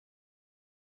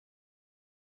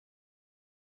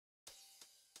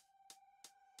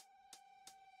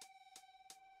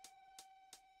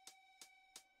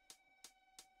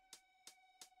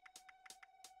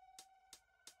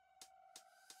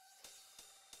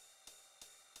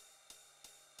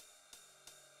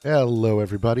Hello,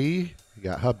 everybody. We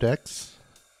got Hubdex,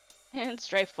 And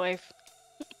Strife Wife.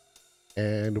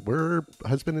 and we're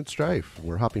Husband and Strife.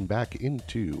 We're hopping back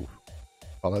into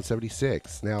Fallout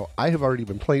 76. Now, I have already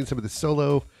been playing some of the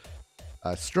solo,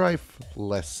 Strife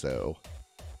less so.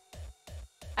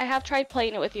 I have tried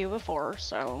playing it with you before,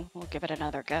 so we'll give it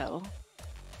another go.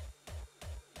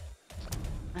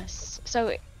 So,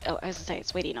 I was gonna say,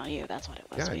 it's waiting on you. That's what it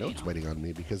was. Yeah, I know it's waiting on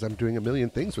me because I'm doing a million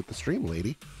things with the stream,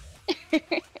 lady.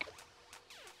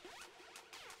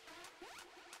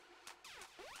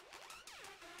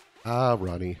 Ah,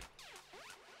 Ronnie.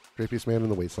 Creepiest man in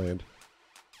the wasteland.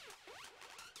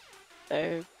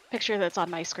 The picture that's on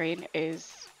my screen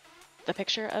is the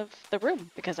picture of the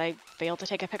room because I failed to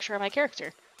take a picture of my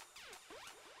character.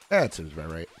 That seems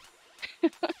about right.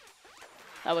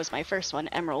 That was my first one,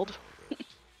 Emerald. What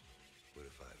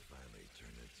if I finally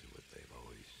turn into what they've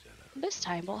always set up? This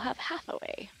time we'll have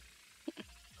Hathaway.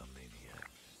 A maniac.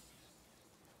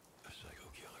 A psycho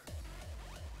killer.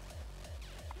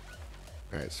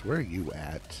 Alright, so where are you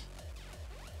at?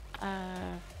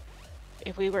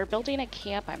 If we were building a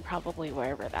camp, I'm probably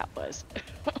wherever that was.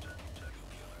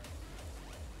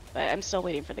 But I'm still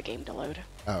waiting for the game to load.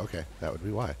 Oh, okay. That would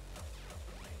be why.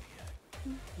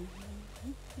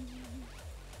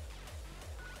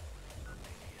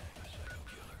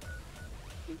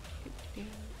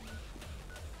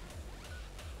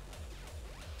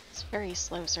 It's very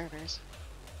slow servers.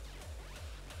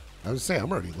 I was saying,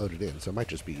 I'm already loaded in, so it might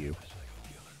just be you.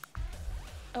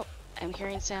 Oh, I'm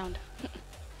hearing sound.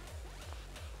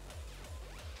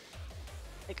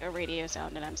 Like a radio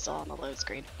sound, and I'm still on the load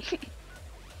screen.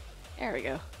 There we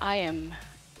go. I am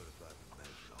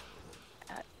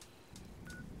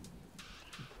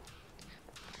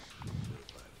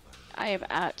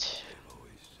at...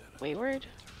 Wayward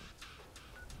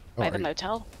Oh, by the are you-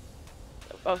 motel.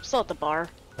 Oh, I'm still at the bar.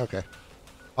 Okay.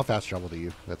 I'll fast travel to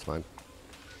you. That's fine.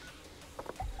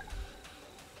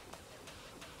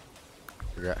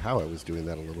 Figure out how I was doing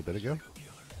that a little bit ago.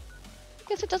 I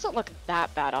guess it doesn't look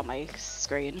that bad on my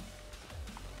screen.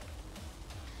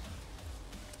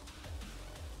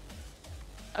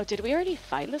 Oh, did we already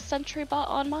find the sentry bot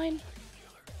on mine?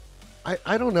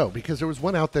 I don't know, because there was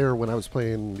one out there when I was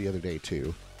playing the other day,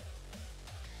 too.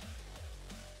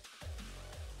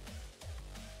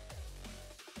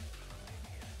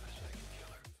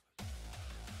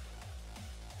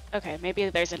 Okay, maybe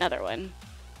there's another one.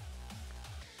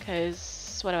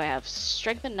 Because, what do I have?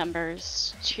 Strength in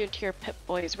numbers, tune to your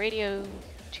Pip-Boy's radio,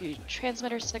 to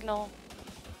transmitter signal,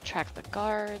 track the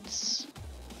guards,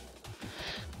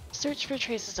 search for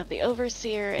traces of the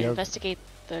Overseer, and Yep. investigate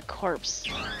the corpse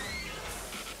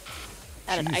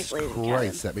at an Jesus isolated Christ,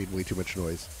 cabin. that made way too much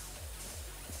noise.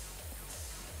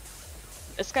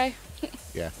 This guy?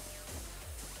 Yeah.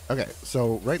 Okay,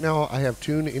 so right now I have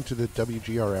tuned into the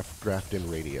WGRF Grafton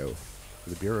radio for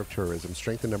the Bureau of Tourism.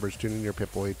 Strength in numbers, tuning your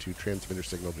Pip-Boy to transmitter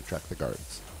signal to track the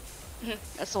guards.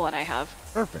 That's the one I have.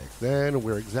 Perfect. Then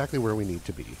we're exactly where we need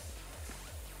to be.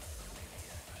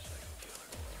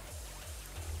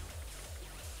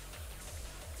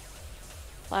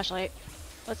 Flashlight.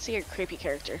 Let's see your creepy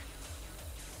character.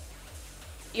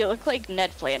 You look like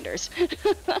Ned Flanders.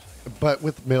 But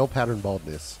with male pattern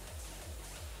baldness.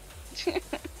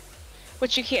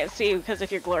 Which you can't see because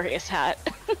of your glorious hat.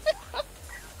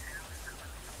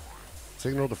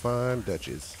 Signal to find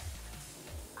Dutch's.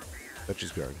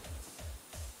 Dutch's guard.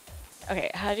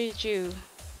 Okay, how do you do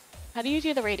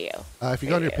the radio? If you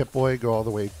go on your Radio. Pip-Boy, go all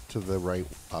the way to the right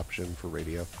option for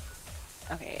radio.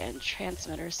 Okay, and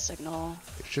transmitter signal.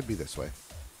 It should be this way.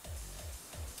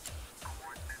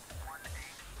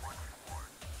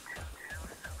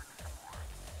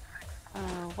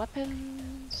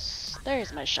 Weapons.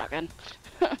 There's my shotgun.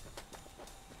 You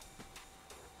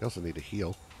also need to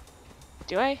heal.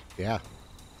 Do I? Yeah.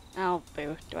 Oh,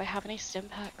 boo. Do I have any stim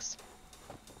packs?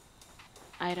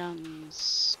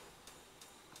 Items.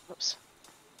 Oops.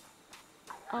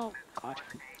 Oh, God.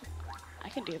 I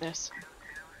can do this.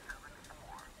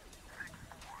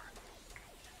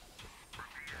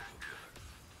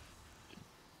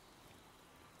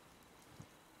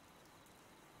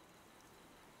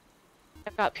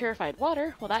 I've got purified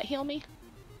water. Will that heal me?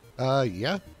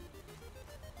 Yeah.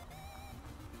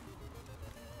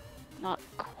 Not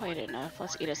quite enough.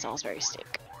 Let's eat a Salisbury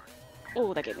steak.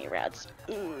 Oh, that gave me rads.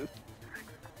 Ooh.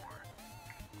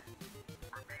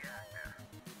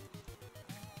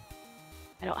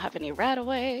 I don't have any rat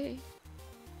away.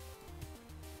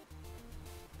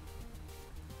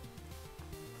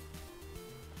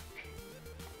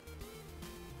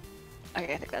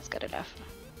 Okay, I think that's good enough.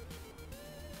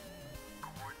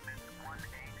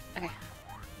 Okay.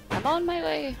 I'm on my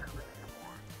way.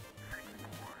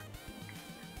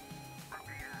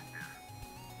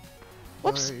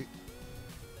 Oops. I...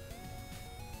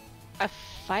 I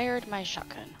fired my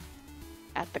shotgun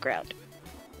at the ground.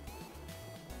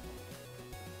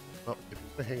 Oh, if you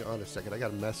want to hang on a second, I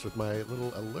gotta mess with my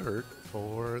little alert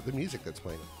for the music that's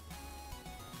playing.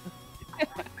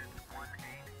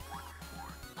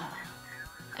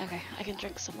 Okay, I can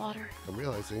drink some water. I'm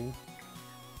realizing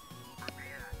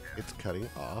it's cutting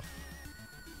off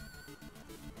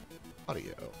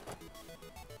audio.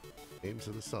 Names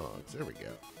of the songs. There we go.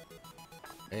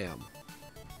 Bam.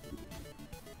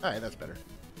 Alright, that's better.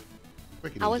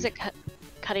 Quick and How was easy. it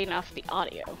cutting off the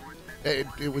audio?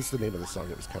 It was the name of the song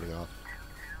that was cutting off.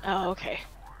 Oh, okay.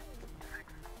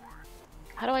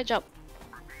 How do I jump?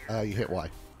 You hit Y.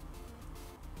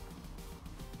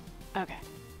 Okay.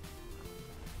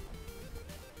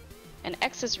 And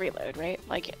X is reload, right?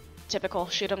 Like typical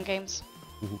shoot 'em games?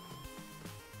 Mhm.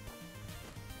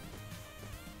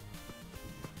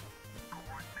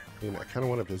 And I kind of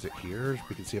want to visit here.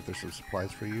 We can see if there's some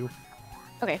supplies for you.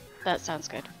 Okay, that sounds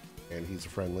good. And he's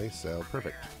friendly, so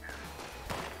perfect.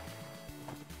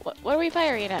 What are we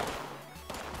firing at?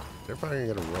 They're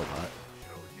firing at a robot.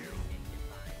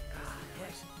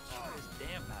 Yes, it's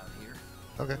damp out here.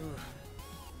 Okay.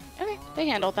 Okay, they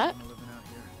handled that. I'm living out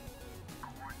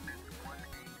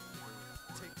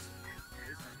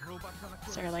here.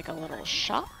 Is there like a little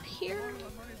shop here?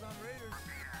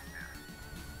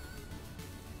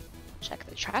 Check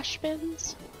the trash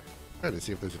bins. Trying to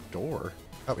see if there's a door.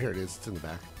 Oh, here it is. It's in the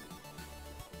back.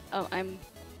 Oh, I'm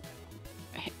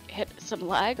hit some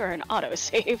lag or an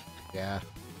autosave. Yeah.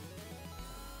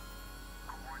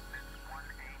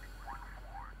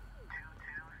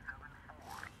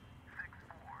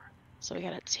 So we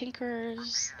got a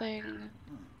Tinker's thing.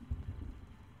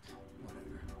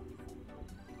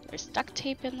 There's duct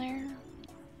tape in there.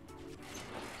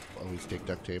 Always take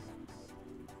duct tape.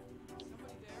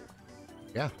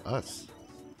 Yeah, us.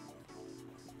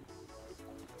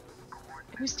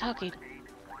 Who's talking?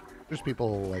 There's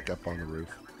people like up on the roof.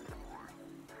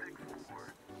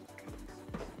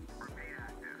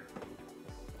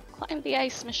 Climb the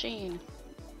ice machine.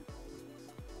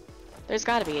 There's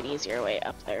gotta be an easier way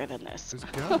up there than this. There's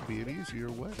gotta be an easier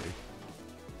way.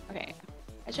 Okay,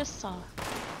 I just saw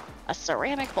a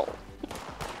ceramic hole.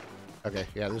 Okay,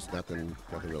 yeah, there's nothing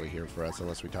really here for us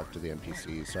unless we talk to the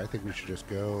NPCs. So I think we should just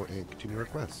go and continue our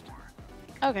quest.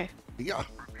 Okay. Yeah.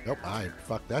 Nope, I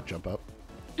fucked that jump up.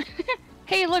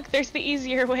 Hey, look, there's the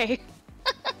easier way.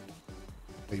 Oh,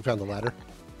 you found the ladder?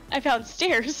 I found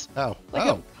stairs. Oh, Like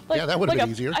oh, yeah, that would have like been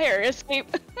a easier. Fire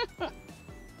escape.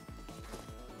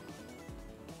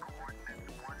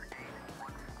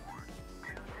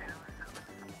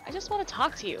 I just want to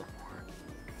talk to you.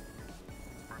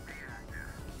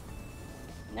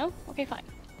 No? Okay, fine.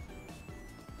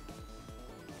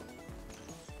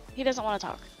 He doesn't want to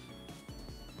talk.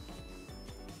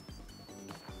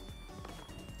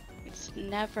 It's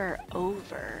never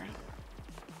over.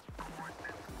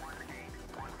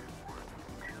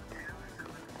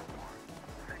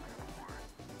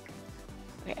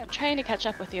 Okay, I'm trying to catch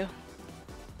up with you.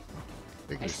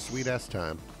 Take I your s- sweet ass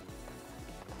time.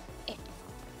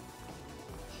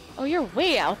 Oh, you're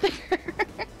way out there.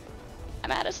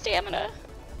 I'm out of stamina.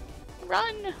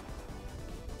 Run.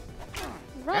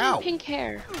 Run, Ow. pink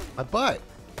hair. My butt.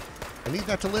 I need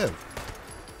that to live.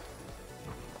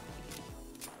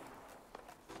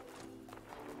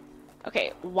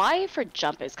 Okay, Y for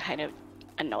jump is kind of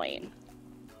annoying.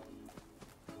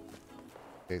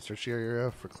 Okay, search the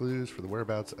area for clues for the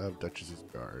whereabouts of Duchess's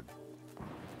guard. I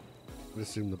would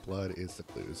assume the blood is the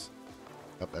clues.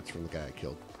 Oh, that's from the guy I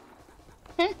killed.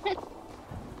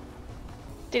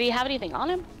 Did he have anything on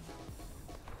him?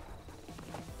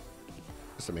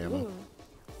 Just some ammo. Ooh.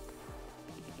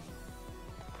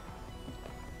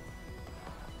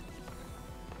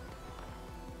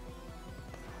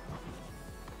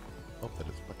 Oh, that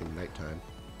is fucking nighttime.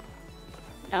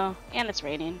 No, and it's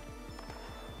raining.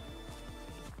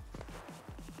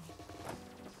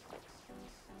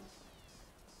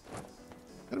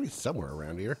 Gotta be somewhere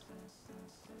around here.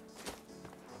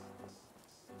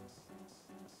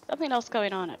 Something else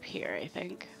going on up here, I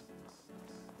think.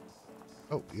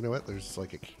 Oh, you know what? There's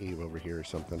like a cave over here or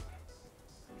something.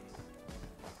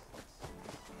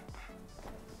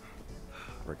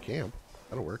 Or a camp.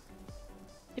 That'll work.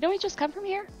 Didn't we just come from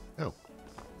here? No,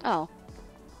 Oh.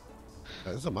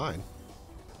 this is a mine.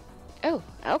 Oh,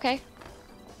 okay.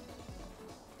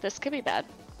 This could be bad.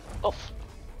 Oof.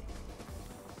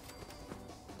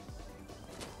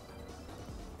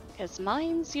 Because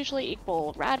mines usually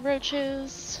equal rad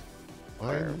roaches.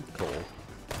 Mine, coal.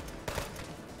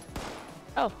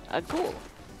 Oh, a ghoul.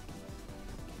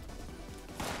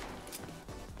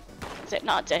 Is it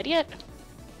not dead yet?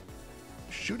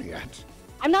 Shooting at?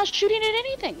 I'm not shooting at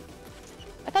anything.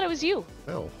 I thought it was you.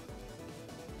 No.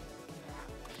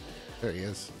 There he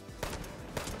is.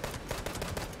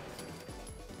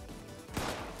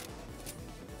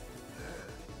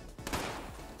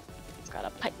 He's got a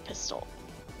pipe pistol.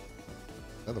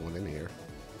 Another one in here.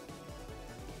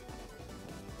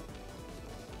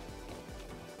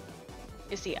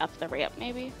 Is he up the ramp,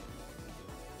 maybe?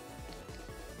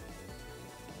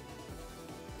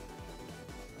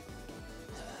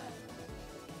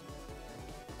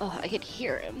 Oh, I could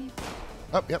hear him.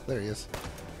 Oh, yep, there he is.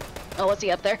 Oh, was he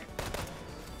up there?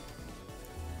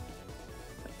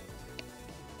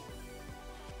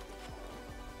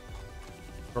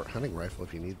 Short hunting rifle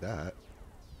if you need that.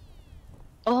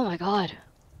 Oh my god.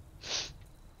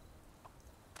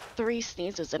 3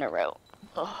 sneezes in a row.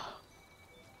 Oh.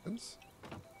 Oops.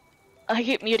 I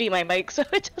keep muting my mic so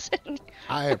it doesn't.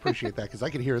 I appreciate that because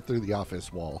I can hear it through the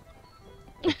office wall.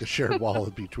 Like the shared wall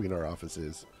between our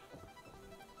offices.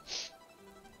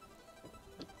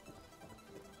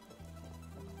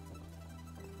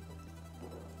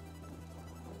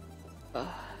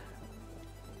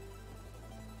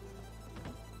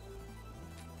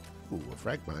 Ooh, a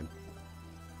frag mine.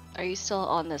 Are you still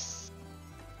on this?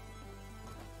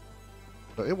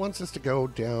 So it wants us to go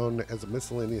down as a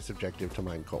miscellaneous objective to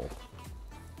mine coal.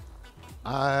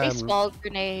 Baseball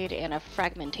grenade and a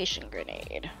fragmentation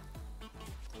grenade.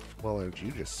 Well, aren't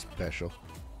you just special?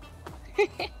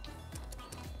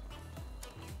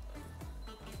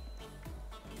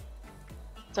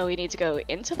 So we need to go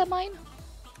into the mine?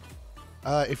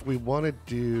 If we want to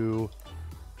do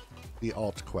the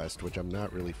alt quest, which I'm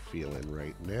not really feeling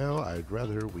right now, I'd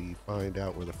rather we find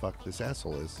out where the fuck this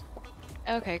asshole is.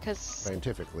 Okay, because...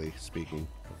 Scientifically speaking,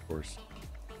 of course.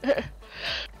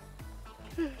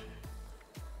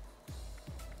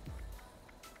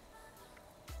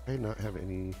 I not have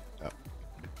any... Oh,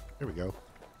 here we go.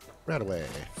 Right away.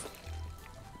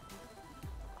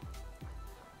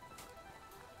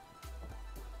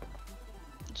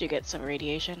 Did you get some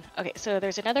radiation? Okay, so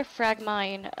there's another frag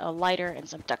mine, a lighter, and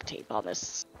some duct tape on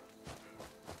this...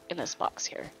 in this box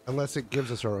here. Unless it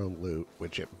gives us our own loot,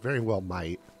 which it very well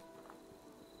might.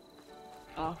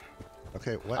 Oh,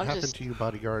 Okay, what I'll happened just- to you,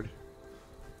 bodyguard?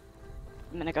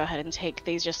 I'm gonna go ahead and take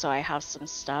these just so I have some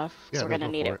stuff. Yeah, So we're no, gonna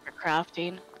go need for it for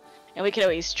crafting. And we could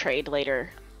always trade later.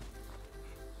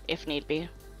 If need be.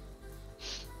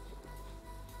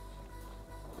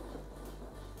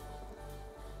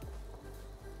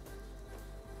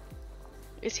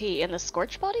 Is he in the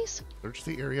scorch bodies? Search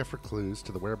the area for clues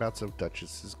to the whereabouts of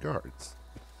Duchess's guards.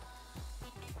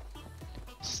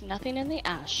 There's nothing in the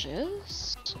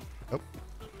ashes. Oh.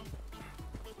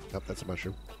 Nope, that's a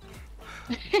mushroom.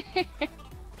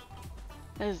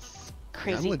 This I'm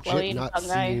crazy legit glowing not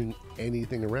fungi. seeing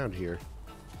anything around here.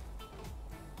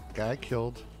 Guy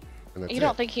killed, and that's You it.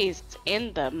 don't think he's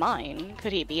in the mine?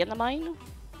 Could he be in the mine?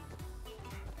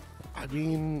 I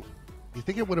mean, you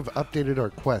think it would have updated our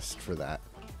quest for that?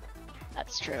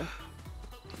 That's true.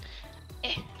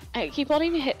 I keep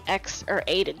wanting to hit X or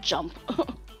A to jump.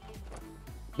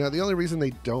 Now, the only reason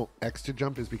they don't X to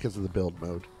jump is because of the build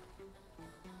mode.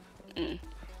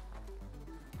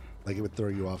 Like, it would throw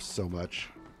you off so much.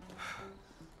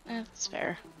 That's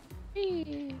fair.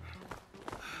 Whee!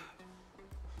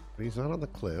 But he's not on the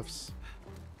cliffs.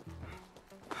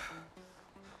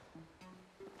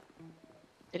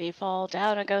 Did he fall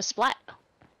down and go splat?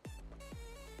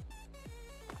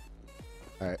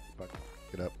 Alright, fuck.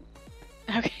 Get up.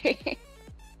 Okay.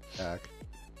 Back.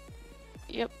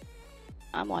 Yep.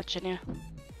 I'm watching you.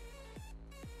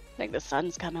 I think the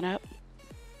sun's coming up.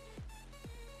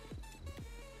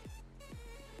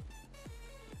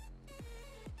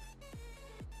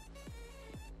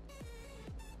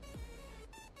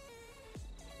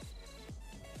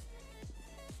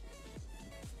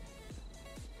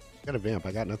 Got a vamp.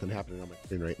 I got nothing happening on my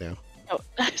screen right now. Oh,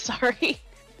 sorry.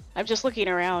 I'm just looking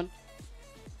around.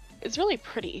 It's really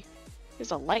pretty.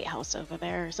 There's a lighthouse over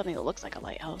there, or something that looks like a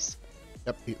lighthouse.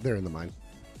 Yep, they're in the mine.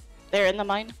 They're in the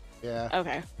mine? Yeah.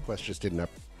 Okay. Quest just didn't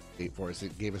update for us.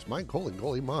 It gave us mine, colon,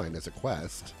 goalie mine as a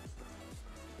quest.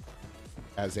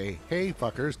 As a, hey,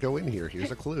 fuckers, go in here.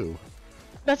 Here's a clue.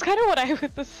 That's kind of what I was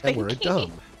And thinking. we're a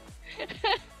dumb.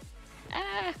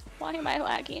 Ah, why am I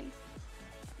lagging?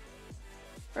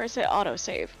 Or is it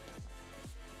autosave?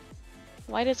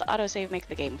 Why does autosave make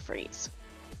the game freeze?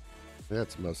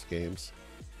 That's most games.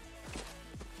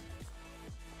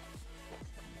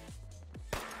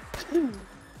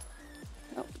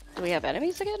 Oh, do we have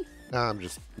enemies again? Nah, I'm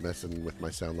just messing with my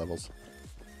sound levels.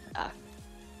 Ah.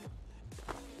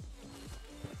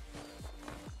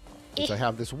 Since I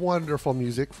have this wonderful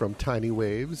music from Tiny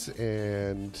Waves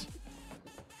and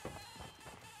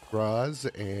Graz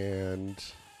and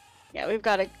Yeah, we've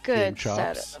got a good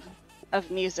set Chops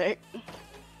of music.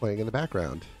 playing in the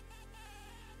background.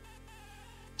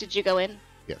 Did you go in?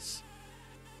 Yes.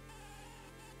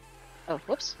 Oh,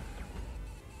 whoops.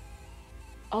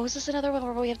 Oh, is this another one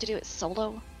where we have to do it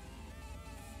solo?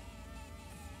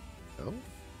 No?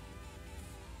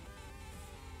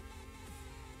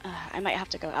 I might have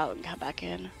to go out and come back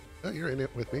in. Oh, you're in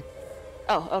it with me.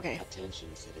 Oh, okay. Attention,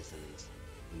 citizens.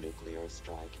 Nuclear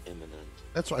strike imminent.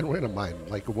 That's fine. We're in a mine,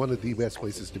 like one of the best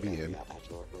places to be in. At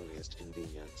your earliest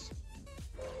convenience.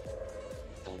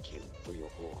 Thank you for your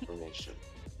cooperation.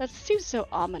 That seems so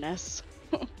ominous.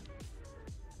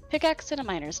 Pickaxe and a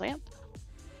miner's lamp.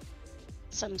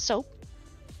 Some soap.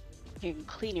 You can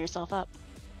clean yourself up.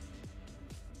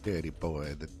 Dirty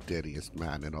boy, the dirtiest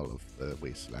man in all of the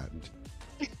wasteland.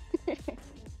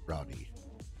 Ronnie.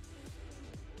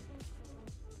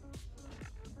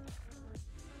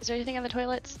 Is there anything in the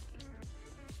toilets?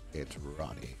 It's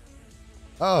Ronnie.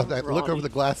 Oh, that look over Ronnie. the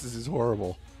glasses is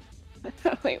horrible.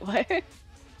 Wait, what?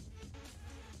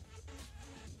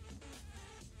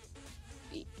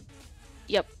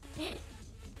 Yep.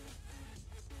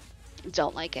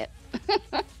 Don't like it.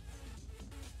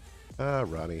 Ah,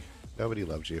 Ronnie. Nobody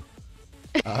loves you.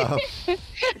 Um,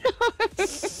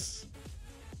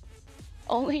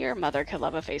 Only your mother could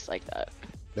love a face like that.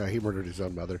 no, he murdered his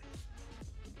own mother.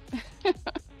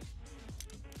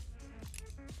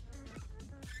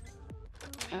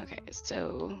 Okay,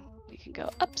 so we can go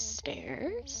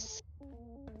upstairs.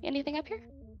 Anything up here?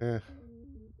 Eh.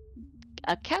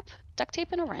 A cap, duct tape,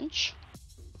 and a wrench.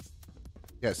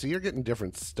 Yeah, so you're getting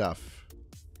different stuff.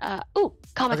 Ooh,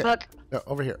 comic Okay. book. No,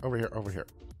 over here, over here, over here.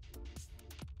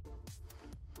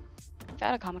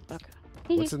 Got a comic book.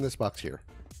 What's in this box here?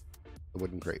 The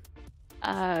wooden crate.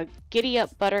 Giddy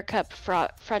Up Buttercup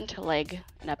front leg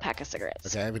and a pack of cigarettes.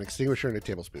 Okay, I have an extinguisher and a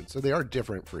tablespoon. So they are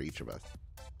different for each of us.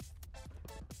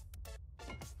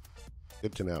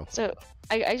 Good to know. So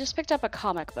I just picked up a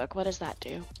comic book. What does that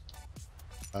do?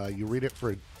 You read it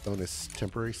for bonus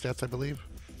temporary stats, I believe.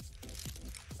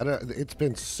 I don't. It's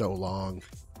been so long.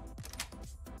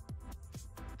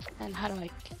 And how do I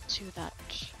get to that?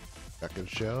 Second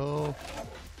shell,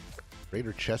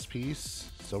 Raider chess piece,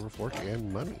 silver fork,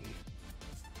 and money.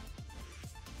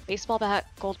 Baseball bat,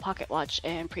 gold pocket watch,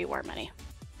 and pre-war money.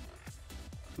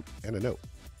 And a note.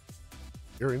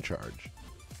 You're in charge.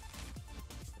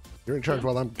 You're in charge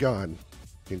while I'm gone.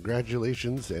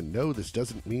 Congratulations, and no, this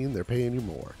doesn't mean they're paying you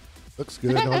more. Looks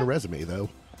good on a resume, though.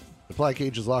 Supply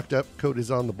cage is locked up, code is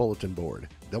on the bulletin board.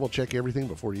 Double check everything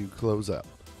before you close up.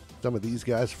 Some of these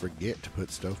guys forget to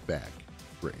put stuff back.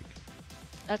 Brig.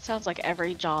 That sounds like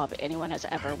every job anyone has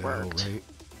ever I know, worked. right?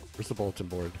 Where's the bulletin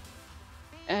board?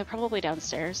 Probably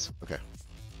downstairs. Okay.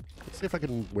 Let's see if I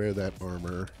can wear that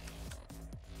armor.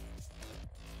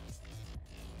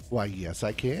 Why, yes,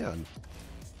 I can.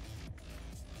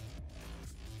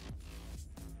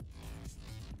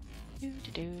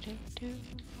 Do.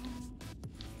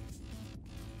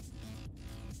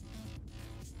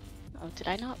 Oh, did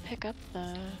I not pick up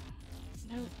the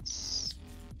notes?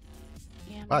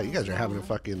 Yeah. Wow, you guys are having a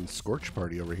fucking scorch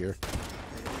party over here.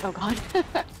 Oh god.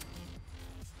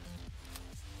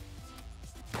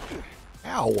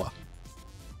 Ow!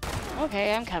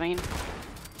 Okay, I'm coming.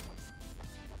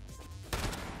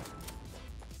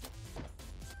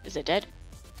 Is it dead?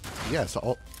 Yes,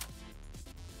 all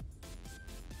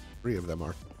 3 of them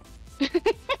are.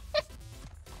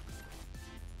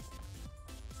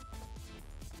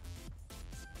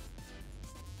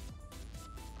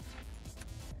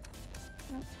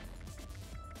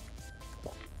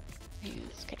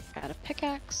 Okay, got a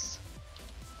pickaxe.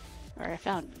 Or I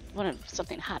found one of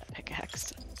something had a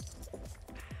pickaxe.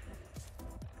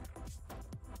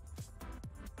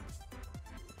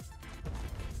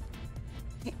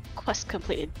 Quest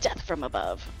completed. Death from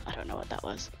above. I don't know what that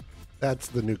was. That's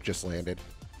the nuke just landed.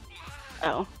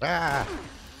 Oh. Ah!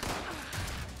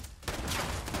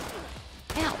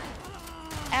 Ow.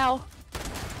 Ow.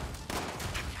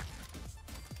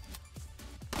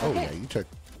 Oh Okay. yeah, you took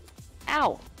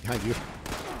Ow. behind you.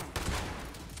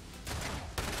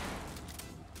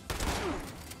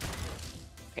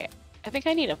 Okay. I think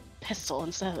I need a pistol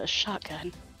instead of a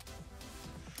shotgun.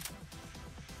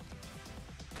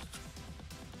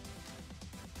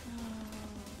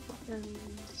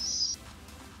 Weapons.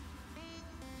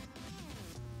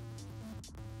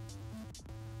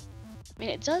 I mean,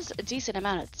 it does a decent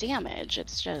amount of damage.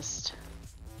 It's just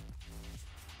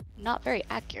not very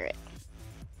accurate.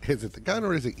 Is it the gun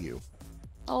or is it you?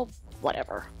 Oh,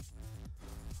 whatever.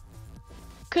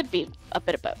 could be a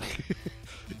bit of both.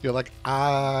 You're like,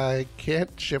 I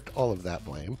can't shift all of that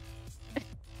blame.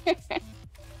 Okay,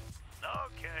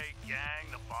 gang,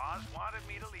 the boss wanted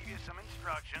me to leave you some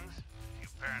instructions. You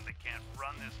apparently can't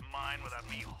run this mine without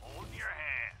me holding your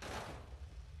hand.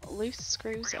 Loose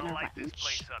screws We're and gonna a light this wrench.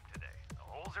 place up today. The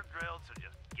holes are drilled, so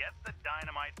just get the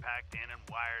dynamite packed in and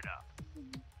wired up.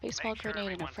 Baseball Make sure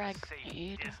grenade and a everyone's frag safe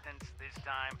grenade. distance this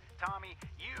time. Tommy,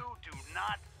 you do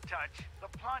not touch the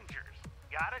plungers.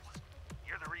 Got it?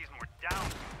 You're the reason we're down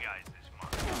 2 guys this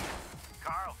month.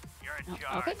 Carl, you're in Oh,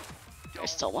 charge. okay.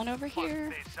 There's still one over Fuck here.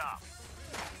 this up.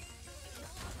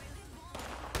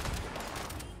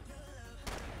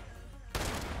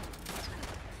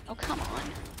 Oh, come on.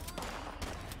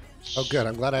 Oh, good.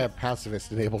 I'm glad I have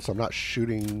pacifist enabled, so I'm not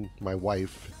shooting my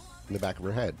wife in the back of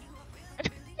her head.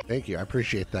 Thank you. I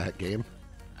appreciate that, game.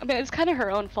 I mean, it's kind of her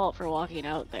own fault for walking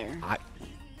out there.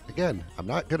 Again, I'm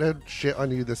not gonna shit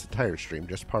on you this entire stream,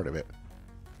 just part of it.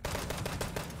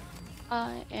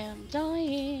 I am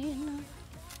dying.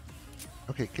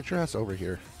 Okay, get your ass over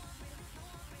here.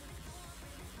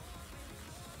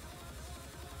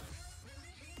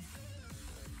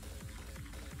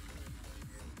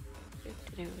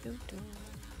 Do-do-do-do-do.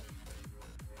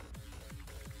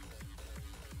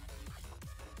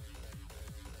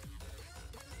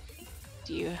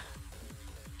 Do you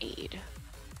aid?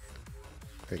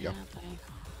 There you go.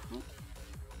 Oh.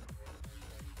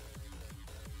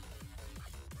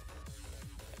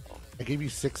 I gave you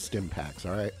 6 stim packs,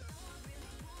 alright?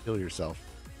 Heal yourself.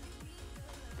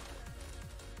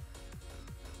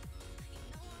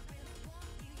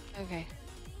 Okay.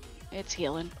 It's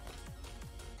healing.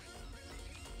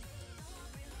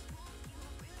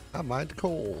 I mind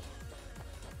coal.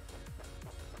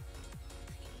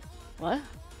 What?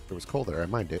 There was coal there, I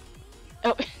mind it.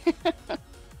 Oh.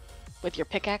 With your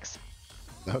pickaxe?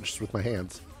 No, just with my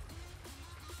hands.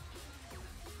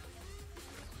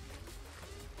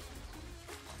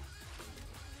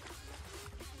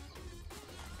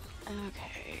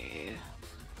 Okay.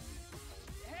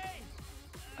 Hey!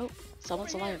 Oh,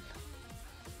 someone's Over here. alive.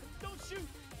 Don't shoot!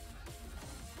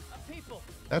 People!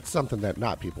 That's something that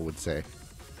not people would say.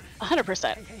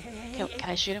 100%. Hey, Can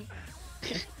I shoot him?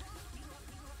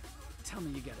 Tell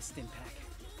me you got a stim pack.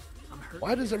 I'm hurt.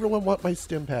 Why does everyone want my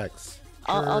stim packs?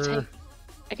 I'll Sure.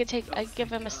 take. I give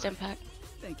him a stim pack.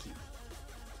 Thank you.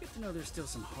 Good to know there's still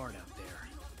some heart out there.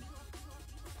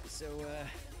 So,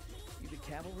 you the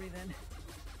cavalry then?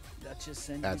 Duchess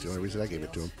sent That's you the to only see reason I our gave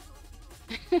it to him.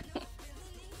 tales?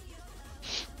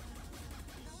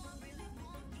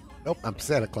 Nope, I'm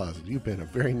Santa Claus, and you've been a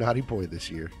very naughty boy this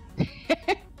year.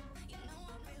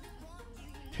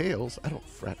 Tails, I don't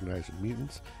fraternize with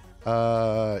mutants.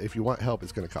 If you want help,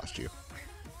 it's going to cost you.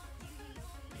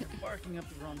 You're barking up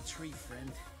the wrong tree,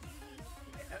 friend.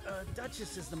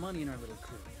 Duchess is the money in our little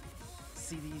crew.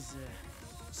 See these,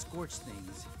 scorch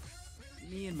things?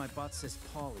 Me and my bot sis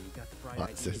Polly got the bright idea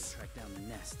Bot-sis. to track down the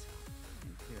nest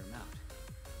and clear them out.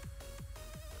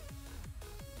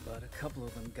 But a couple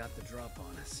of them got the drop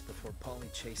on us before Polly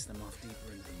chased them off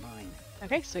deeper into the mine.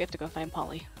 Okay, so we have to go find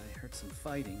Polly. I heard some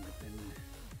fighting, but then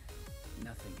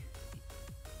nothing.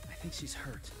 I think she's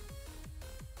hurt.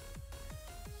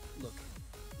 Look,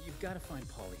 you've got to find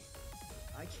Polly.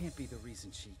 I can't be the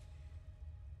reason she...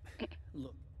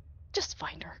 Look, Just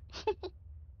find her.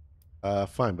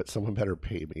 Fine, but someone better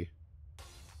pay me.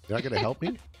 You're not going to help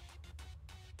me?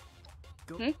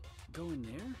 go in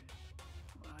there?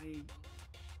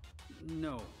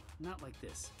 No, not like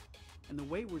this. And the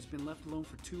Wayward's been left alone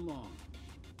for too long.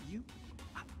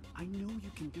 I know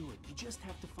you can do it. You just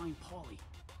have to find Polly.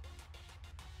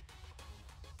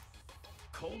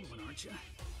 Cold one, aren't you?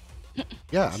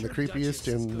 Yeah, I'm the Sure, creepiest Duchess,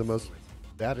 and go the most for it.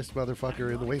 baddest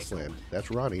motherfucker in the wasteland.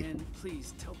 That's Ronnie. And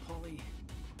please, tell Polly...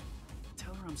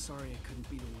 Tell her I'm sorry I couldn't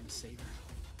be the one to save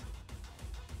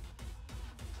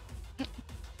her.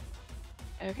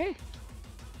 Okay.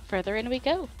 Further in we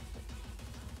go.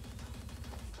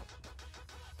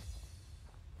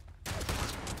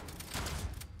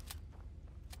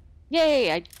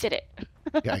 Yay, I did it.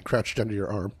 Yeah, I crouched under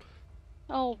your arm.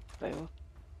 Oh, boo.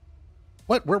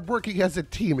 What? We're working as a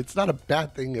team. It's not a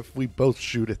bad thing if we both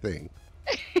shoot a thing.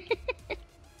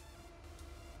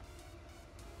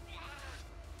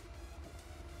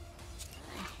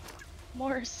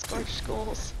 More scorched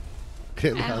skulls.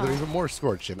 And now Ow. there's even more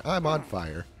scorching. I'm on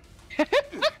fire.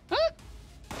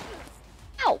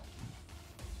 Ow!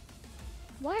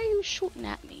 Why are you shooting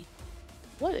at me?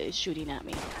 What is shooting at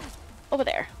me? Over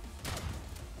there.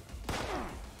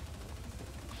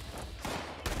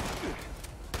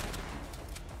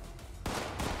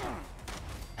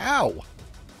 Ow!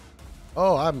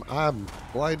 Oh, I'm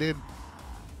blinded.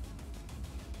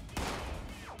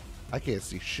 I can't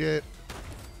see shit.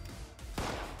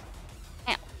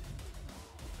 Ow.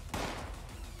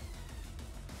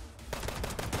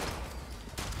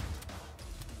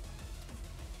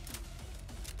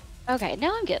 Okay,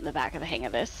 now I'm getting the back of the hang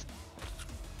of this.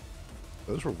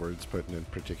 Those were words put in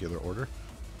particular order.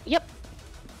 Yep.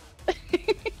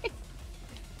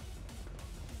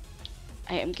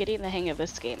 I am getting the hang of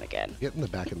this game again. Getting the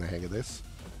back in the hang of this.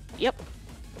 Yep.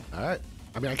 All right.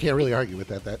 I mean, I can't really argue with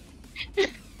that.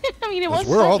 I mean, it was.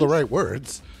 We're all the right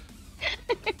words.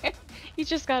 You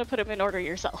just gotta put them in order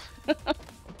yourself.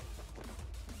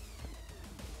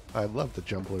 I love the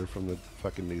jumbler from the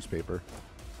fucking newspaper.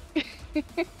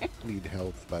 Need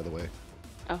health, by the way.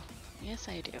 Oh, yes,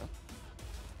 I do.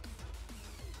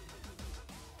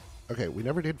 Okay, we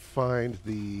never did find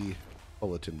the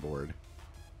bulletin board.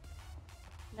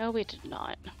 No, we did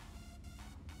not.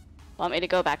 Want me to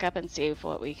go back up and see if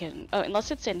what we can... Oh,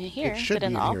 unless it's in here. It should be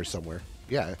in in the here office? somewhere.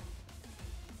 Yeah.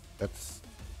 That's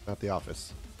not the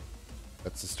office.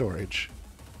 That's the storage.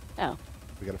 Oh,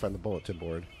 We gotta find the bulletin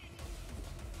board.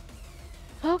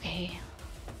 okay.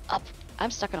 Up.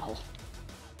 I'm stuck in a hole.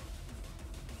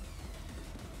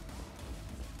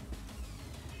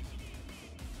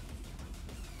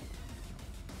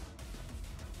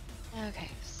 Okay,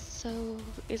 so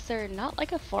is there not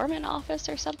like a foreman office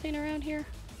or something around here?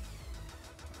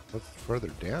 What's further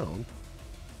down?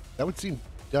 That would seem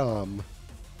dumb.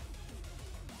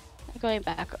 I'm going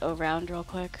back around real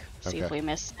quick, see if Okay. we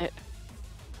missed it.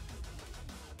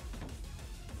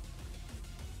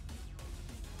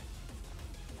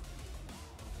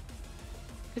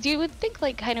 Because you would think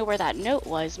like kind of where that note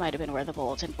was might have been where the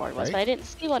bulletin board was, Right. but I didn't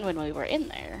see one when we were in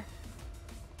there.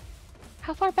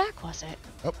 How far back was it?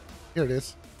 Oh, here it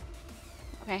is.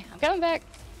 Okay, I'm coming back.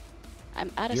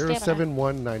 I'm out of stamina.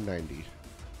 071990.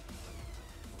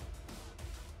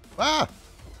 Ah!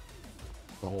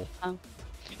 The hole. Oh.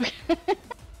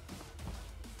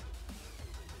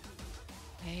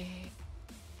 Okay.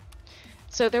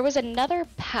 So there was another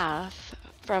path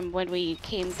from when we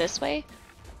came this way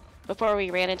before we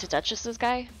ran into Duchess's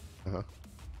guy. Uh-huh.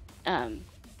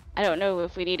 I don't know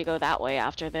if we need to go that way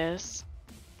after this.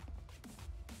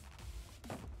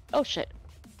 Oh shit.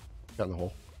 Down the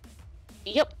hole.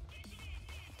 Yep.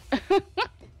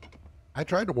 I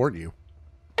tried to warn you.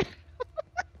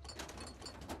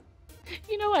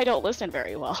 You know I don't listen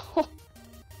very well.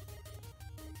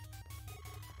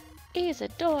 Is a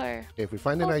door. If we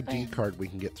find an ID Open. card, we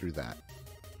can get through that.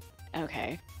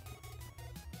 Okay.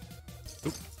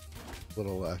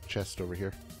 Little chest over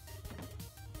here.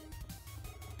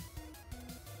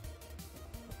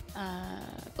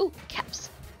 Ooh, caps.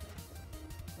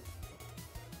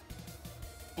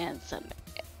 And some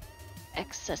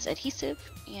excess adhesive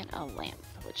and a lamp,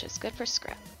 which is good for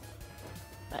scrap.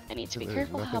 But I need to be There's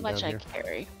careful how nothing much down I here.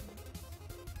 carry.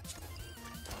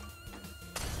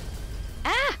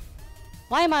 Ah!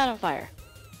 Why am I on fire?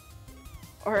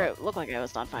 Or it looked like I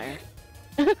was on fire.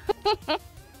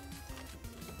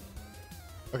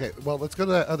 Okay, well, let's go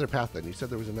to that other path then. You said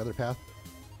there was another path?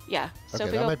 Yeah, so Okay,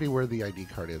 if we that go might be where the ID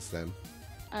card is then.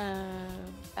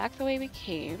 back the way we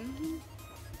came.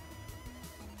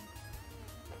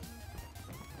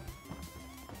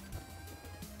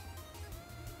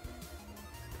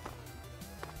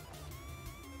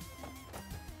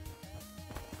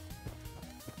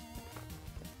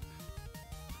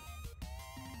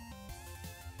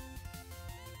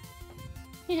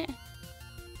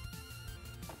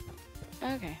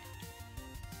 Okay.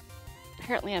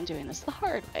 Apparently I'm doing this the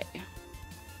hard way.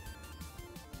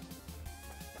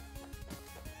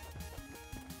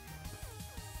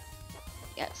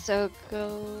 Yeah, so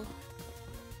go...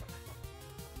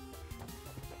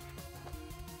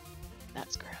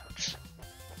 That's gross.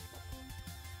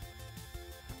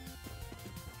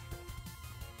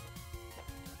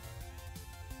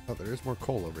 Oh, there is more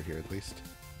coal over here at least.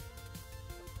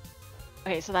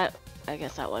 Okay, so that... I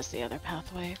guess that was the other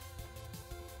pathway.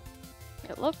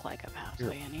 It looked like a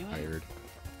You're pathway anyway. fired.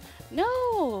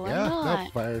 No, Yeah, I'm not.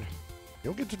 nope, fired. You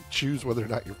don't get to choose whether or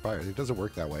not you're fired. It doesn't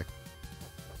work that way.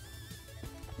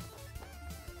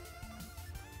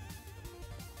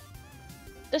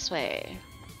 This way.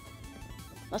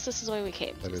 Unless this is the way we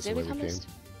came. That is Did the way we come came. this-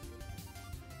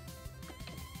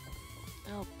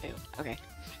 Oh, boo. Okay.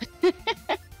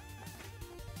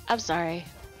 I'm sorry.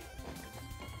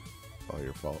 All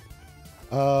your fault.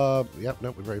 Yep,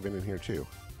 nope, we've already been in here too.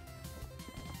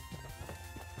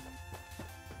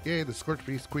 Yay, the Scorch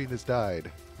Beast Queen has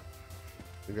died.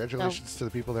 Congratulations to the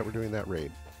people that were doing that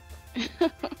raid.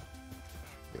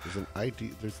 There's an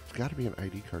ID, there's got to be an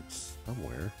ID card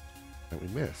somewhere that we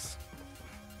miss.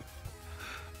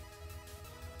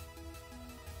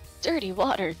 Dirty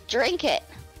water, drink it!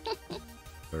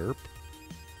 Burp.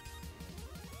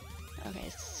 Okay,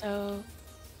 so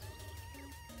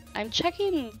I'm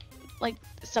checking, like,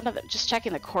 some of them, just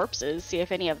checking the corpses, see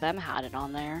if any of them had it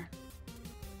on there.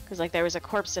 Because, like, there was a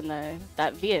corpse in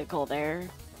that vehicle there.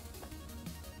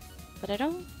 But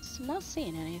I'm not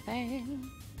seeing anything.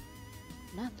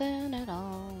 Nothing at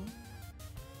all.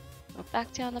 Go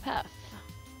back down the path.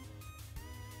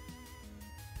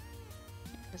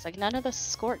 It's like none of the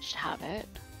Scorched have it.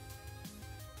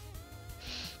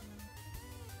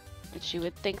 Which you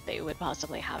would think they would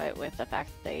possibly have it with the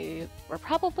fact that they were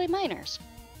probably miners.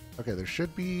 Okay, there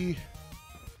should be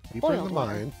deeper in the Boiled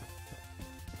water. mine.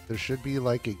 There should be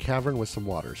like a cavern with some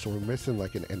water, so we're missing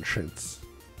like an entrance.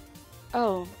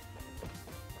 Oh.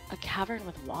 A cavern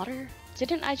with water?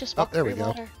 Didn't I just Oh, walk there we through go.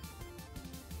 water?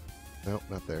 No,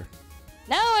 not there.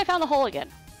 No, I found the hole again.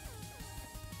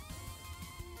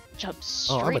 Jump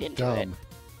Oh, I'm straight a into it. dumb.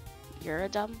 You're a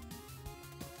dumb?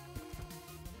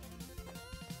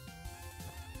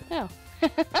 No. I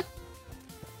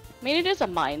mean, it is a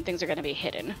mine. Things are going to be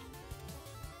hidden.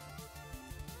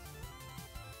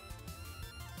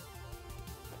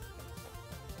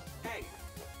 Hey!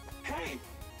 Hey!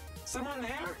 Someone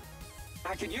there?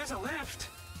 I could use a lift.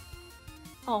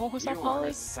 Oh, was that You are Polly?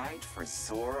 a sight for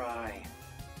sore eye.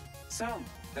 So,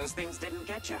 those things didn't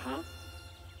get you, huh?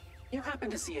 You happen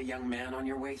to see a young man on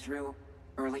your way through?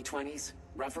 Early 20s?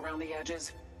 Rough around the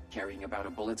edges? Carrying about a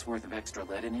bullet's worth of extra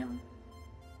lead in him?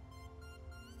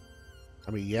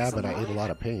 I mean, yeah, He's but I ate a alive. lot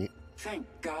of paint. Thank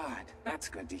God. That's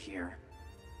good to hear.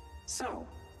 So,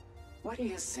 what do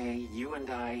you say you and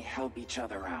I help each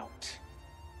other out?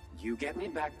 You get me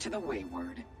back to the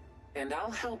Wayward, and I'll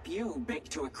help you bake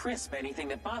to a crisp anything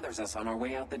that bothers us on our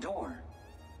way out the door.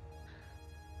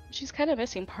 She's kind of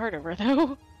missing part of her,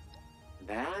 though.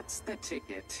 That's the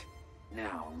ticket.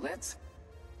 Now, let's...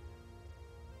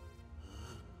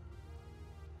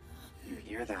 You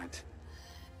hear that?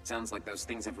 Sounds like those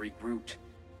things have regrouped.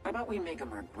 How about we make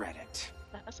them regret it?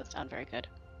 That doesn't sound very good.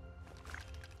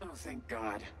 Oh, thank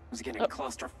God. I was getting Oh.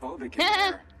 claustrophobic in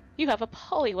there. You have a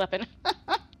poly weapon.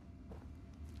 I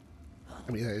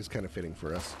mean, that is kind of fitting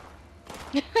for us.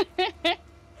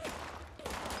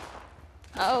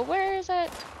 Oh, where is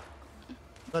it?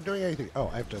 Not doing anything. Oh,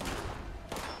 I have to. Do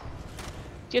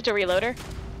you have to reload her?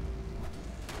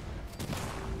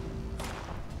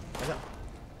 I got.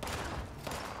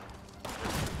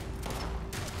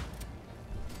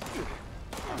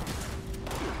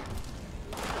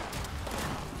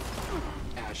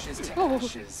 Ashes to Oh,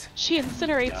 ashes. she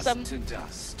incinerates Dust them. to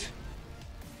dust.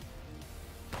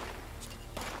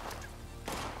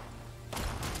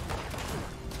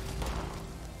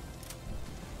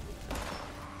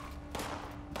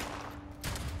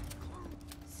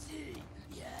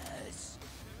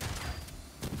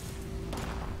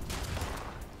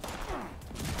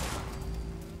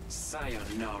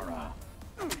 Sayonara.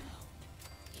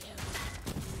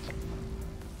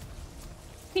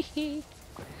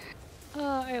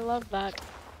 Oh, I love that.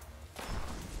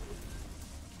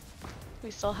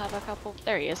 We still have a couple.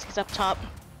 There he is. He's up top.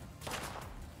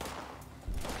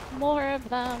 More of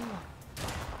them.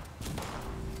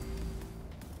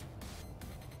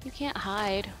 You can't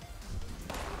hide.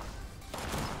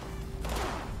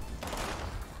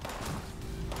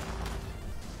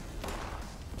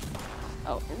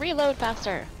 Oh, reload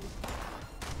faster.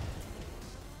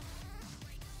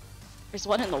 There's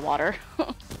one in the water.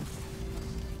 I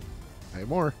have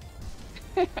more.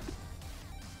 I'll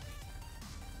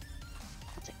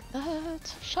take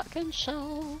that. Shotgun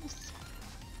shells.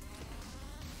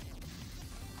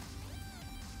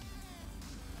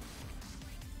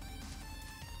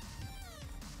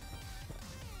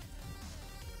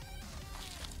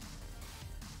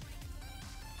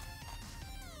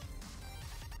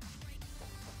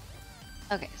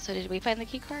 Okay, so did we find the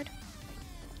key card?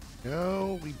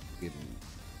 No, we didn't.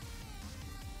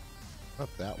 Not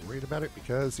that worried about it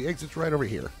because the exit's right over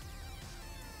here.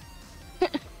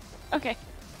 Okay.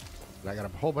 And I got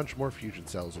a whole bunch more fusion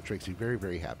cells, which makes me very,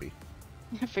 very happy.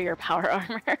 For your power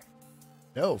armor.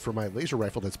 No, for my laser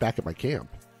rifle that's back at my camp.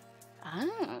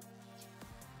 Ah.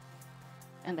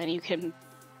 And then you can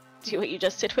do what you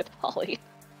just did with Polly.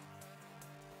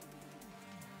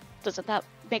 Doesn't that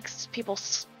makes people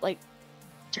like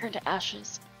turn to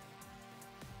ashes?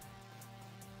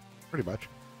 Pretty much.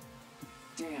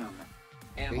 Damn.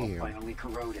 Ammo Damn. finally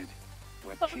corroded.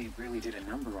 Webcade really did a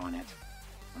number on it.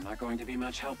 I'm not going to be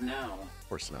much help now. Of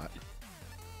course not.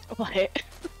 What?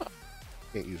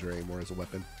 Can't use her anymore as a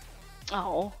weapon.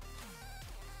 Oh.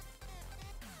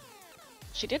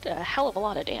 She did a hell of a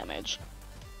lot of damage.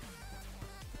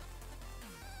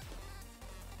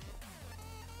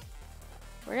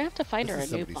 We're gonna have to find This her a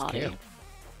is new somebody's body. camp.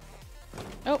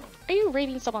 Oh, are you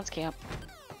raiding someone's camp?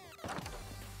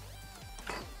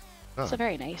 Huh. It's a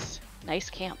very nice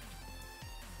camp.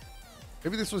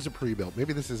 Maybe this was a pre-built.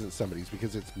 Maybe this isn't somebody's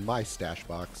because it's my stash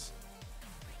box.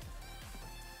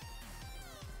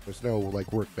 There's no like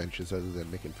workbenches other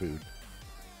than making food.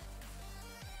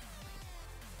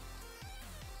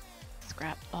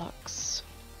 Scrap box.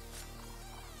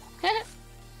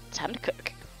 Time to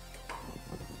cook.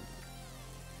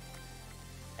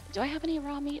 Do I have any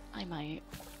raw meat? I might.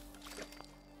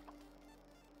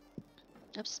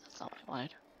 Oops, that's not what I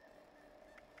wanted.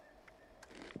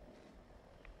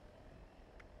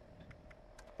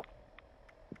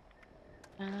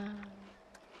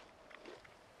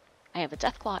 I have a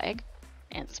Deathclaw egg,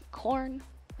 and some corn,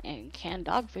 and canned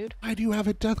dog food. Why do you have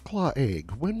a Deathclaw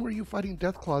egg? When were you fighting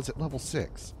Deathclaws at level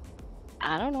 6?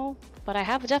 I don't know, but I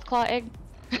have a Deathclaw egg.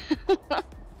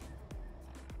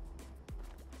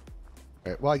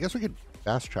 Alright, well, I guess we could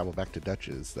fast travel back to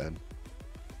Dutch's then.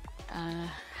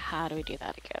 How do we do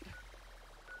that again?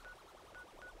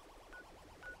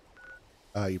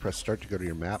 You press start to go to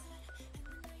your map,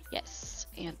 Yes,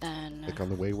 and then click on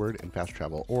the wayward, and fast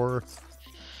travel. Or,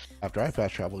 after I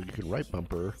fast travel, you can right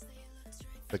bumper,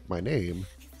 click my name,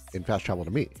 and fast travel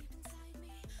to me.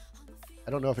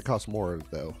 I don't know if it costs more,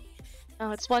 though.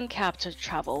 oh, it's one cap to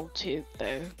travel to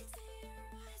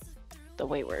the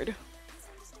wayward.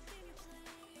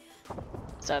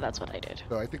 So that's what I did.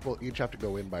 So I think we'll each have to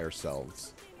go in by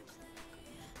ourselves.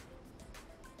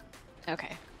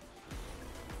 Okay.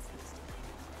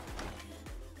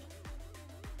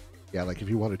 Yeah, like if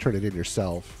you want to turn it in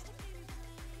yourself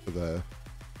for the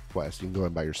quest, you can go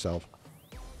in by yourself.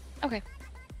 Okay.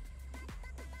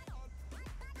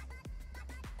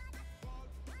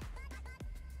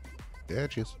 Yeah,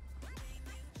 cheers.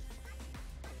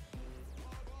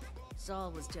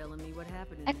 Saul was telling me what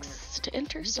happened in X to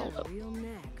enter there. You solo. got a real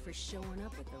knack for showing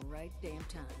up at the right damn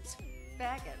times.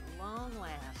 Back at long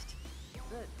last.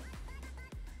 But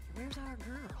where's our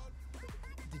girl?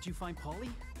 Did you find Polly?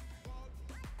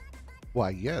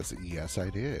 Why, yes, I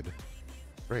did.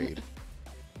 Trade.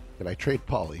 Can I trade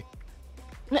Polly?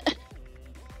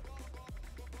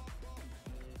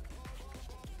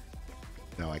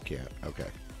 No, I can't. Okay.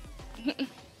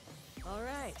 All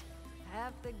right.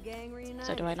 Half the gang reunited.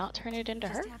 So do I not turn it into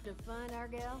Just her? have to find our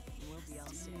gal, and we'll be all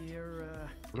set. You're,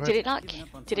 What do Did I- it not? Giving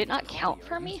up on Did it not Polly, count are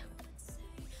for you? me?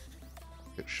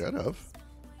 It should have.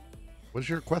 What does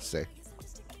your quest say?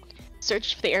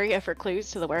 Search the area for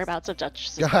clues to the whereabouts of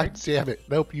Dutch God cards. damn it.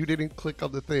 Nope, you didn't click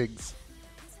on the things.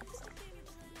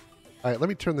 Alright, let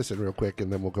me turn this in real quick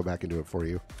and then we'll go back and do it for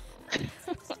you.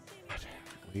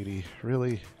 Lady,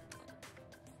 really?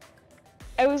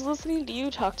 I was listening to you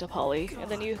talk to Polly, and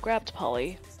then you grabbed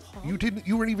Polly. You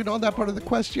weren't even on that part of the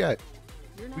quest yet.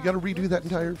 You're We not gotta redo that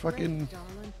looking entire so great, fucking-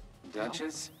 darling.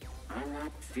 Duchess, I'm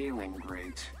not feeling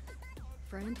great.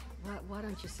 Friend, why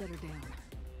don't you set her down?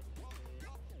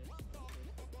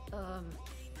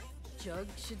 Jug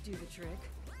should do the trick.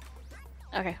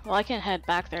 Okay, well I can head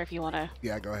back there if you want to.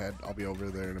 Yeah, go ahead. I'll be over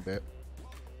there in a bit.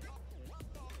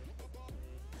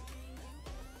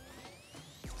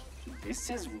 This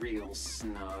is real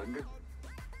snug.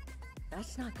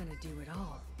 That's not gonna do it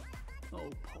all. oh,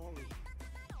 Polly.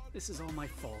 This is all my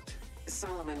fault.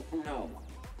 Solomon, no.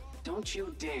 Don't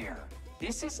you dare.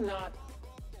 This is not...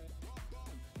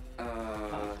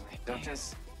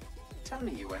 Duchess, tell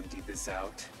me you emptied this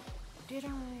out. Did I?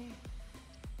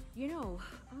 You know,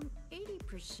 I'm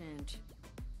 80%.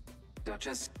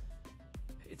 Duchess,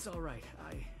 It's all right.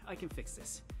 I can fix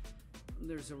this.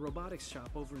 There's a robotics shop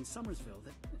over in Somersville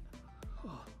that...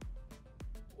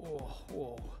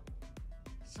 Oh.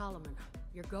 Solomon,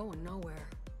 you're going nowhere.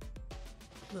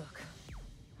 Look,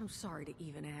 I'm sorry to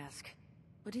even ask,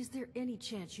 but is there any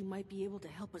chance you might be able to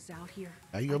help us out here?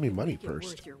 Now you owe I me can money make it first.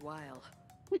 worth your while.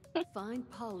 Find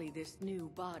Polly this new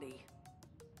body.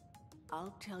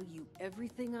 I'll tell you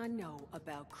everything I know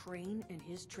about Crane and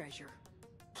his treasure.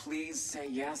 please say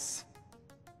yes.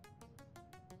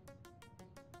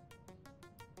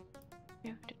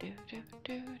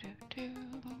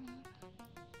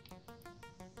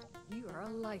 You are a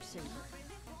lifesaver.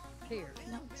 Here,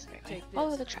 No, sorry. Take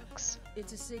Follow this. the tracks.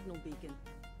 it's a signal beacon.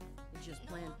 You just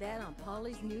plant that on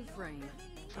Polly's new frame,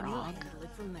 and you'll Frog. handle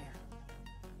it from there.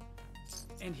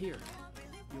 And here,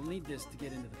 you'll need this to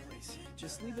get into the place.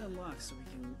 Just leave it unlocked so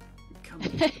we can come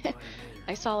and get the body later.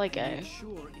 I saw like And a make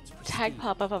sure it's tag pristine.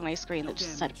 pop up on my screen No that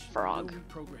just said damage, frog. no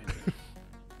reprogramming.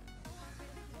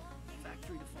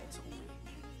 Factory defaults only.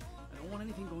 I don't want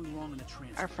anything going wrong in the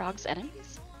transfer. Are frogs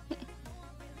enemies?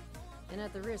 And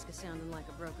at the risk of sounding like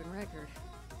a broken record,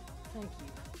 thank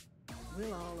you.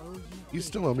 We'll all owe you. You big.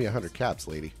 still owe me 100 caps,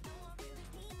 lady.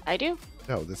 I do?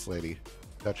 No, this lady.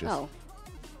 Duchess. Oh.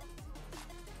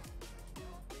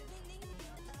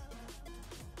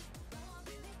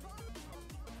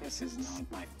 This is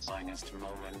not my finest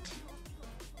moment.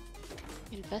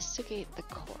 Investigate the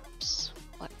corpse.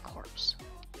 What corpse?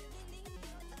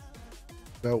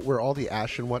 So where all the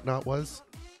ash and whatnot was.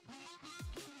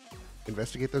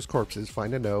 Investigate those corpses.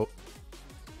 Find a note.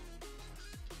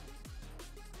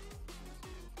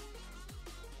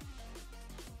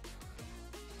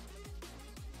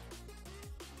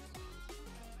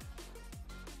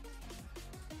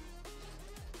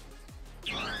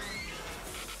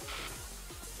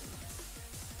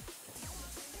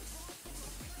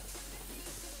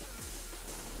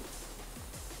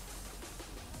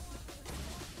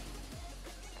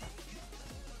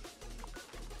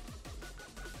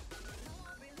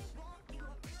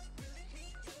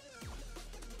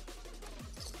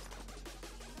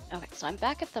 Okay, so I'm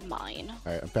back at the mine.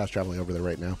 All right, I'm fast traveling over there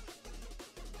right now.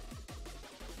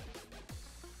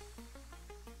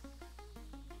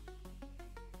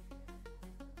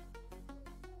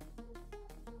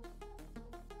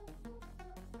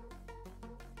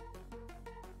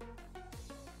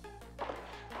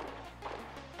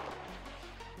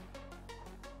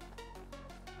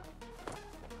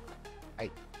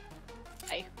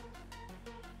 Hi.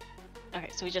 Okay,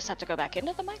 so we just have to go back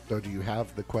into the mine? So do you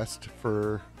have the quest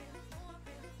for...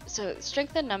 So,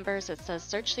 strength in numbers, it says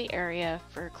search the area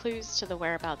for clues to the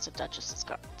whereabouts of Duchess's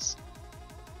guards.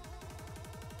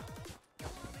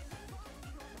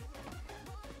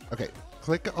 Okay,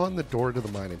 click on the door to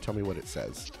the mine and tell me what it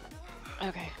says.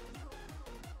 Okay.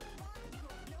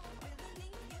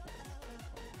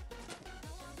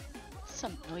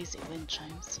 Some noisy wind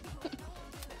chimes.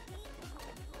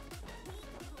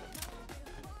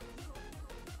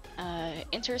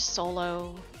 Enter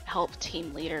solo, help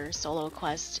team leader, solo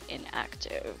quest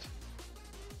inactive.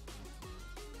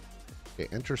 Okay,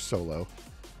 enter solo.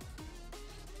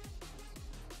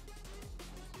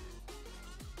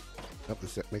 Oh,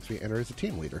 this makes me enter as a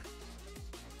team leader.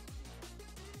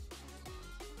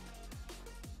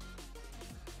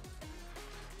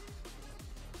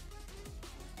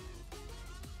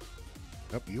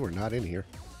 Nope, you are not in here.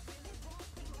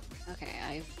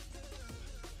 Okay,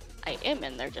 I am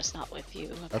in there, just not with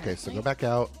you. Okay, so apparently. go back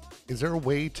out. Is there a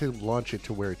way to launch it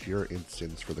to where it's your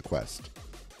instance for the quest?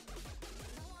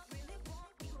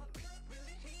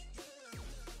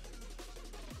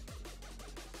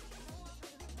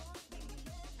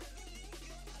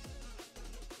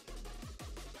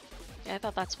 Yeah, I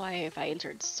thought that's why if I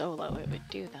entered solo, it would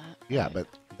do that. Yeah, but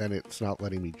then it's not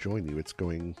letting me join you. It's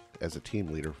going as a team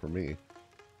leader for me.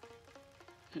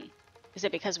 Is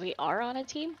it because we are on a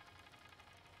team?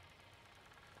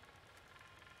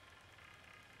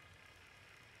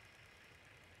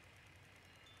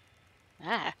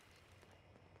 Ah.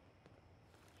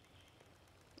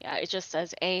 Yeah, it just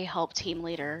says A, help team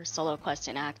leader, solo quest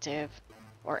inactive,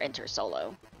 or enter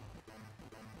solo.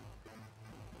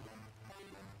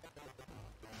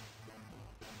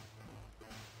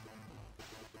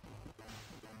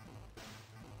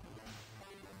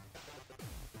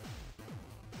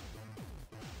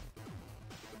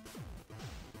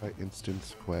 By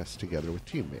instance quest together with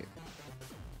teammate.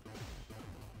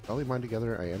 I'll leave mine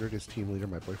together. I entered as team leader.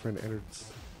 My boyfriend entered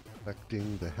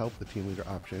selecting the help the team leader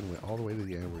option. Went all the way to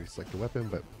the end where you select a weapon,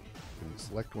 but when you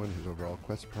select one, his overall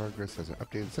quest progress hasn't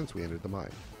updated since we entered the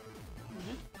mine.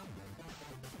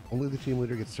 Only the team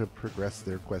leader gets to progress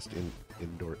their quest in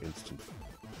indoor instance.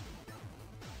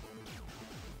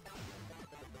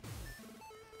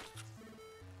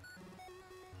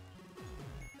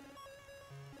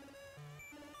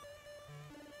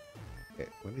 Okay,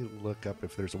 let me look up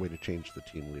if there's a way to change the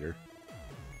team leader.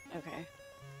 Okay.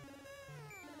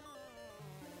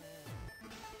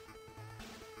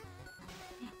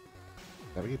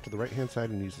 Navigate to the right-hand side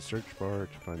and use the search bar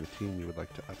to find the team you would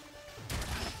like to up.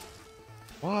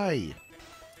 Why?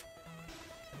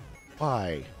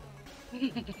 Why?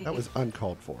 That was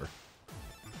uncalled for.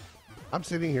 I'm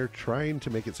sitting here trying to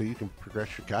make it so you can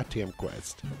progress your goddamn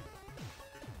quest.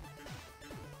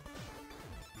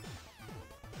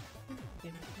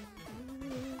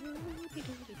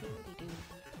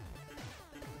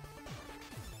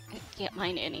 I can't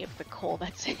mine any of the coal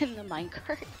that's in the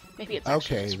minecart. Maybe it's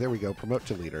Okay, actually... there we go. Promote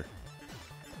to leader.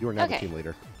 You are now the Okay. team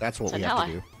leader. That's what So we have now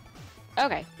to do.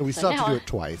 Okay. And we so still have to now do it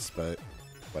twice, but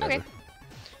whatever. Okay.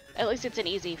 At least it's an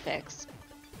easy fix.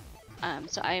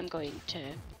 So I am going to...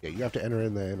 Yeah, you have to enter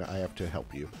in, then I have to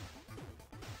help you.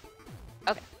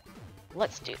 Okay.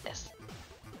 Let's do this.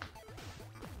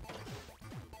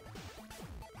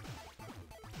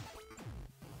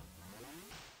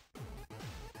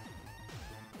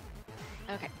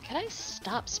 Can I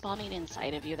stop spawning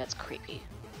inside of you? That's creepy.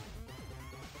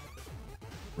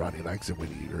 Ronnie likes it when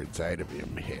you're inside of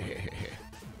him.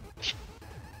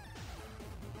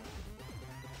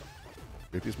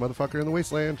 Creepiest motherfucker in the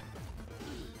wasteland.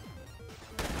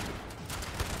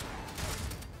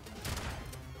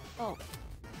 Oh.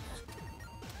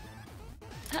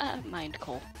 Mind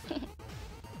Cole.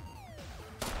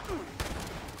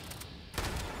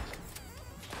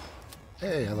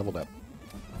 Hey, I leveled up.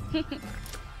 Yeah,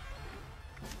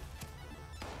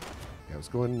 I was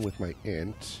going with my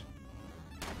int.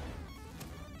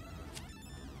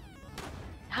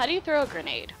 How do you throw a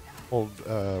grenade? Hold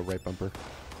right bumper.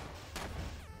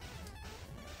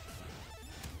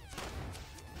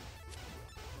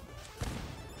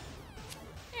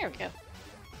 There we go.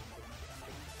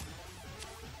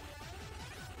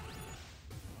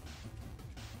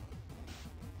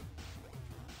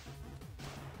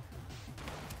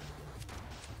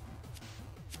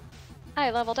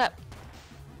 I leveled up.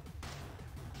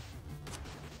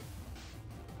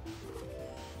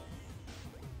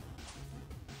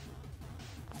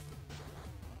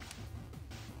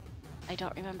 I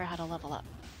don't remember how to level up.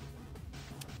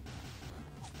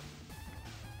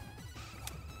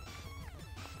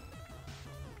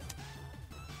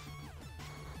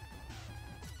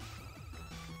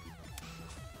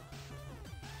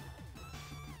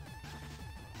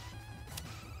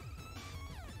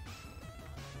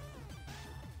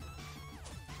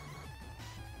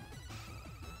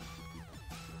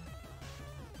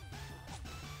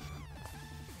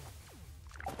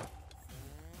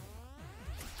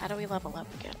 How do we level up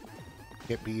again?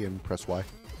 Hit B and press Y.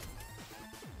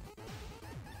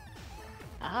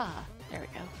 Ah, there we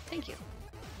go. Thank you.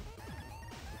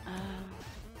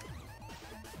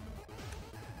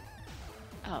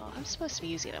 Oh, I'm supposed to be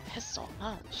using a pistol,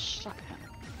 not a shotgun.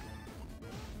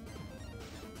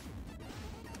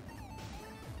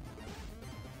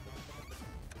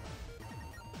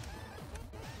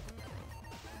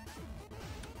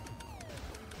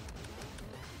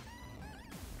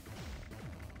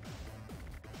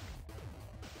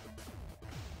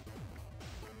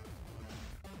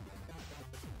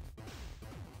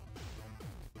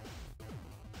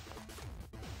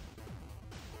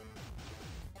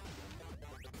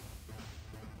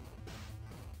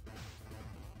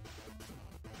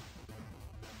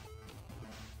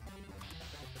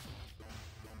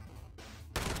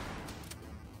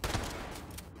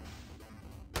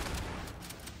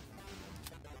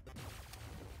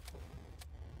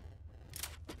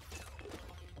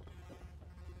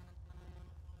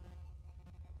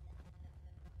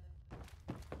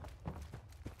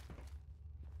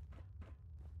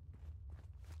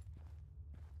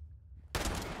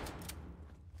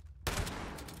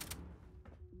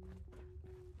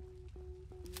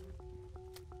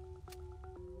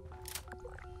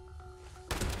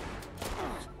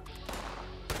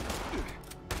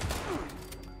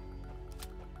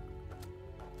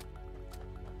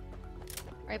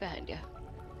 Right behind you.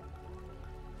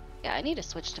 Yeah, I need to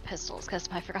switch to pistols, because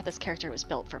I forgot this character was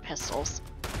built for pistols.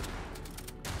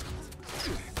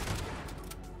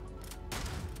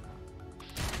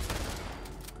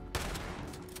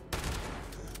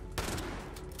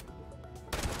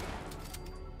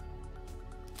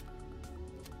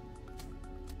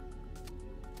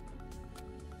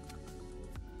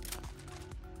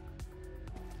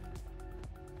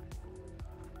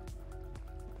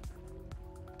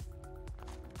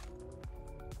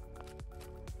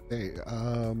 Hey,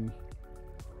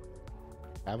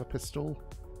 have a pistol?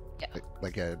 Yeah.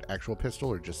 Like an actual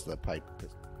pistol or just the pipe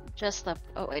pistol? Just the...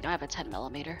 Oh, wait, no, I have a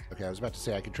 10mm. Okay, I was about to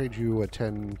say I could trade you a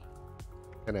 10M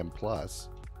plus.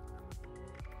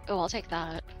 Oh, I'll take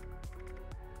that.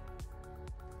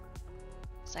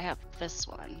 So I have this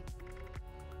one.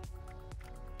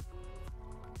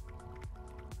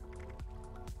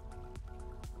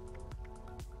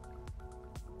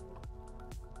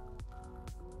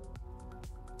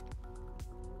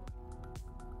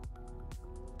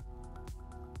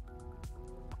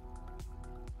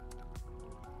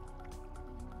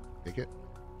 Take it?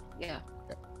 Yeah.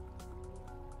 Yeah.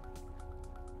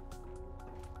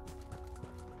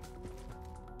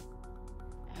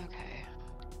 Okay.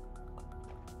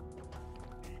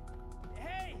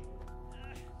 Hey!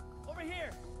 Over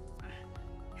here!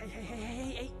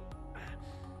 Hey.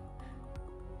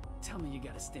 Tell me you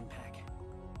got a stim pack.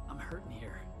 I'm hurting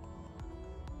here.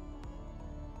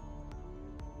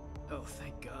 Oh,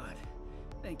 thank God.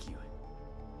 Thank you.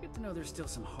 Good to know there's still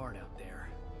some heart out there.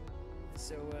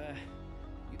 So,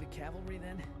 you the cavalry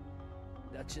then?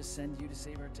 Duchess send you to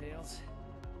save our tails?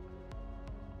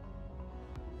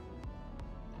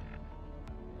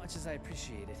 much as I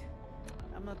appreciate it,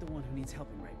 I'm not the one who needs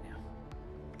helping right now.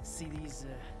 See, these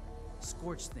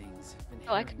scorch things have been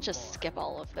Oh, I harrying can the just bar. skip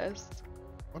all of this.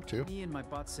 Want to? Me and my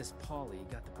bot sis Polly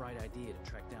got the bright idea to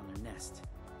track down their nest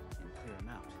and clear them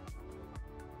out.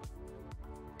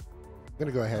 I'm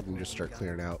gonna go ahead and just start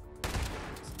clearing out.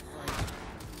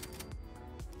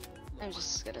 I'm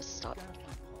just gonna stop. Gotta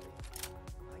find Polly.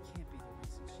 I can't be the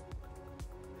reason she...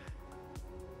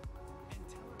 And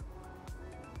tell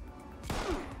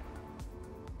her...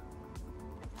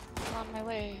 I'm on my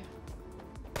way.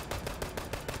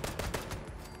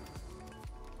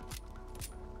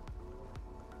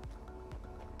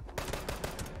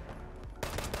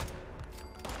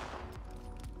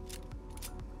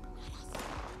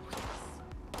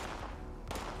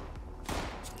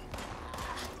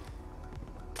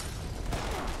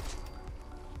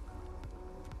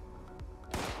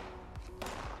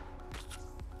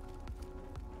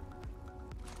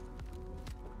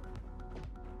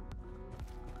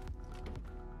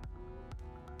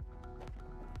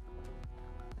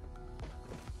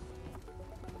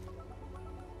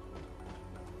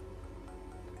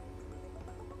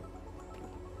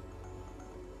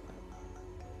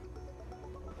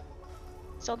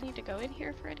 Still need to go in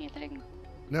here for anything?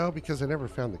 No, because I never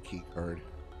found the key card.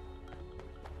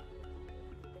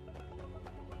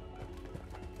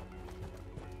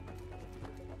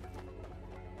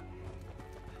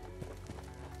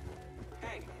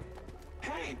 Hey!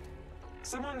 Hey!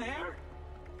 Someone there?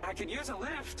 I could use a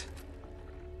lift.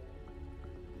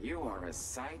 You are a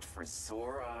sight for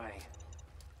sore eye.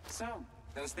 So,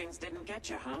 those things didn't get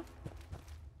you, huh?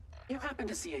 You happen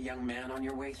to see a young man on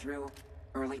your way through?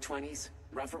 Early 20s?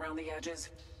 Rough around the edges?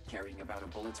 Carrying about a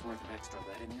bullet's worth of extra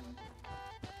lead in him?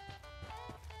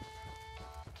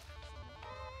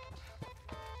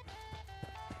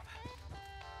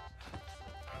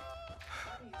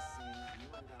 How do you say you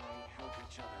and I help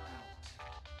each other out?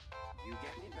 You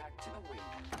get me back to the wing,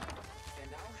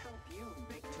 and I'll help you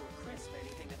bake to a crisp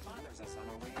anything that bothers us on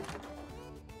our way out.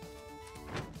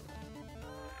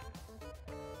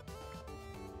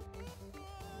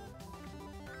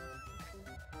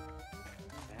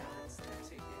 That's the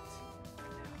ticket.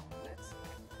 Now, let's...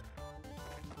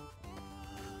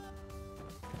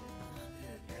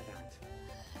 Hear that?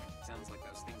 Sounds like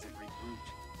those things have regrouped.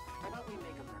 How about we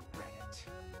make them regret it?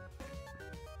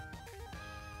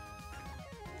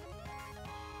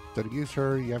 So to use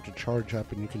her, you have to charge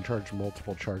up, and you can charge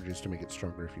multiple charges to make it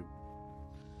stronger if you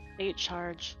Need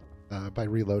charge. by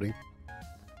reloading.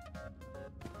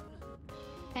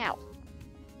 Ow.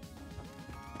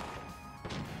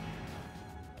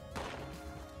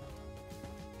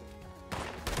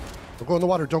 Don't go in the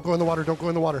water. Don't go in the water. Don't go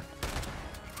in the water.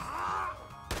 I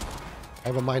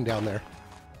have a mine down there.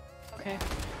 Okay.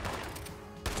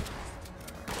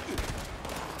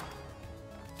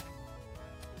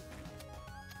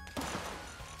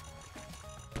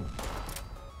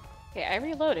 Okay, I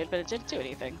reloaded, but it didn't do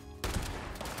anything.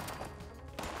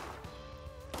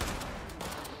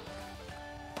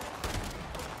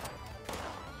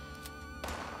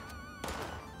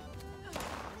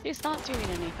 It's not doing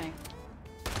anything.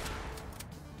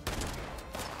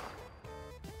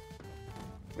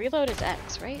 Reload is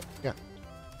X, right? Yeah.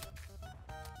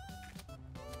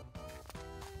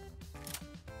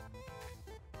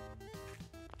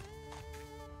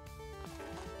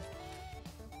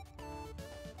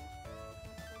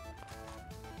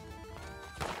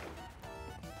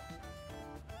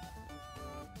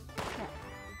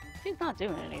 She's not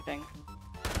doing anything.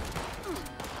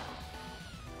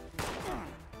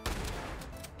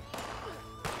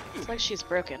 It's like she's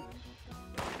broken.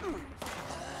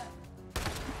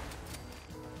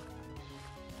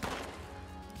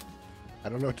 I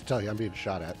don't know what to tell you. I'm being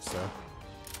shot at, so.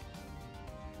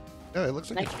 No, it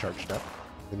looks like it's charged up.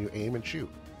 Then you aim and shoot.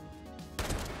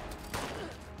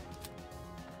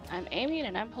 I'm aiming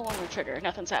and I'm pulling the trigger.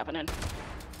 Nothing's happening.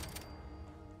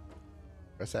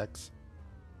 Press X.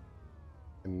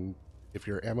 And if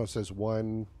your ammo says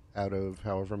 1 out of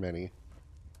however many,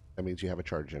 that means you have a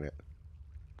charge in it.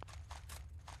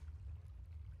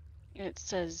 It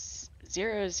says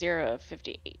 00 of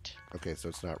 58. Okay, so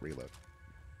it's not reload.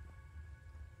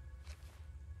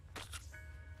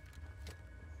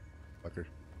 Fucker.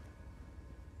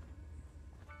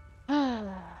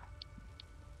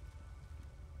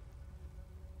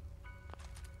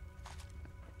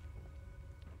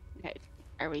 Okay,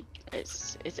 are we?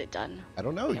 Is it done? I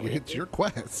don't know. Yeah, we It's did. your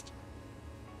quest.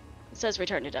 It says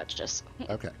return to Duchess.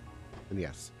 Okay. And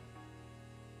yes.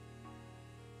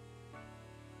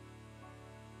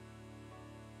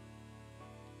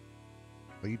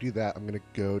 While you do that, I'm going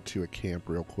to go to a camp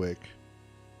real quick.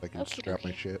 I can Okie scrap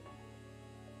my dokie. shit.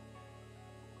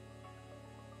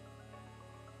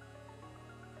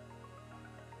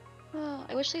 Oh,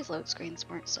 I wish these load screens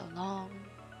weren't so long.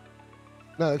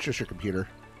 No, that's just your computer.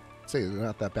 Say they're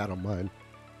not that bad on mine.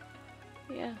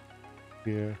 Yeah.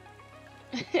 Yeah.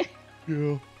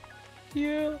 Yeah.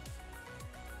 Yeah.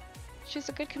 She's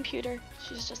a good computer.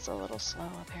 She's just a little slow,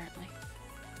 apparently.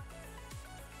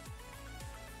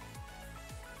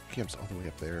 Camp's all the way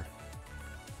up there.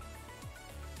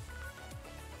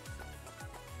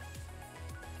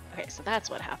 Okay, so that's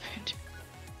what happened.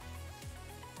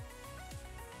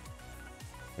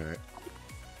 Alright.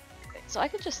 So I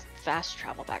could just fast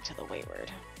travel back to the Wayward.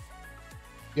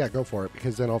 Yeah, go for it,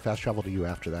 because then I'll fast travel to you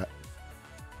after that.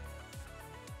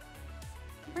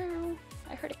 Meow.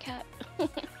 I heard a cat.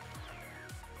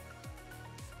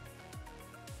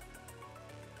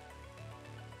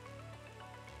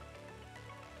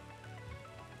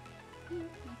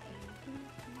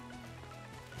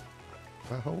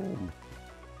 Home.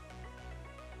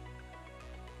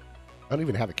 I don't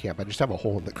even have a camp. I just have a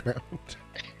hole in the ground.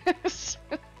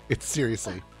 It's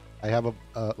seriously. I have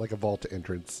a like a vault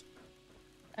entrance.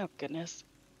 Oh, goodness.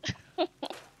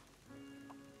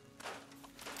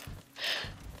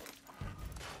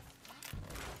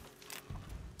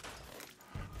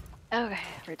 Okay,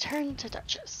 return to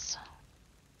Duchess.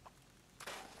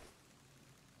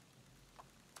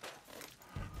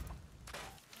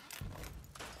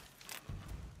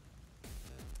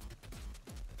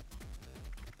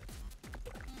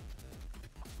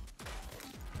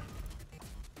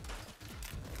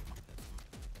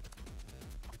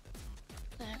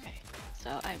 Okay,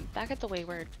 so I'm back at the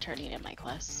Wayward turning in my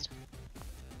quest.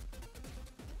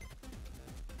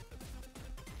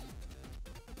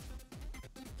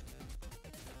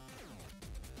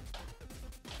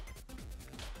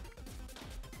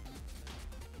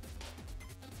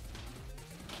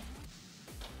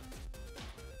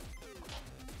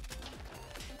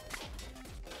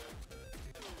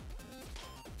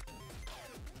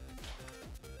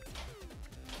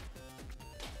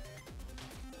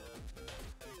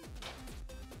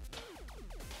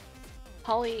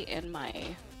 Holly in my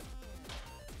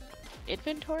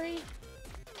inventory?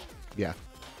 Yeah.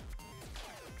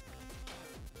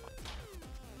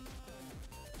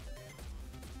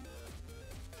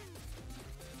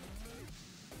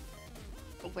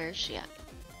 Where's she at?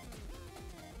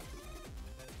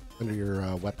 Under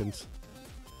your weapons.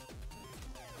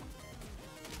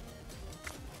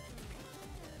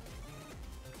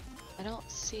 I don't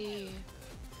see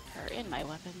her in my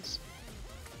weapons.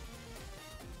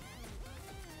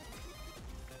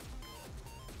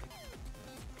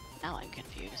 Now I'm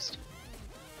confused.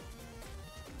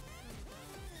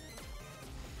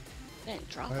 I didn't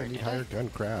drop her, I need did higher gun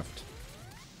craft.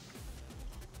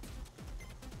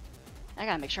 I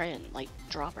gotta make sure I didn't, like,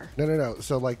 drop her. No.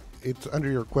 So, like, it's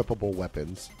under your equipable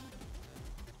weapons.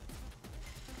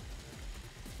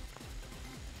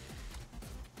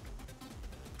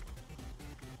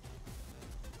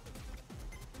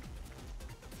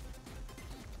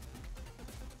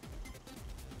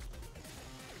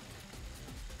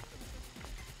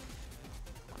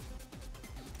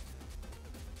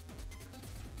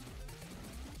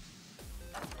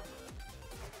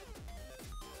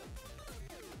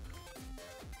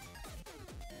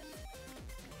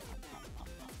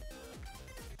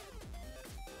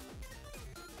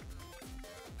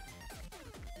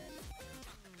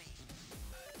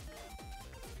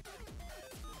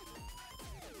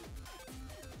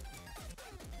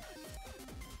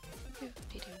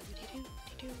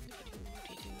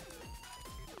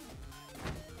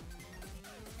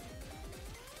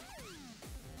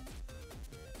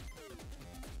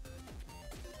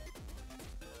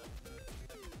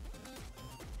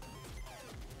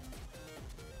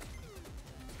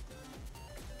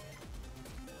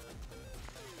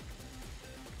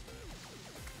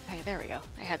 Okay, there we go.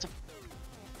 I had to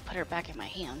put her back in my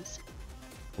hands.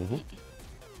 Mm-hmm.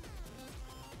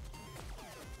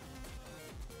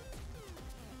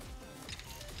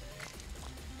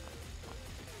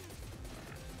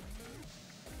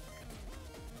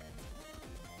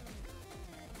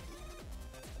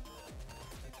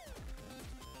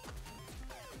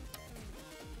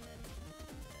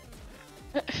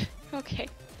 Okay.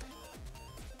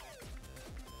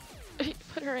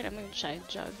 Put her in a moonshine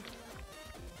jug.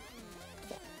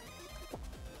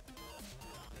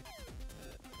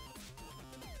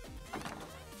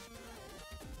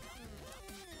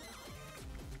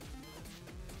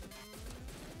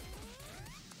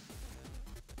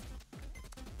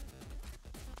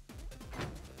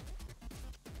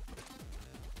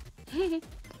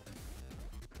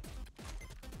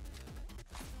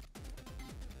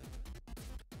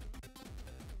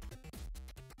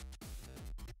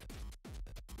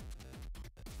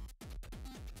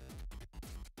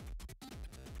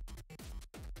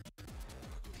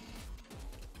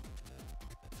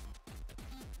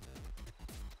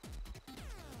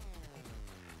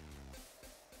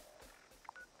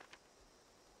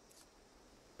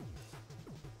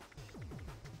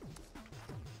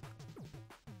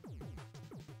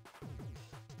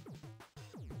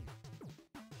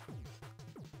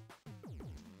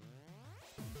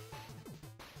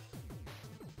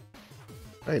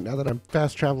 All right, now that I'm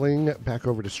fast traveling back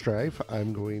over to Strife,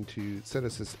 I'm going to set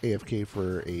us as AFK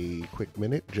for a quick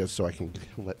minute just so I can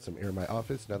let some air in my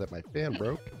office now that my fan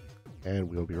broke, and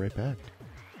we'll be right back.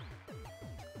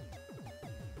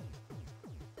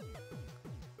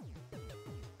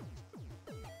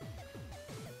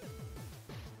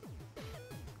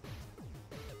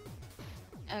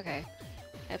 Okay.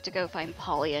 I have to go find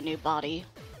Polly a new body.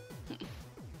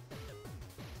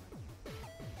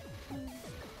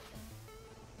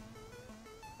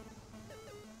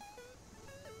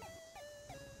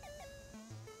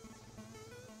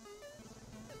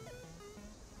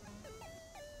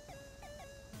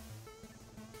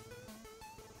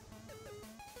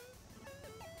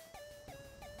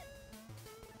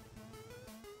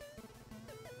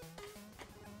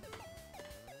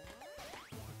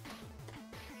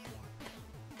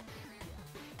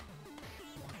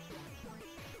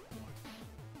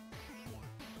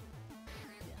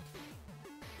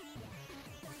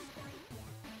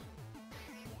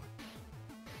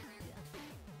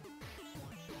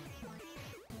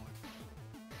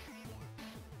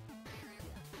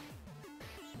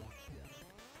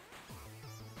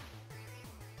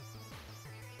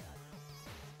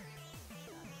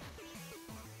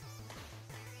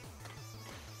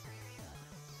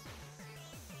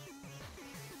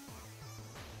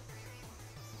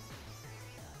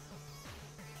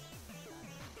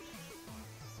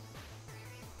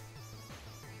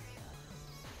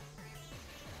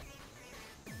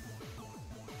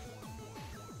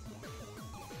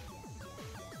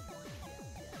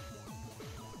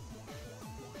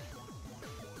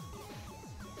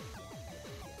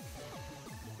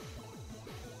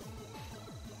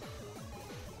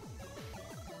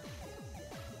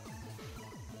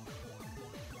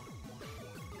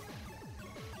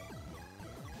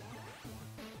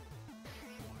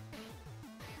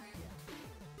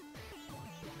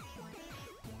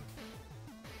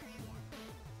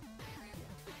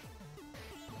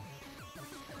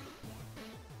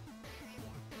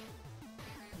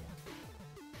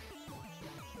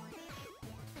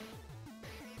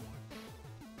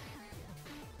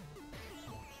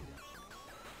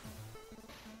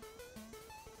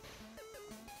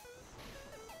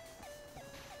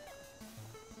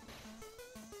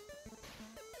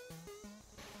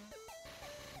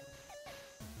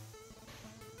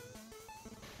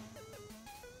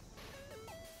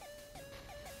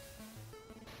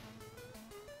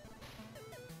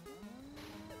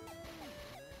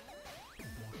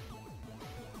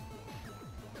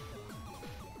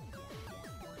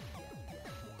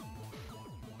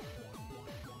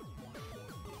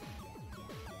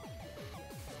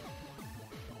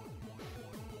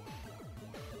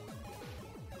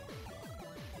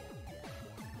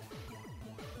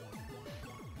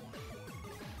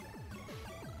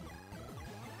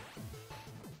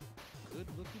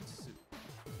 Good-looking suit.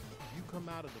 You come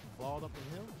out of the vault up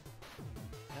the hill?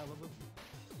 Hell of a view.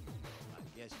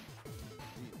 I guess you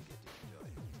really get to enjoy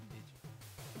it, did you?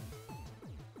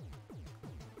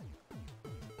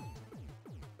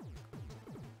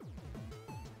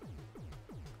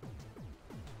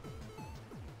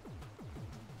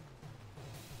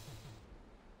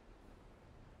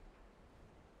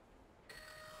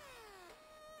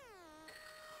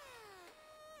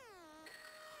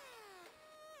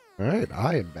 All right,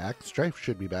 I am back. Strife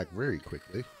should be back very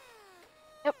quickly.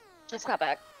 Yep, just got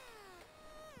back.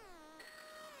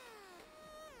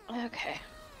 Okay.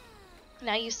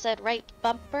 Now you said right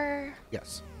bumper.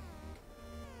 Yes.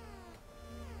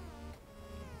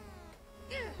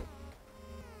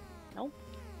 Nope.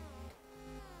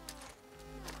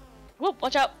 Whoop,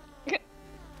 watch out.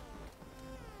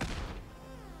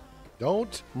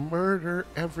 Don't murder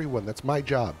everyone. That's my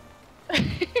job.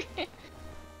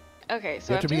 Okay,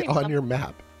 so You have to be on your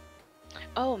map.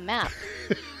 Oh, map.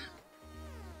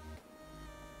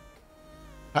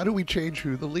 How do we change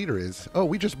who the leader is? Oh,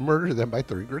 we just murder them by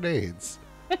throwing grenades.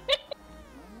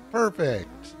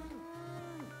 Perfect.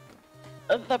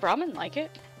 The Brahmin like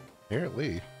it.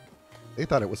 Apparently. They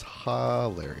thought it was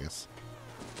hilarious.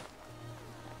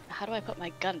 How do I put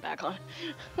my gun back on?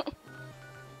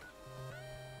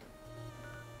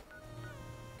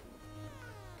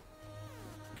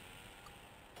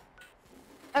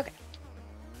 Okay.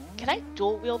 Can I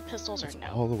dual wield pistols or It's no?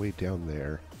 all the way down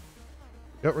there.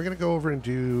 No, we're going to go over and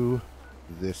do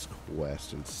this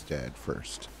quest instead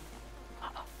first.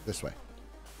 This way.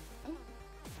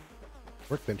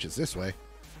 Workbench is this way.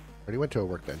 Already went to a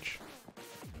workbench.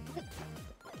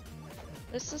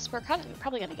 We're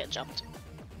probably gonna get jumped.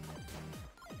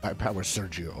 I power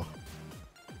Sergio.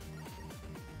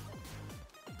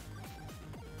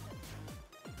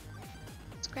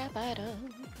 Let's scrap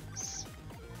items.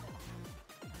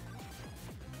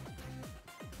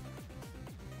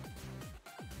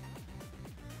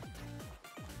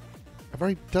 I've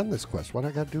already done this quest. Why do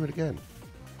I gotta do it again?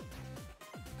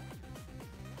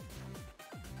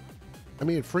 I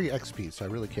mean, free XP, so I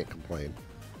really can't complain.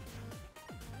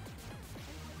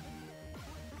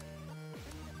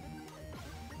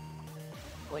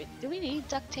 Wait, do we need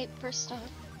duct tape for stuff?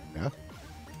 Yeah.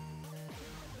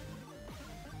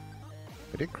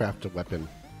 I did craft a weapon.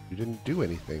 You didn't do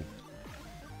anything.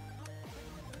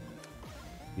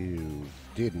 You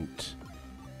didn't.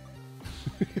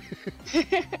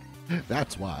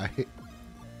 That's why.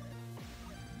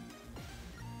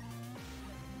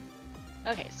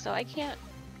 Okay, so I can't...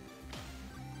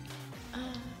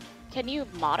 can you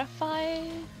modify?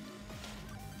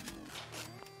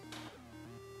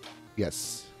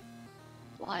 Yes.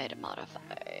 Fly to modify.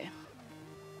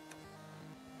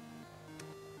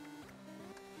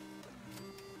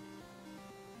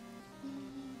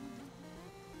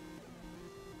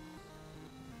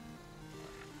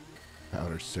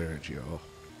 Powder Sergio.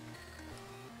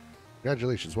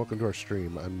 Congratulations, welcome to our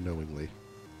stream unknowingly.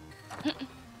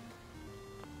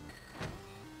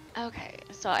 Okay,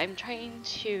 so I'm trying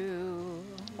to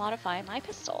modify my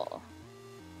pistol.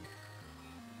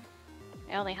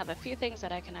 I only have a few things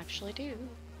that I can actually do.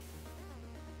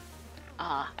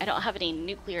 I don't have any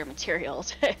nuclear material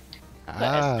to put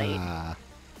aside. Well,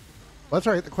 that's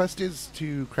alright, the quest is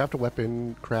to craft a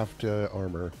weapon, craft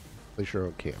armor, place your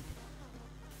own camp.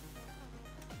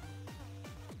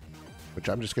 Which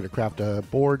I'm just going to craft a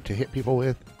board to hit people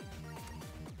with.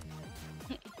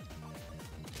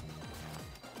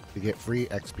 To get free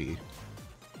XP.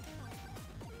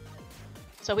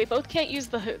 So we both can't use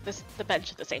the bench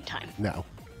at the same time. No.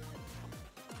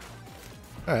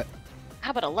 Alright.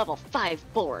 How about a level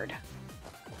 5 board?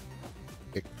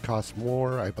 It costs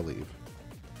more, I believe.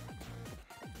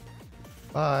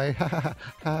 Bye. Ha ha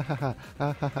ha ha ha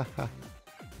ha ha ha ha.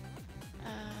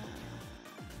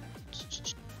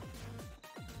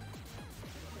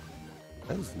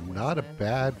 That is not a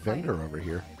bad vendor over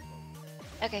here.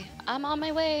 Okay, I'm on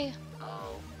my way.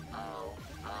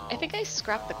 I think I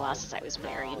scrapped the glasses I was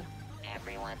wearing.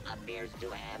 Everyone appears to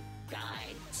have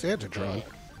died. Santatron.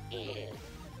 Is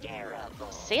terrible.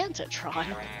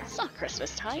 Santatron? It's not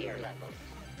Christmas time. Tier levels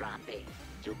dropping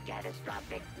to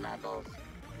catastrophic levels.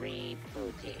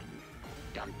 Rebooting.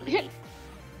 Complete.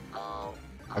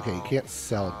 Okay, you can't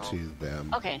sell it to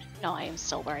them. Okay, no, I am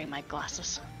still wearing my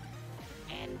glasses.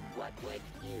 And what would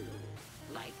you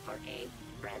like for a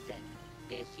present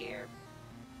this year?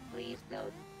 Please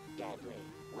note, deadly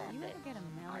weapons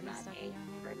are not a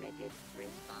permitted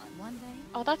response. One day,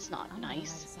 Oh, that's not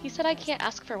nice. He said I can't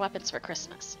ask for weapons for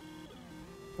Christmas.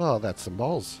 Well, that's some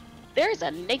balls. There's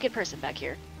a naked person back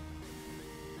here.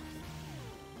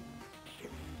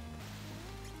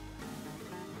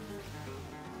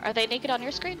 Are they naked on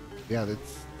your screen? Yeah,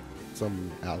 that's some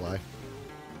ally.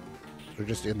 They're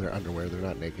just in their underwear. They're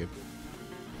not naked.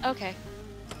 Okay.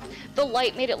 The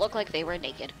light made it look like they were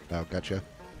naked. Oh, gotcha.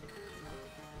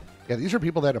 Yeah, these are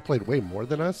people that have played way more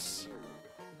than us.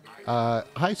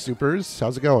 Hi, Supers.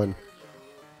 How's it going?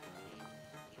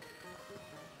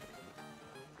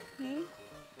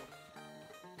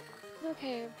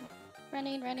 Okay.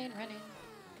 Running.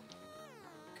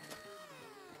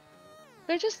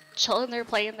 They're just chilling there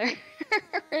playing their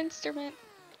instrument.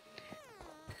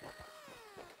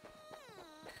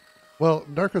 Well,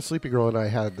 Narco Sleepy Girl and I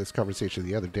had this conversation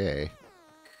the other day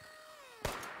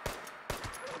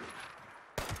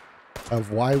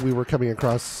of why we were coming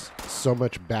across so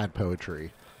much bad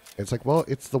poetry. It's like, well,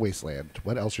 it's the wasteland.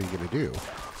 What else are you going to do?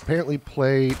 Apparently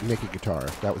play naked guitar.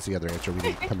 That was the other answer we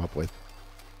didn't come up with.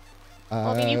 Well,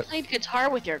 I mean, you played guitar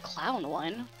with your clown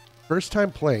one. First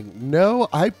time playing. No,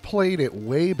 I played it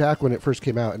way back when it first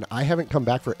came out, and I haven't come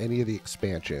back for any of the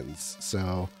expansions.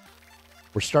 So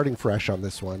we're starting fresh on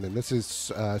this one, and this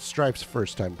is Strife's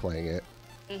first time playing it,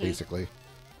 basically.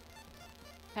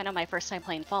 I know my first time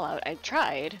playing Fallout. I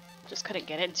tried, just couldn't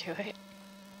get into it.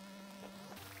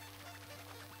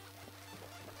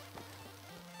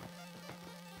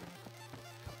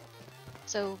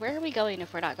 So where are we going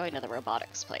if we're not going to the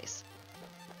robotics place?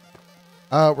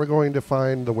 We're going to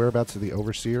find the whereabouts of the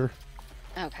Overseer.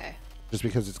 Okay. Just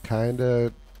because it's kind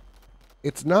of...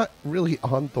 It's not really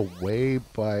on the way,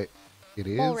 but it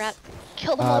is. Mole rat.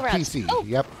 Kill the mole rats. PC. Oh.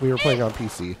 Yep, we were playing on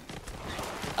PC.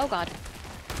 Oh god.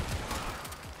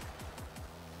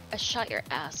 I shot your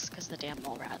ass because the damn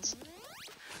mole rats.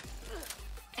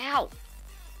 Ow!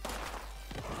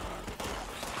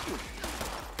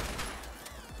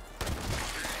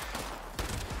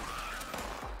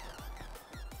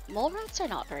 Mole rats are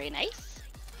not very nice.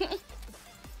 Oh,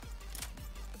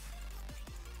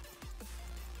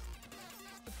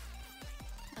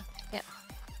 yeah.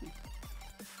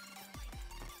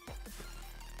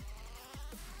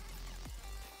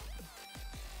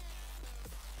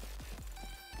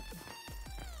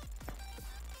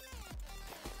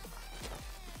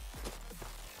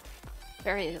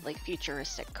 Very, like,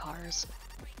 futuristic cars.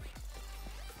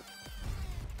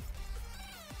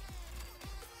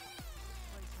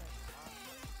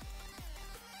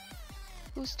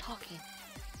 Who's talking?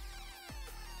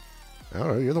 I don't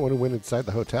know. You're the one who went inside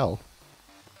the hotel.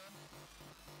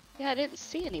 Yeah, I didn't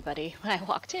see anybody when I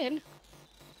walked in.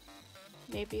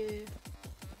 Maybe...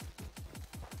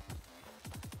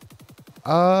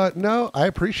 No, I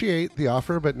appreciate the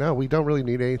offer, but no, we don't really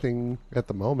need anything at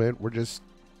the moment. We're just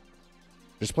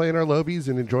playing our lobies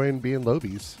and enjoying being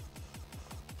lobies.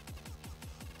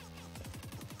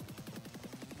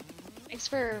 Thanks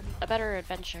for a better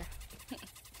adventure.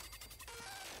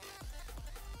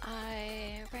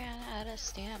 I ran out of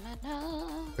stamina.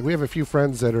 We have a few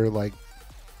friends that are like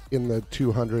in the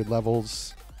 200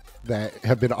 levels that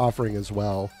have been offering as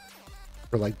well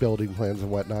for like building plans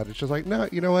and whatnot. It's just like, no,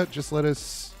 you know what? Just let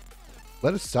us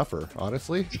suffer,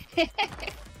 honestly. I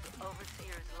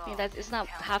mean, that isn't that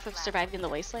half of surviving the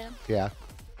wasteland? Yeah.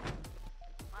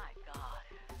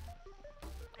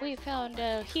 We found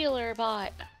a healer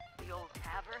bot. The old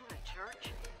tavern, the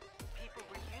church, people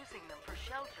were using them for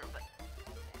shelter, but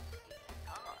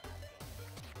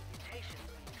mutations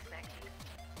we expected.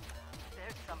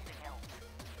 There's something else.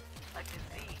 A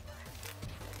disease.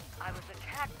 I was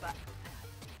attacked by...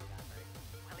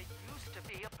 Well, it used to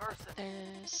be a person.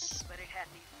 There's... But it had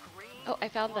these green... Oh, I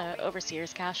found the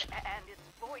Overseer's cache. And its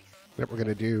voice. Yep, we're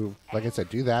gonna do, like I said,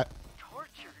 do that.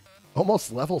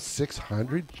 Almost level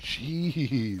 600.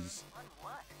 Jeez.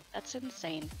 That's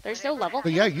insane. There's no level.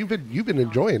 But yeah, you've been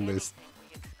enjoying this.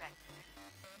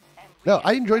 No,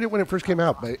 I enjoyed it when it first came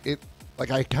out, but it like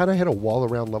I kind of hit a wall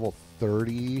around level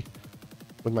 30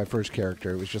 with my first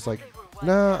character. It was just like,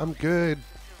 nah, I'm good.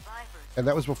 And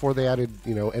that was before they added,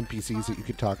 you know, NPCs that you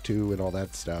could talk to and all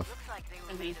that stuff.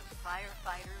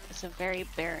 It's a very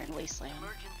barren wasteland.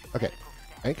 Okay,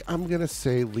 I think I'm gonna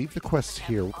say leave the quests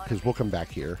here because we'll come back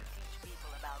here.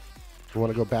 We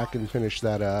want to go back and finish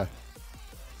that the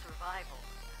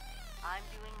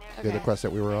other quest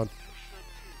that we were on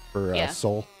for Yeah.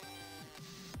 Soul.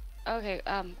 Okay,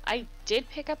 I did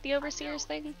pick up the Overseer's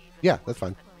thing. Yeah, that's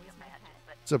fine.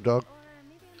 What's up, dog?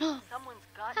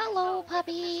 Hello,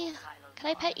 puppy. Can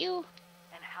I pet you?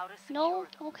 No?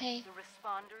 Okay.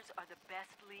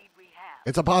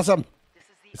 It's a possum.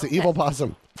 It's an evil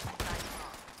possum.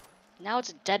 Now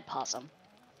it's a dead possum.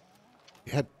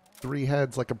 It had 3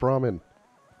 heads like a Brahmin.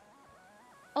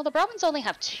 Oh, the Brahmins only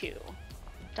have 2,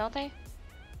 don't they?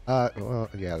 Well,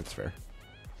 yeah, that's fair.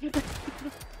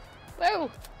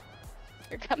 Whoa!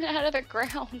 You're coming out of the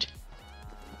ground.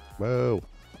 Whoa.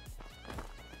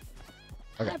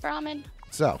 Hi, Okay, Brahmin.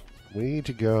 so we need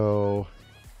to go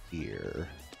here.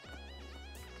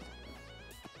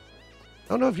 I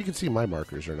don't know if you can see my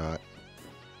markers or not.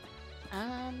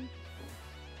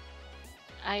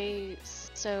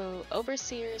 So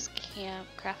Overseer's camp,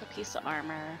 craft a piece of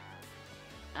armor,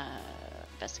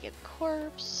 investigate the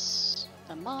corpse,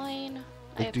 the mine.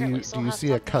 I Like, do apparently you still have see a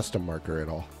something. custom marker at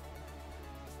all?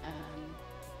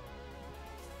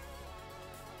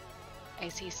 I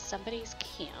see somebody's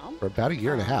camp. For about a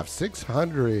year and a half,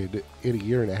 600 in a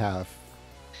year and a half.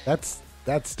 That's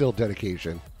still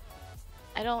dedication.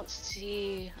 I don't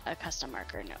see a custom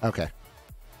marker, no. Okay.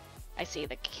 I see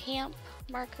the camp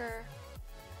marker.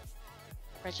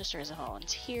 Register as a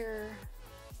volunteer.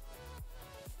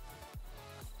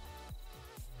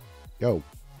 Yo,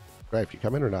 Gripe, you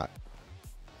coming or not?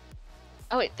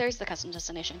 Oh wait, there's the custom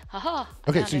destination. Haha. I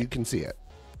Okay, found so it. you can see it.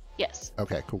 Yes.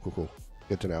 Okay, cool.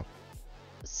 Good to know.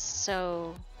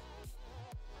 So.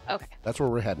 Okay. That's where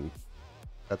we're heading.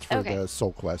 That's for Okay. the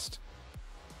Soul Quest.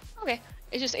 Okay.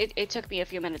 It took me a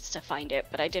few minutes to find it,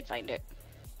 but I did find it.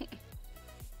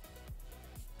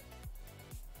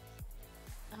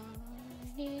 I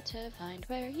need to find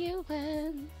where you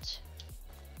went.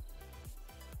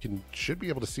 You should be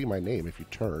able to see my name if you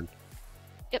turn.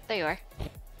 Yep, there you are.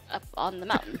 Up on the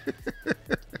mountain.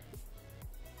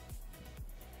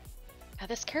 God,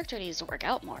 this character needs to work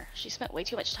out more. She spent way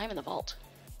too much time in the vault.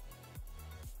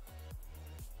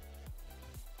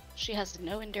 She has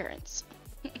no endurance.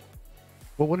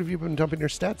 Well, what have you been dumping your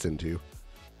stats into?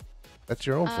 That's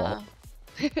your own fault.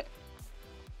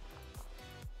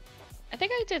 I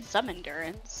think I did some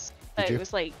endurance, but you? it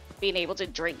was like being able to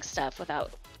drink stuff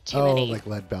without too Oh, many. like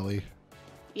lead belly.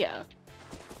 Yeah.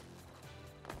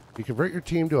 you convert your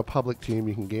team to a public team,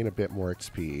 you can gain a bit more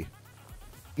XP.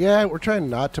 Yeah, we're trying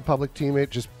not to public team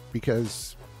it just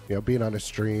because, you know, being on a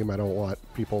stream, I don't want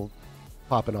people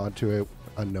popping onto it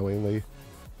unknowingly.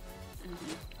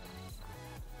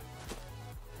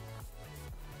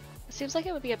 It seems like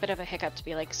it would be a bit of a hiccup to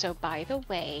be like, so by the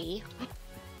way.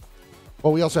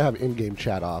 Well, we also have in-game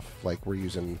chat off, like we're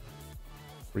using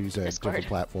a Discord. different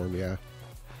platform, yeah.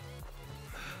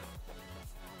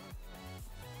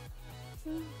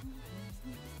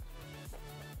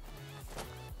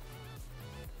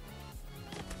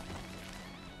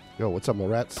 Yo, what's up,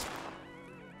 Morats?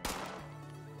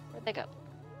 Where'd they go?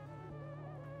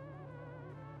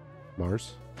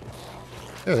 Mars.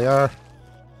 There they are.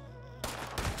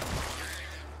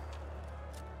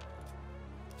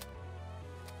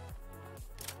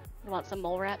 You want some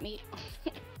mole rat meat?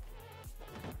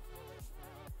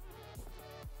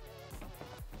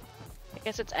 I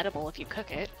guess it's edible if you cook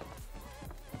it.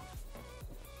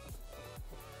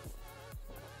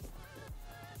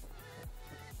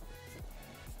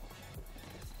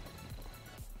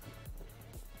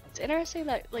 It's interesting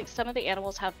that like some of the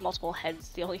animals have multiple heads.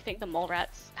 The only thing the mole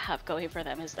rats have going for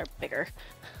them is they're bigger.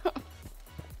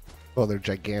 Well, they're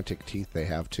gigantic teeth they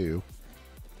have too.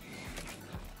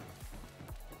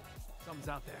 Something's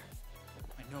out there.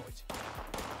 I know it.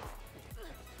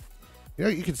 You know,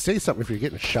 you can say something if you're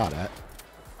getting shot at.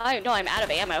 I know I'm out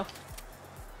of ammo.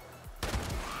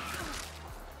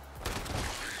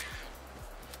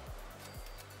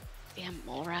 Damn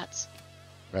mole rats.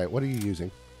 All right, what are you using?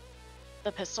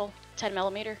 The pistol, 10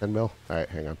 millimeter. 10 mil? All right,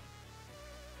 hang on.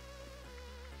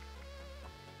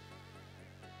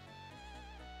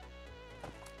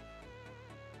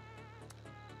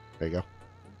 There you go.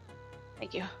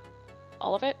 Thank you.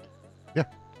 All of it? Yeah.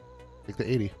 Take the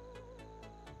 80.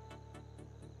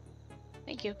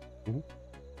 Thank you. Mm-hmm.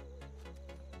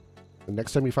 The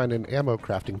next time you find an ammo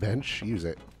crafting bench, use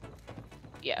it.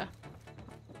 Yeah.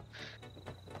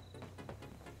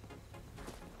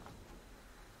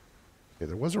 Okay,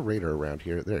 there was a raider around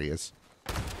here. There he is.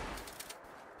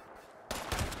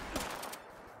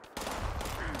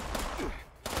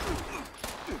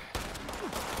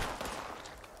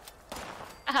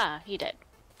 Aha, he did.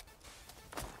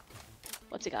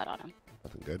 What's he got on him?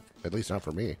 Nothing good. At least not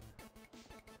for me.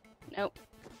 Nope.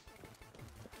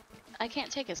 I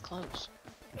can't take his clothes.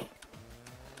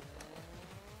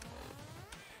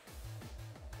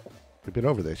 We've been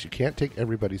over this. You can't take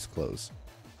everybody's clothes.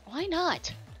 Why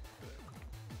not?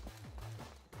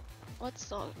 What's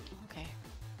the... Okay.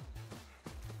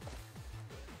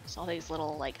 It's all these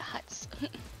little, like, huts.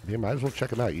 You might as well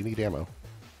check them out. You need ammo.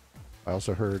 I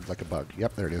also heard, like, a bug.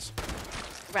 Yep, there it is.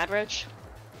 Rad roach?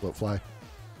 Float fly.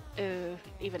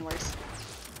 Even worse.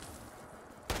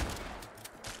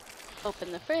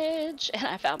 Open the fridge, and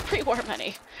I found pre-war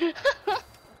money. That's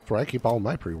where I keep all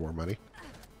my pre-war money.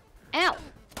 Ow!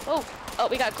 Oh, oh,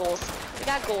 we got ghouls. We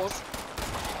got ghouls.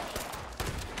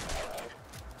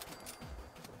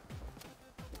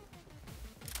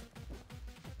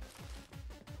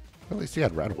 At least he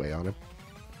had Radaway on him.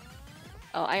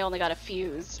 Oh, I only got a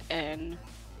fuse and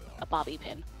a bobby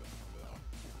pin.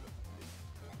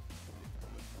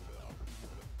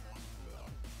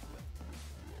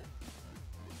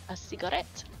 A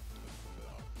cigarette.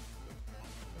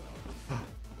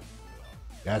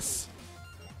 Yes.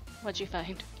 What'd you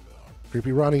find?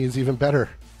 Creepy Ronnie is even better.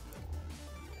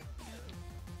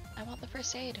 I want the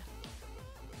first aid.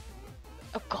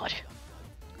 Oh god.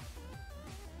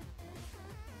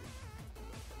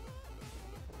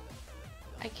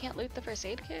 I can't loot the first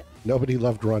aid kit? Nobody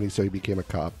loved Ronnie, so he became a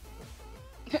cop.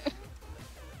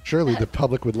 Surely the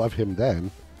public would love him then.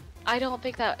 I don't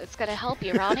think that it's gonna help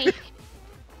you, Ronnie.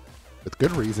 With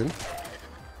good reason.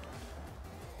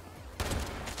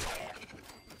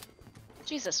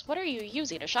 Jesus, what are you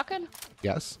using? A shotgun?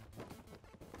 Yes.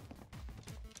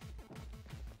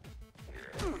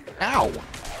 Ow!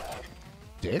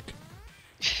 Dick.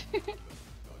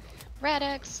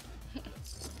 Rad-X.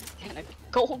 And a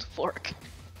gold fork.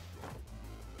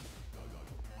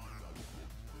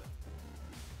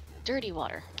 Dirty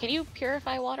water. Can you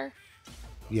purify water?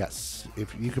 Yes.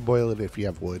 If you can boil it if you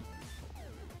have wood.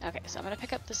 Okay, so I'm gonna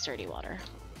pick up this dirty water.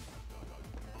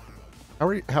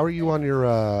 How are you on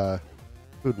your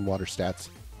food and water stats?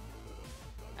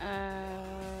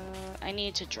 I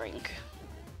need to drink.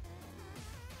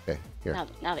 Okay, here.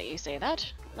 Now that you say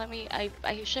that, let me. I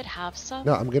should have some.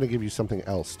 No, I'm gonna give you something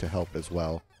else to help as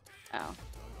well. Oh.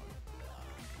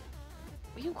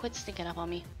 Will you quit sneaking up on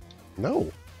me?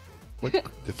 No.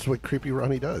 That's what Creepy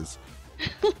Ronnie does.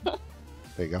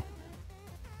 There you go.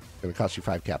 Gonna cost you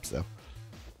 5 caps though.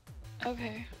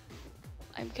 Okay.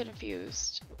 I'm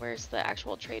confused. Where's the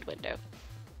actual trade window?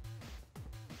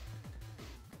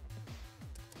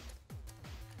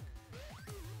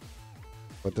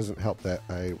 But it doesn't help that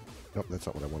I... Nope, that's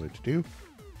not what I wanted to do.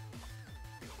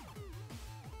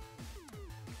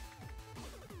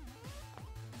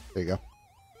 There you go.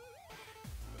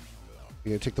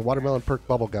 You're going to take the watermelon perk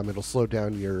bubblegum. It'll slow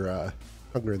down your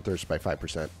hunger and thirst by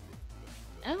 5%.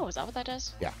 Oh, is that what that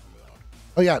does? Yeah.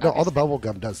 Oh, yeah. No, Okay, all the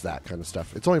bubblegum does that kind of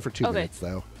stuff. It's only for 2 minutes,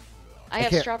 though. I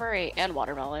have can't- strawberry and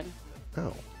watermelon,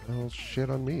 Oh, well, shit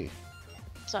on me.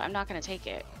 so I'm not going to take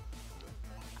it.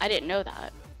 I didn't know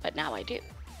that, but now I do.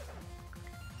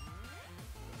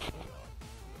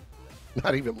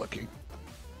 Not even looking.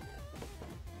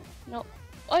 Nope.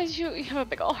 Why do you have a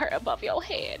big old heart above your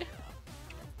head?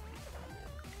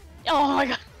 Oh my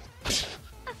god.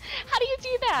 How do you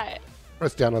do that?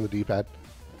 Press down on the D-pad.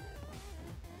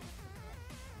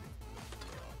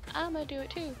 I'm gonna do it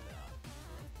too.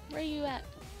 Where you at?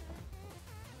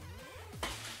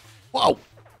 Whoa!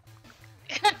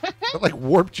 That like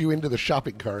warped you into the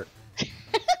shopping cart.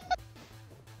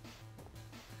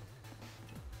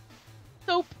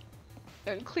 Soap.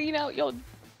 And clean out your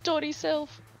dirty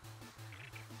self.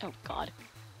 Oh god.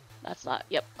 That's not.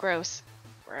 Yep. Gross.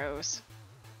 Gross.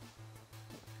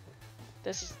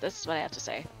 This is what I have to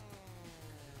say.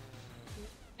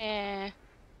 Eh.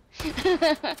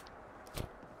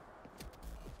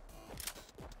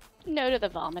 No to the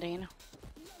vomiting.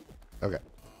 Okay.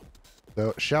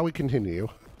 So, shall we continue?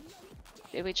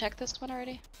 Did we check this one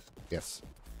already? Yes.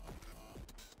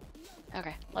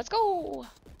 Okay, let's go.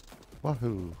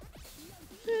 Wahoo.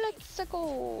 Let's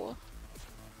go.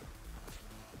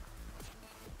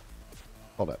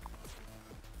 Hold up.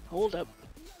 Hold up.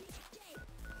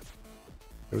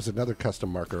 There was another custom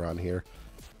marker on here.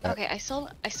 Okay, I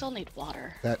still need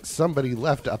water. That somebody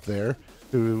left up there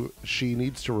who she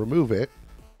needs to remove it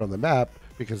from the map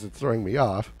because it's throwing me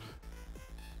off.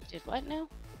 Did what now?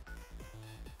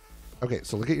 Okay,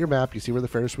 so look at your map. You see where the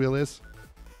Ferris wheel is?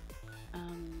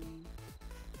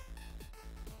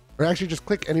 Or actually, just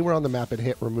click anywhere on the map and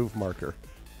hit remove marker.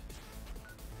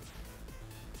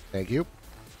 Thank you.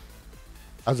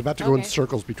 I was about to go in Okay.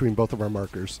 circles between both of our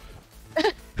markers.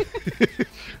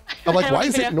 I'm like, why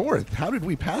is it north? How did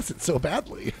we pass it so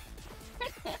badly?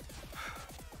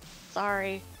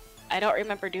 Sorry. I don't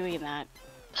remember doing that.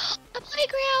 A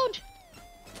playground!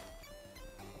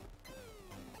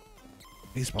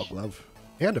 Baseball glove.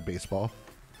 And a baseball.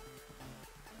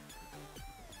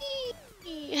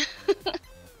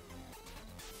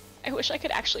 I wish I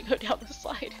could actually go down the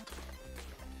slide.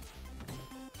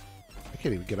 I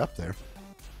can't even get up there.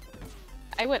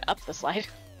 I went up the slide.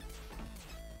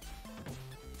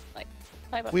 Like,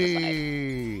 climb up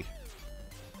Whee!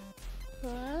 the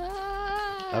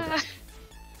slide. Okay.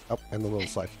 Oh, and the little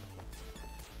slide.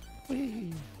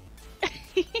 Whee!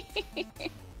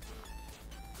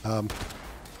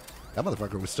 That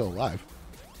motherfucker was still alive.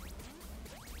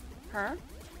 Huh?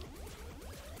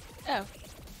 Oh.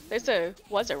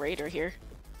 Was a raider here.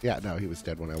 Yeah, no, he was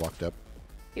dead when I walked up.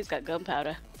 He's got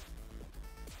gunpowder.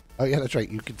 Oh, yeah, that's right.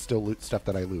 You can still loot stuff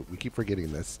that I loot. We keep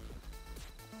forgetting this.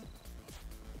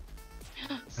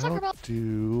 Soccer ball.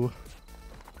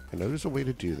 I know there's a way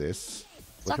to do this.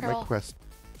 Look Soccer at my ball. quest.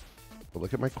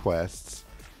 Look at my quests.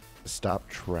 Stop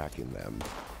tracking them.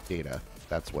 Data.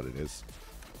 That's what it is.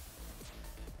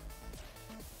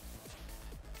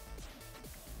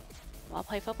 Wanna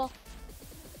play football?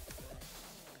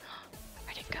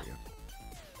 Where'd it go?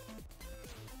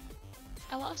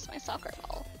 I lost my soccer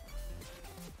ball.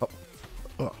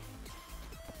 Oh.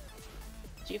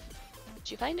 Did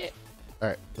you find it?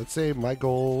 Alright, let's say my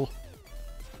goal...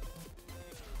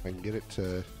 I can get it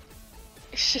to...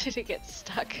 Should it get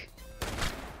stuck?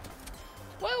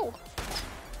 Whoa!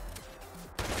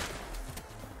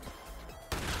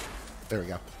 There we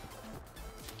go.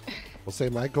 We'll say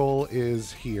my goal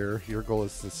is here. Your goal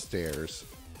is the stairs.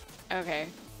 Okay.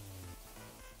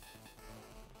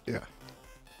 Yeah.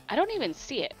 I don't even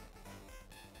see it.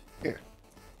 Yeah.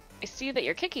 I see that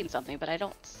you're kicking something, but I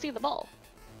don't see the ball.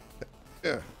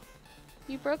 Yeah.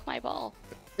 You broke my ball.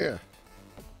 Yeah.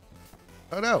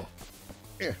 Oh no.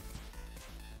 Yeah.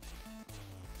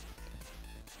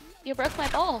 You broke my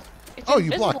ball. It's Oh, you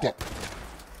invisible. blocked it.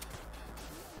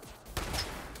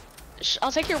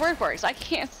 I'll take your word for it, 'cause I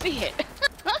can't see it.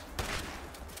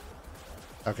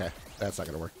 Okay, that's not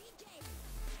gonna work.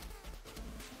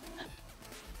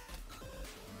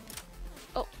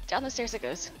 Oh, down the stairs it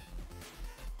goes.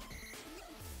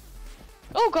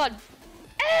 Oh god!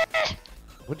 Ah!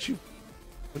 What'd you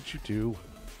do?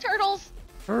 Turtles!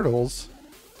 Turtles?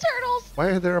 Turtles! Why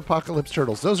are there apocalypse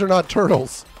turtles? Those are not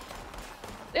turtles.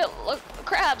 They look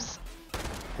crabs.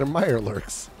 They're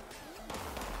Mirelurks.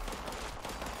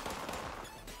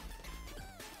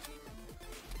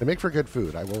 They make for good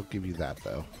food. I will give you that,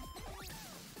 though.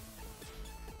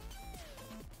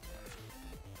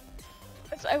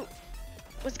 So I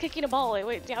was kicking a ball. I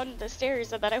went down the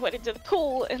stairs and then I went into the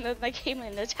pool and then they came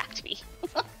and attacked me.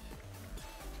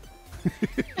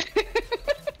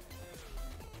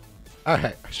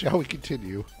 Alright, shall we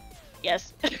continue?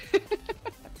 Yes.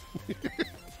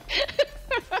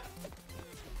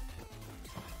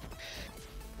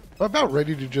 I'm about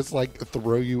ready to just like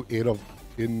throw you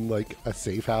in like a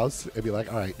safe house and be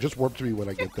like, all right, just warp to me when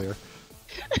I get there.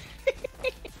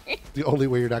 The only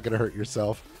way you're not going to hurt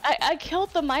yourself. I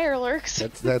killed the Mirelurks.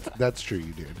 That's true.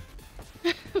 You did.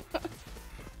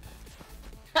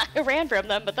 I ran from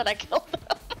them, but then I killed them.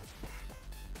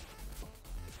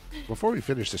 Before we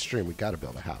finish the stream, we got to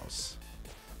build a house.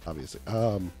 Obviously.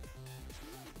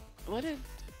 What did?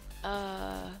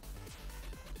 I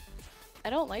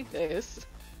don't like this.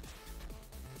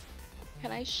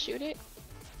 Can I shoot it?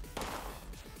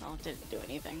 Oh, it didn't do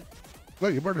anything. No,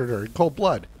 you murdered her in cold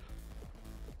blood.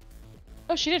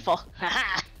 Oh, she did fall.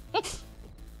 Haha.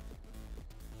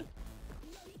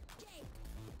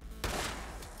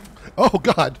 Oh,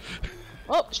 God.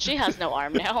 Oh, she has no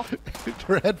arm now.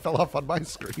 Her head fell off on my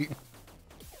screen.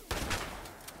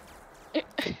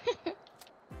 Hey,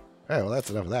 well, that's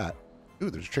enough of that. Ooh,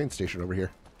 there's a train station over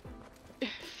here.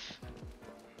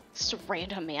 Just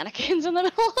random mannequins in the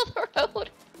middle of the road.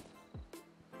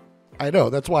 I know,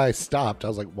 that's why I stopped. I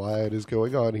was like, what is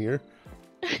going on here?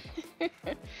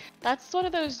 That's one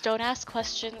of those don't ask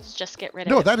questions, just get rid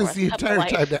of No, it. that for is the a cup of entire life.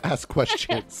 time to ask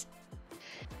questions.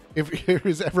 If there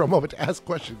is ever a moment to ask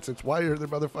questions, it's why are there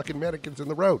motherfucking mannequins in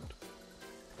the road?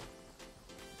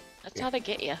 That's how they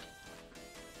get you.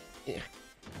 Yeah.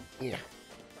 Yeah.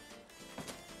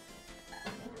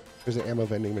 There's an ammo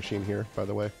vending machine here, by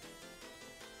the way.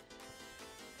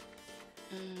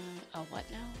 Oh, what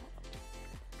now?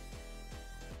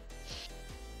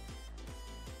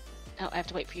 Oh, I have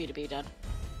to wait for you to be done.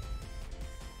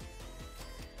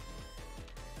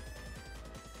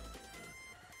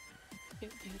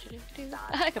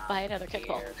 I could buy another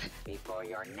kickball. Before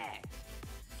your next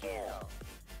kill.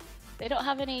 They don't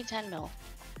have any 10 mil.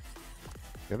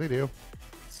 Yeah, they do.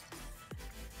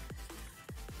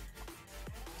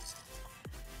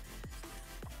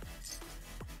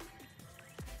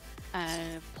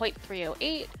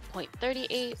 .308,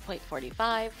 .38,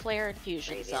 .45 flare and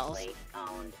fusion cells. Previously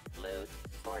owned loot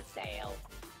for sale.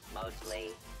 Mostly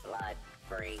blood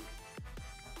free.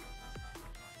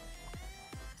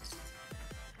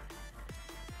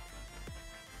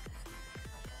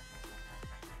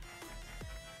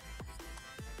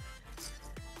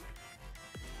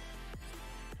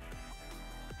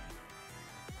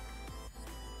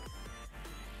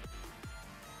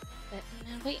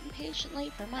 Sitting and waiting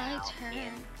patiently for my Now turn.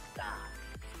 in stock.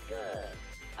 Goods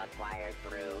acquired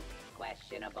through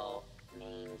questionable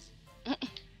means.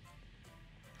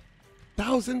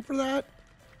 1,000 for that?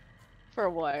 For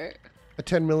what? A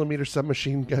 10mm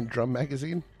submachine gun drum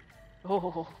magazine?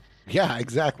 Oh. Yeah,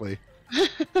 exactly.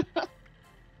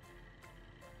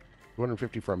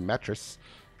 250 for a mattress.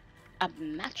 A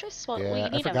mattress? What? Yeah, we I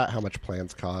need forgot a how much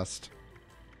plans cost.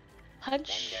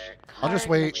 punch I'll just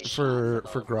card wait machine.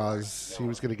 for Graz. He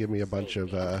was going to give me a bunch of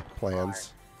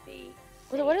plans.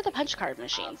 What are the punch card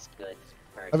machines?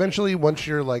 Eventually, once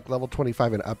you're like level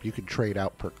 25 and up, you can trade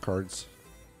out perk cards.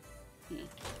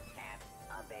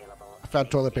 I found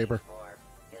toilet paper.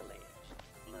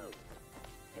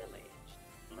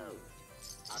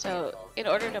 So, in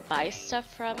order to buy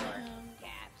stuff from him...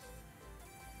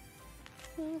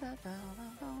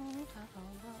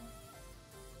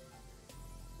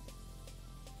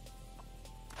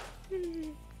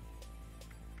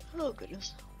 Oh,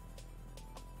 goodness.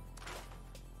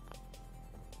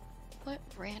 What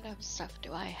random stuff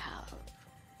do I have?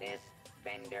 This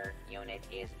vendor unit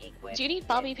is equipped. Do you need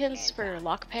bobby pins for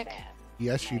lockpick?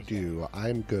 Yes, you do.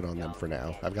 I'm good on them for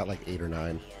now. I've got like 8 or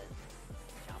 9.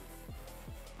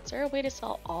 Is there a way to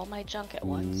sell all my junk at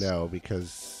once? No,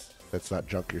 because that's not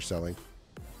junk you're selling.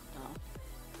 Oh.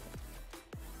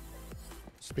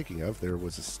 Speaking of, there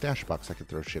was a stash box I could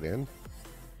throw shit in.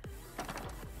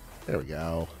 There we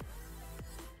go.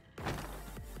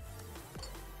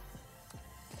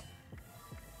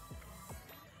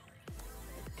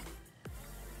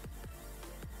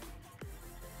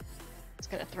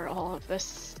 Just gonna throw all of this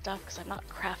stuff because I'm not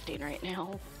crafting right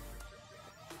now.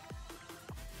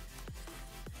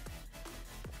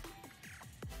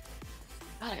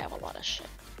 God, I have a lot of shit.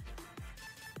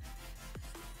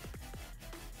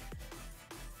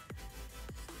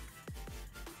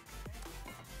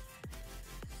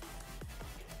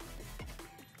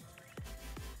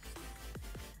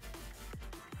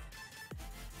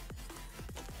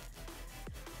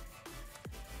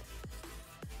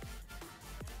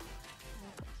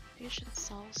 Fusion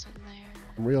cells in there.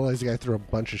 I'm realizing I threw a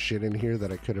bunch of shit in here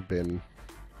that I could have been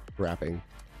wrapping.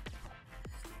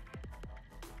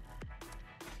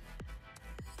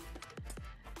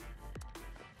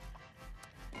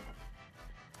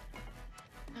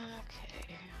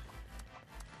 Okay.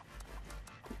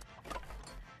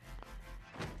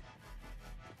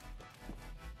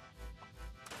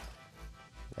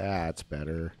 That's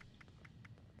better.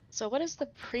 So what does the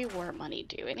pre-war money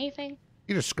do? Anything?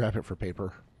 You just scrap it for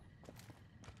paper.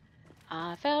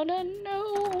 I found a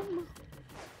gnome.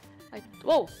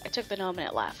 Whoa! I took the gnome and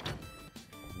it left.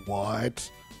 What?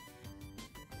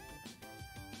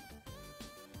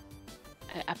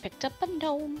 I picked up a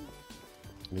gnome.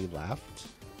 And he left?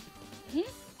 Hmm?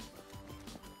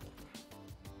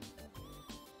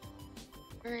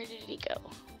 Where did he go?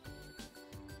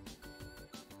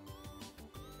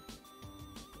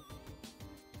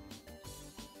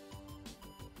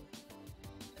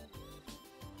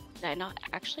 Did I not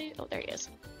actually? Oh, there he is.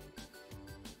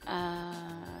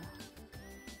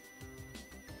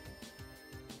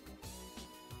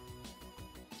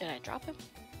 Did I drop him?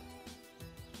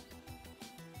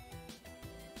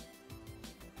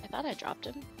 I thought I dropped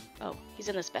him. Oh, he's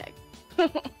in this bag. Can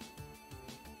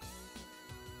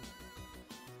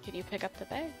you pick up the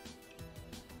bag?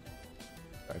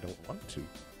 I don't want to.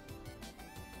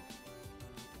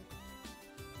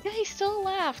 Yeah, he still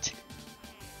laughed.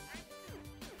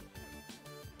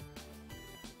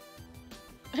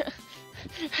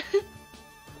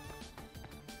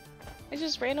 I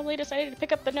just randomly decided to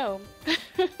pick up the gnome.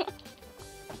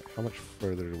 How much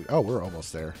further do we... Oh, we're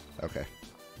almost there. Okay.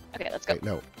 Okay, let's go. Wait,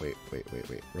 no. Wait.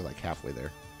 We're like halfway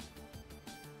there.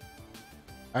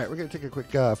 Alright, we're going to take a quick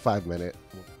 5-minute.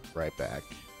 We'll be right back.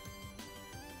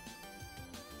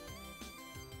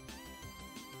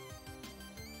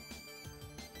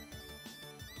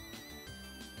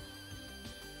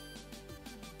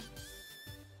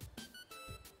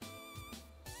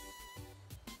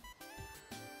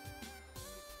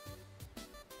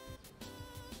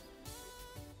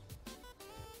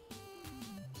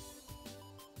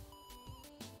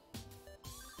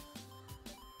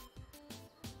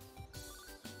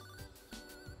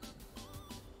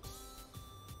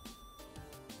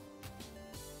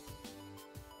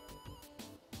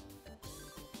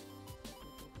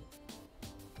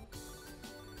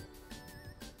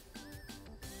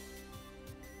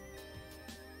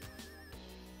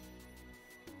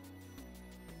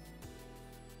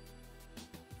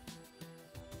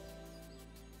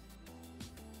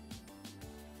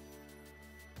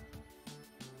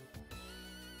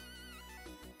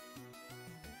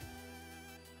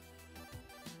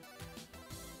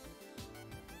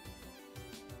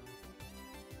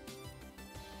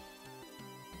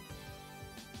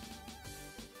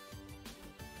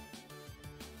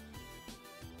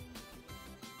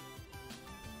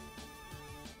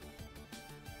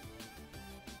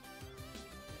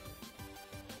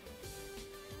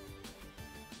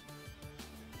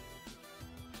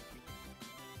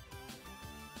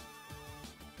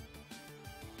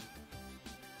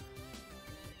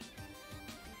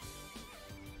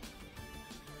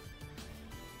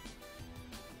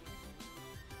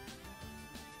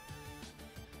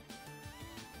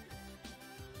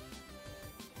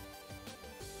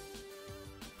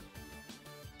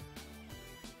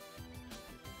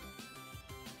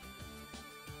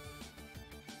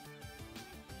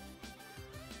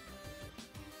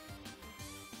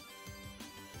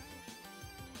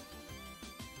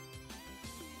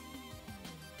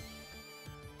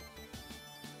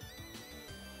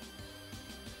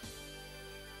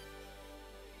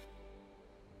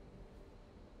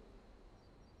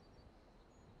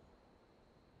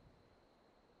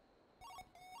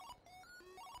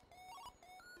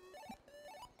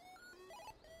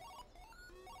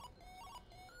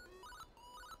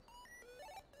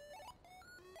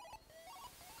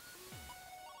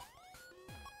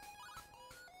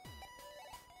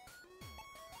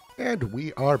 And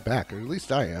we are back, or at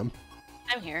least I am.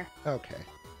 I'm here. Okay.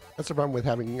 That's the problem with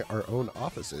having our own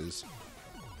offices.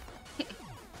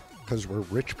 Because we're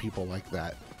rich people like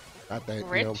that. Not that,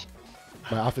 Rich? you know,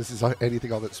 my office is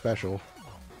anything all that special.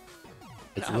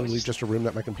 It's No, literally it's just a room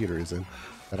that my computer is in,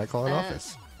 that I call an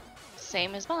office.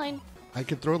 Same as mine. I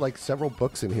could throw like several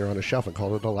books in here on a shelf and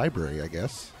call it a library, I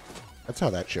guess. That's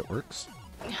how that shit works.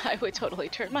 I would totally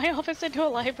turn my office into a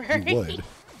library. You would.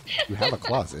 You have a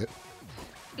closet.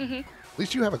 Mm-hmm. At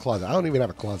least you have a closet. I don't even have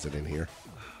a closet in here.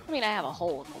 I mean, I have a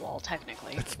hole in the wall,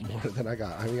 technically. That's more than I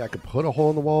got. I mean, I could put a hole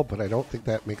in the wall, but I don't think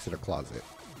that makes it a closet.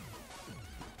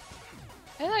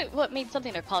 I thought what made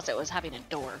something a closet was having a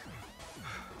door.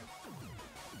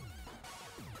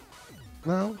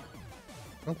 Well,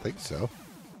 I don't think so.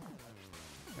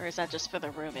 Or is that just for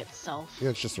the room itself? Yeah,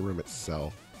 it's just a room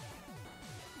itself.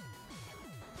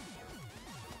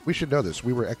 We should know this.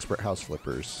 We were expert house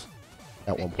flippers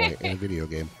at one point in a video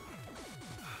game.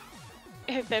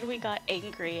 And then we got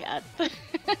angry at the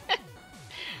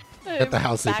At the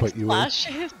house they put you in.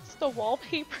 backsplash. It's the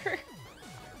wallpaper.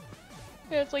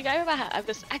 It's like I have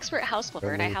this expert house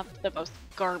flipper and I have the most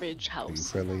garbage Are you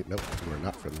house. friendly? Nope, you are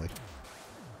not friendly.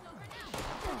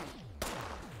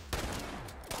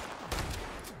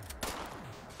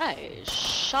 I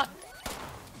shot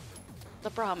the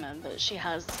Brahmin that she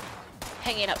has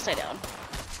hanging upside down.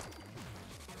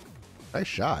 Nice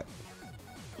shot.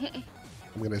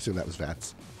 I'm gonna assume that was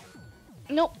Vats.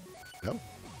 Nope. No?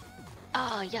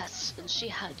 Ah, yes, and she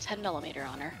had 10mm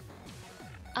on her.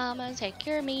 I'm gonna take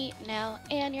your meat now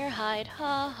and your hide,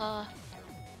 ha ha.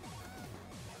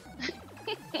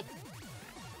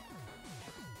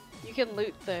 You can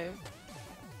loot the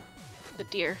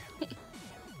deer.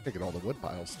 Taking all the wood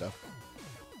pile stuff.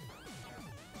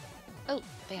 Oh,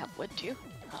 they have wood too?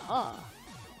 Ah.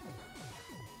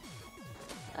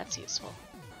 That's useful.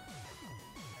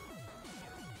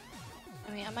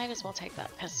 I mean, I might as well take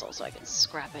that pistol so I can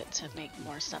scrap it to make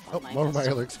more stuff on Oh, my more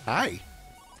pistol. Mirelurks. Hi!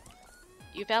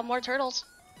 You found more turtles.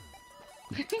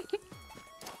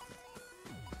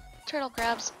 Turtle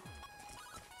crabs.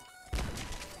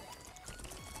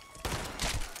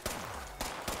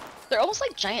 They're almost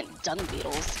like giant dung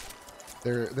beetles.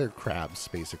 They're crabs,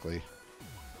 basically.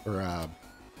 Or,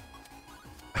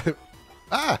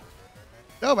 ah!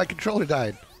 No, my controller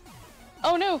died.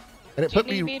 Oh no! And it Do you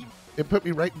put need me, me it put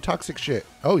me right in toxic shit.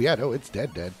 Oh yeah, no, it's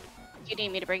dead. Do you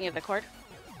need me to bring you the cord?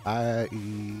 Yeah,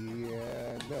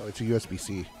 no, it's a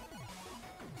USB-C.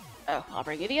 Oh, I'll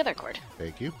bring you the other cord.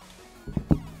 Thank you.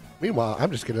 Meanwhile,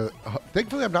 I'm just gonna,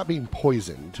 thankfully I'm not being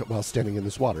poisoned while standing in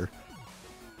this water.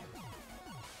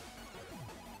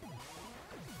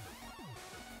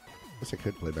 Guess I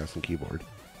could play mouse and keyboard.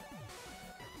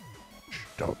 Shh,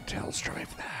 don't tell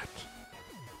Strife that.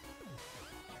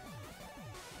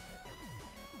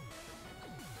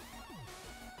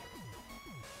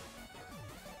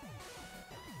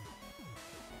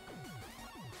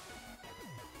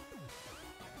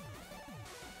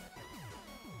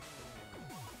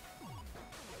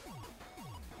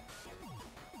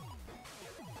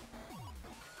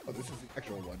 Oh, this is the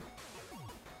actual one.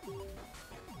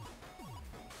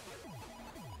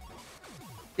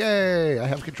 Yay! I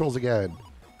have controls again.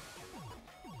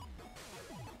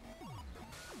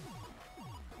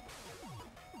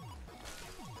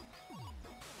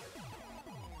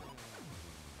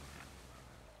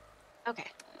 Okay.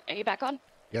 Are you back on?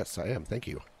 Yes, I am. Thank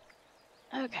you.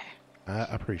 Okay. I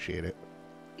appreciate it.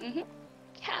 Mm-hmm.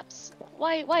 Caps.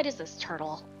 Why does this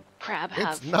turtle crab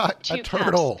have It's not two a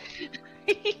turtle.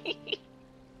 caps?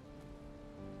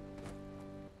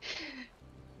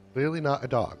 Clearly not a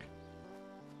dog.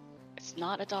 It's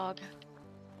not a dog.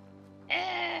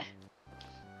 Eh.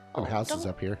 Some houses don't-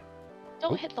 up here.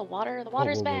 Don't Oh. hit the water. The Whoa,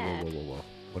 water's whoa, whoa, bad. whoa, whoa, whoa, whoa.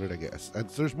 What did I guess?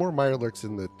 There's more Mirelurks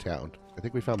in the town. I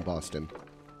think we found Boston.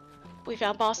 We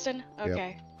found Boston? Yep.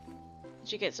 Okay.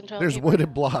 Did you get some toilet There's paper? wooden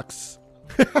blocks.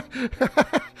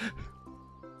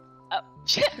 Oh,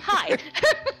 shit. Hi.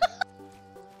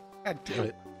 God damn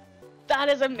it. That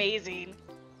is amazing.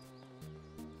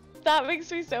 That makes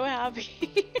me so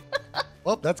happy.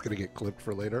 Well, that's going to get clipped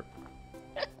for later.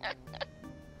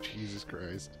 Jesus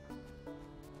Christ.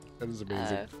 That is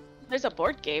amazing. There's a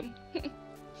board game.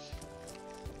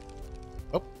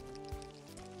 Oh.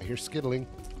 I hear skittling.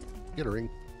 Skittering.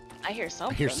 I hear I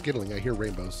something. hear skittling. I hear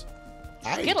rainbows.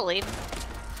 Aye. Skittling.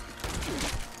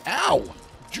 Ow!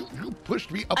 You pushed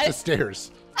me up the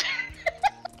stairs. I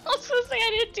was gonna say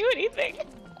I didn't do anything.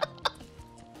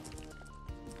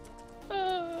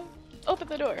 Open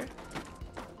the door.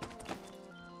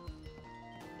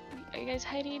 Are you guys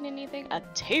hiding anything? A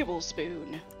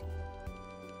tablespoon.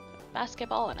 A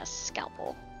basketball and a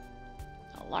scalpel.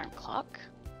 Alarm clock.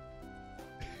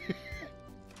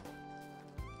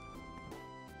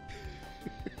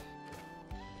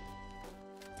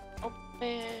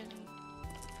 Open.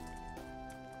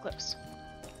 Close.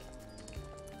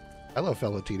 Hello,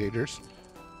 fellow teenagers.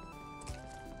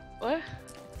 What?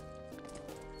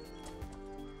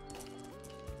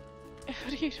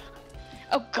 What are you?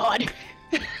 Oh God!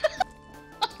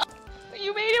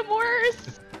 You made him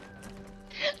worse.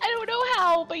 I don't know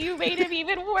how, but you made him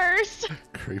even worse.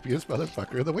 Creepiest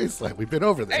motherfucker in the wasteland. We've been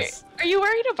over this. Are you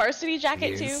wearing a varsity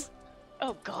jacket Yes. too?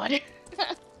 Oh God.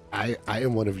 I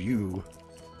am one of you.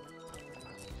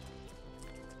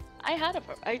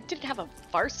 I didn't have a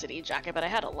varsity jacket, but I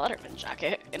had a Letterman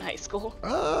jacket in high school.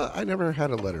 I never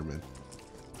had a Letterman.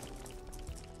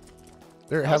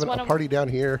 They're That was having one a of- party down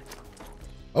here.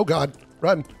 Oh God,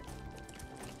 run.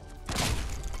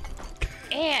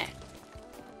 And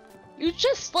you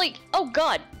just like, oh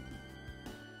God.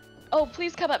 Oh,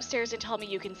 please come upstairs and tell me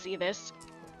you can see this.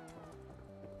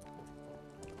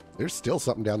 There's still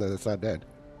something down there that's not dead.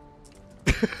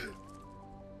 Do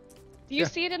you Yeah.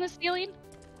 see it in the ceiling?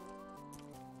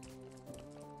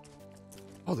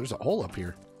 Oh, there's a hole up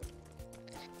here.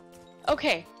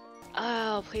 Okay.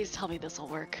 Oh, please tell me this will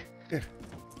work. Yeah.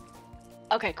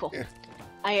 Okay, cool. Yeah.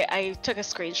 I took a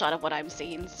screenshot of what I'm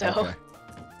seeing, so.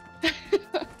 Okay.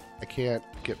 I can't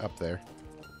get up there.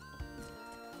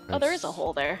 Oh, there is a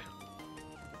hole there.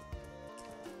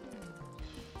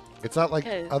 It's not like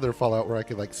Okay. other Fallout where I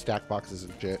could like stack boxes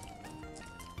and shit.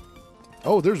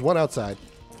 Oh, there's one outside.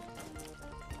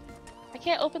 I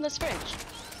can't open this fridge.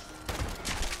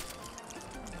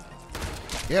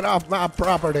 Get off my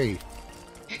property.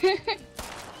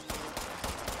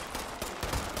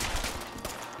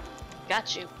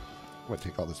 Got you. I'm gonna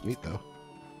take all this meat though.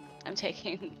 I'm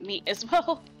taking meat as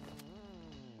well.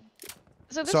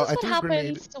 So this So is I what threw a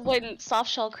happens grenade- when soft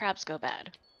shell crabs go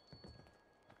bad.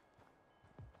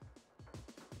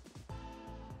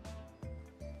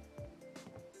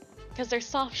 Because they're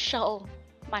soft shell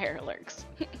Mirelurks.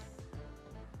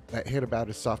 That hit about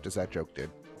as soft as that joke did.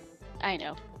 I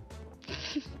know.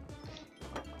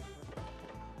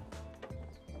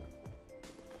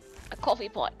 A coffee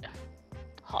pot.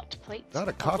 Hot plate. Not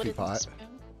a coffee wooden pot. spoon,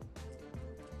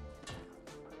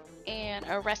 and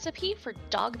a recipe for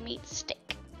dog meat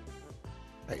steak.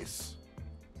 Nice.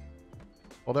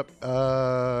 Hold up.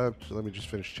 So let me just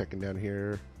finish checking down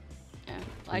here. Yeah,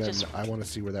 And then I want to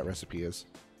see where that recipe is.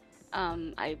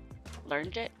 I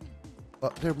learned it.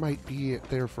 Well, there might be it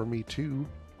there for me too.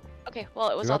 Okay, well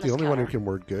it was You're on not the this only one who counter. can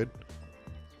word good.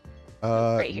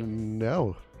 Right here.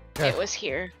 No. It was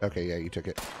here. Okay, yeah, you took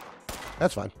it.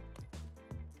 That's fine.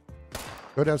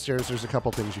 Go downstairs. There's a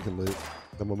couple things you can loot.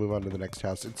 Then we'll move on to the next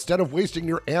house. Instead of wasting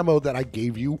your ammo that I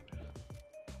gave you.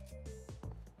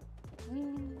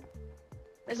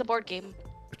 There's a board game.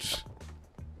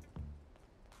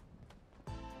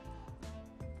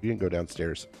 You didn't go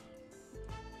downstairs.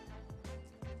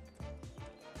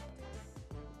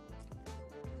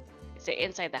 Is it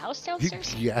inside the house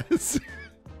downstairs? Yes.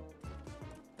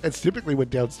 That's typically what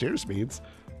downstairs means.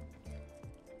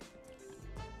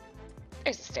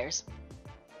 There's the stairs.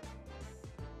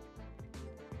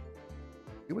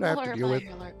 See what I have to More deal with?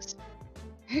 Mirelurks.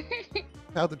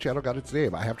 How the channel got its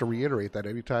name. I have to reiterate that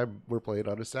anytime we're playing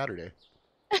on a Saturday.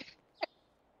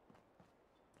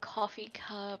 Coffee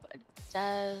cup, a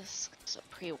desk, some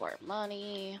pre-war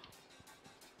money,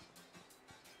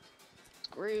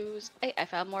 screws. Hey, I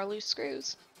found more loose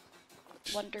screws.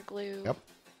 Wonder glue. Yep.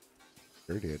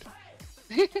 Sure did.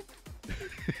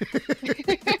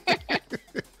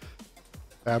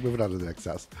 Moving on to the next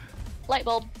house. Light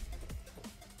bulb.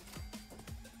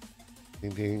 Ding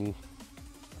ding.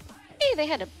 Hey, they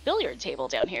had a billiard table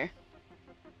down here.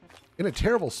 In a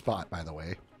terrible spot, by the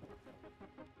way.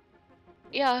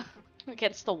 Yeah,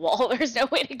 against the wall. There's no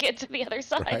way to get to the other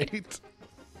side. Right?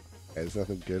 There's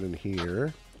nothing good in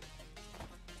here.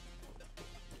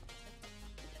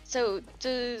 So,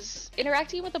 does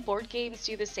interacting with the board games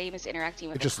do the same as interacting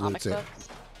with It the just comic loots it. books?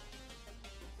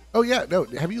 Oh, yeah. No,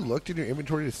 have you looked in your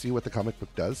inventory to see what the comic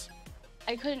book does?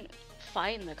 I couldn't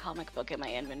find the comic book in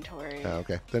my inventory. Oh,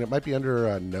 okay. Then it might be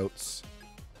under notes.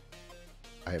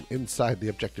 I am inside the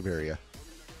objective area.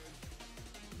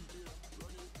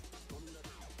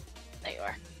 There you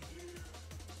are.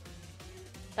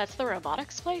 That's the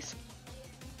robotics place?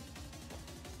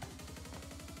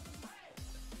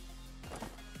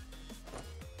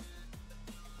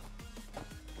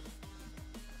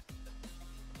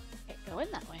 Okay, go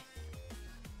in that way.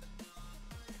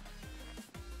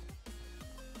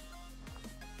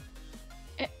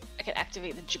 I can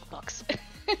activate the jukebox.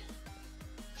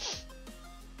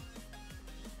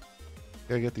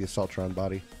 Gotta get the Assaultron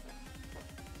body.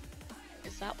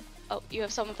 Is that... Oh, you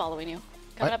have someone following you.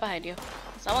 Coming What? up behind you.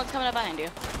 Someone's coming up behind you.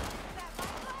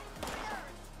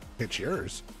 It's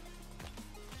yours.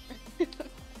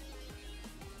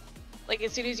 Like,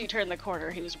 as soon as you turn the corner,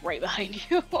 he was right behind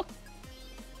you.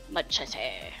 Machete.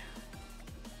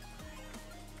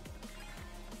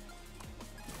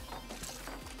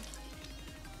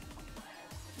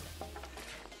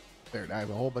 There, I have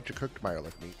a whole bunch of cooked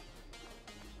Mirelurk meat.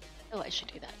 Oh, I should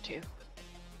do that too.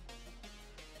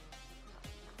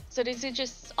 So does it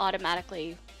just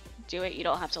automatically do it? You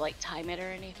don't have to like time it or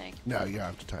anything? No, you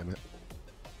have to time it.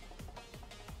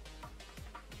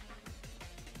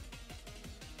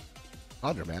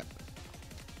 Laundromat.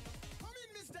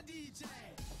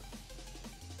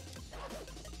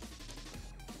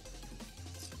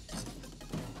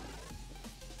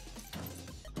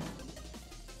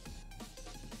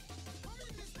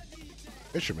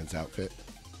 Fisherman's outfit.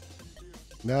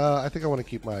 No, I think I want to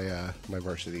keep my my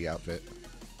varsity outfit.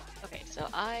 Okay, so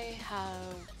I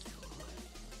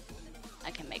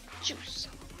can make juice.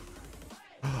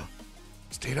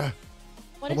 Stata,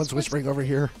 What someone's is whispering over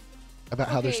here about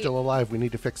how they're Okay. still alive. We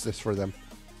need to fix this for them.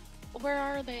 Where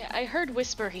are they? I heard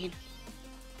whispering.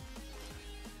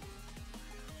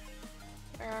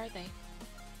 Where are they?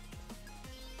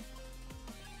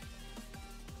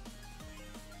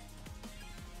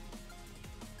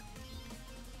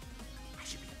 I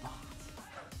should be the boss.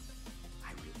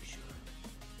 I really should.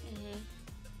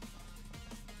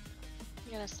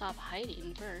 You gotta stop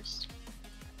hiding first.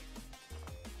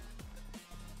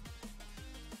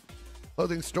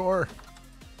 Clothing store.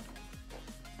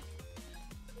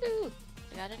 Ooh, you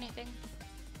got anything?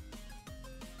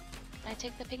 Can I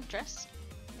take the pink dress?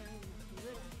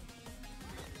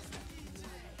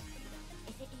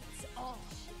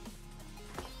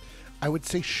 I would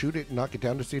say shoot it and knock it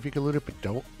down to see if you can loot it, but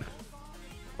don't.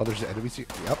 Oh, there's an enemy.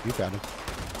 Yep, you found him.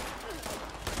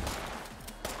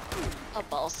 Oh,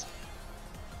 balls.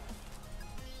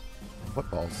 What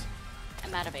balls?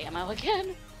 I'm out of ammo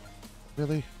again.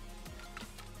 Really?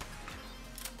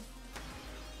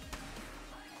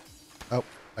 Oh,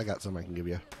 I got some I can give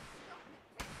you.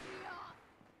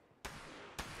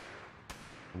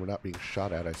 We're not being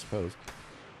shot at, I suppose.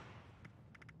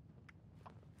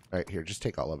 Alright, here, just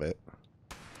take all of it.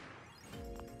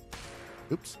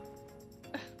 Oops.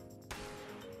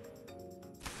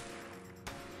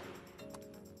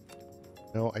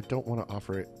 No, I don't want to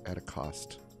offer it at a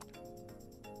cost.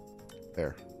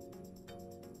 There.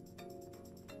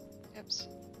 Oops.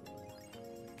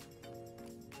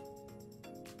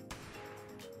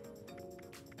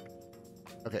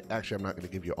 Okay, actually, I'm not going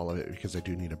to give you all of it because I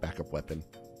do need a backup weapon.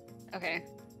 Okay.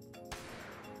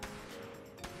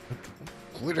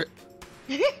 Loot it!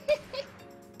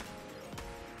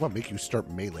 What make you start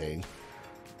meleeing?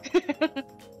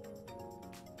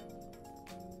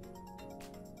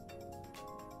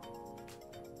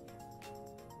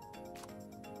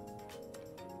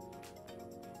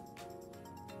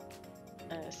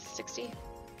 Uh, 60.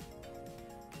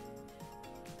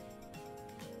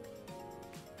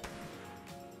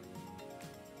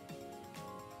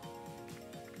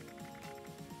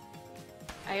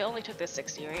 I only took the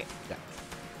 60, right? Yeah.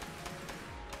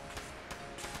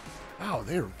 Wow,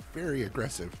 they're very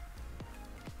aggressive.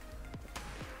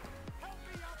 I'm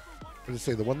going to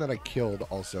say the one that I killed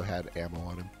also had ammo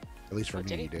on him. At least for Oh, me,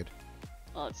 did he he? did.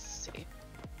 Well, let's see.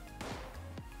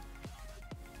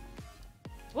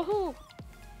 Woohoo!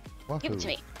 Give it to Wahoo.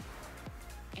 me.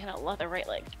 And a leather right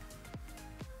leg.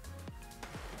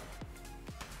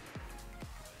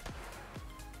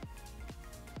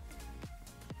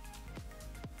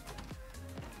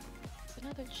 It's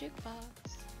another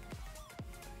jukebox.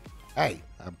 Hey,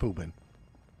 I'm pooping.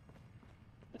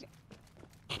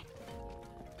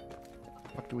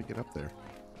 What do we get up there?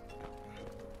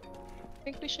 I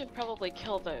think we should probably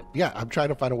kill the... Yeah, I'm trying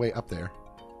to find a way up there.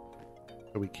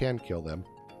 So we can kill them.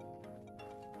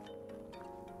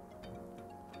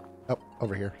 Oh,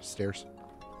 over here. Stairs.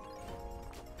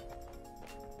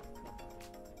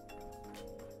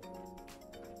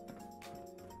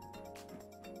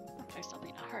 There's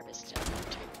something to harvest down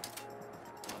there too.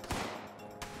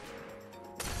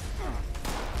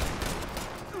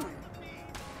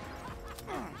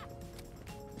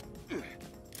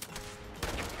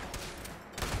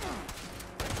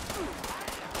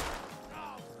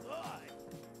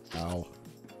 Ow.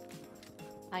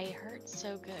 I hurt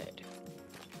so good.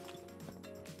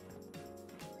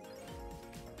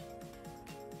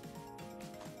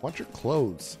 Want your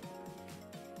clothes?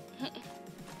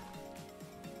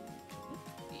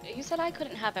 You said I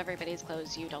couldn't have everybody's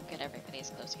clothes. You don't get everybody's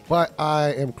clothes either. But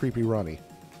I am creepy Ronnie.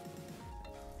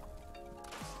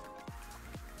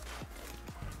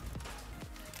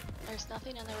 There's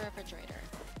nothing in the refrigerator.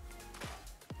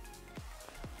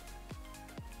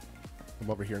 Come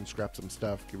over here and scrap some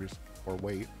stuff. Give you more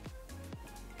weight.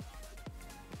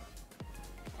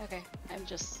 Okay, I'm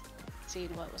just seeing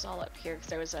what was all up here because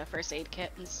there was a first aid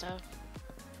kit and stuff.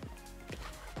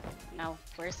 Now,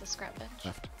 where's the scrap bench?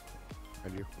 Left.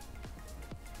 And you.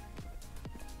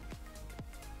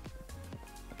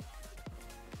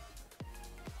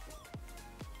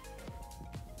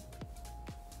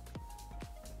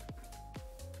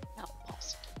 No,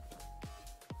 pause.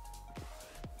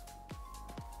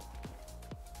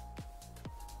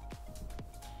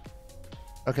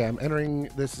 Okay, I'm entering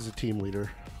this as a team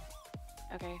leader.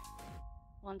 Okay,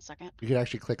 1 second. You can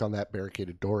actually click on that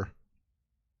barricaded door.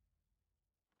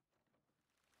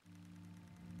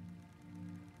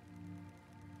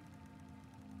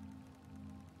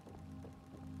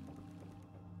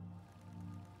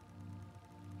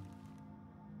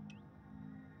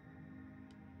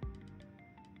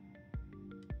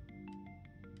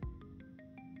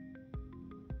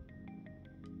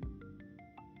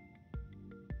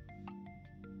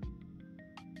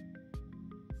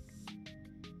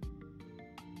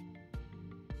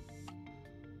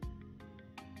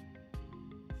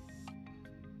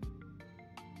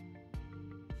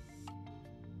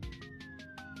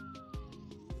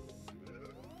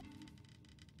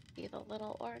 the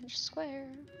little orange square.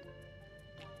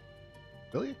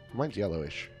 Really? Mine's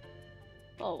yellowish.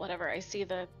 Well, whatever. I see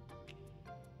the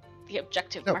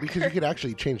objective No, marker. because you could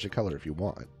actually change the color if you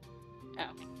want. Oh.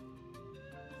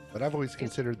 But I've always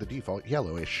considered the default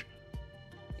yellowish.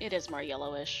 It is more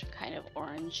yellowish, kind of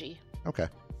orangey. Okay.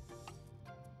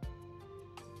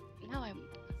 Now I'm...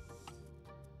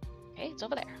 Okay, it's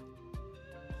over there.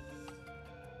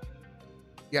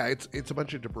 Yeah, it's a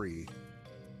bunch of debris.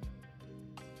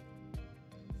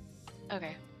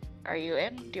 Okay. Are you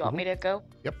in? Do you want me to go?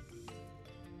 Yep.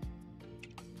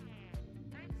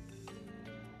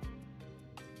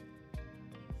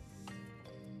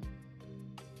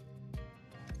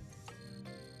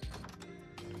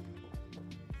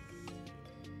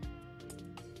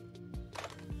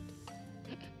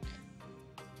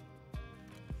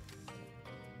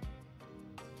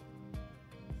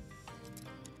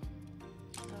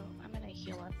 So I'm gonna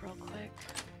heal up real quick.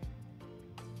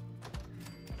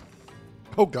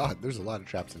 Oh god, there's a lot of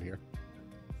traps in here.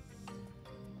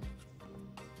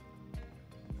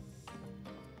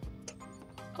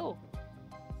 Oh.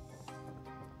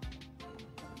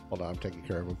 Hold on, I'm taking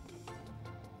care of them.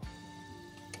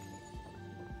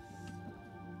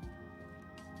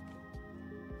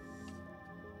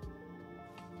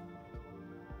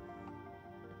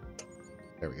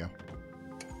 There we go.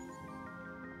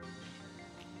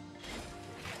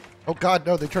 Oh god,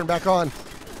 no, they turned back on.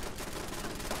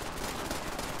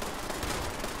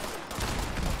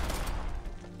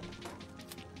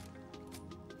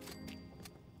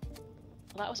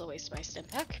 Well, that was a waste of my stim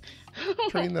pack.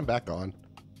 Turning them back on.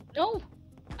 No!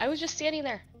 I was just standing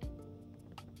there.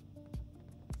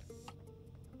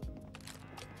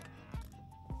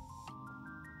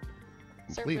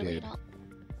 Is there really Completed. not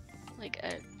like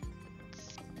a...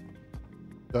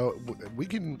 So we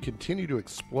can continue to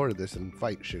explore this and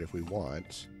fight shit if we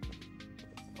want.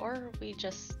 Or we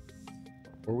just...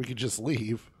 Or we could just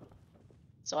leave.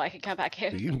 So I can come back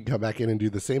in. You can come back in and do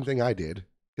the same thing I did.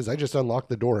 Because I just unlocked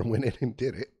the door and went in and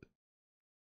did it.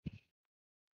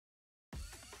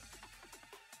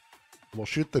 We'll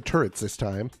shoot the turrets this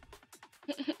time.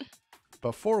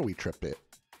 Before we trip it.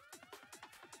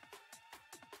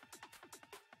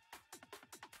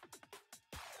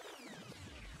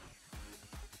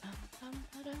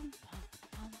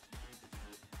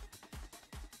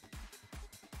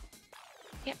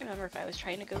 Can't remember if I was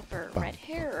trying to go for red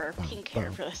hair or pink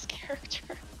hair for this character.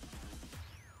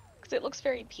 Because it looks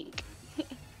very pink.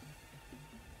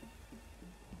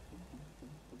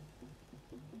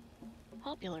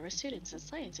 Popular with students and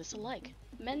scientists alike,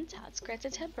 Mentats grants a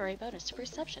temporary bonus to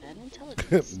perception and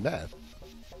intelligence. Meth.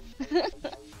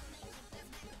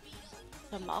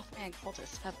 The Mothman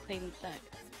cultists have claimed that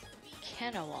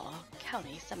Kanawha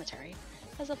County Cemetery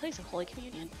as a place of Holy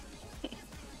Communion.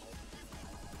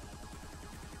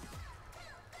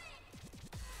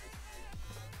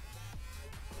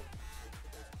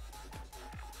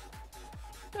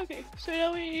 Okay, so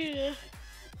now we need to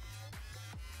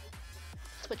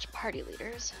switch party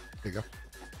leaders. There you go.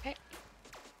 Okay.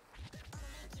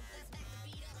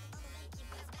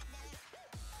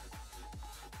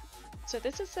 So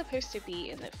this is supposed to be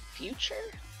in the future?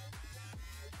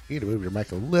 You need to move your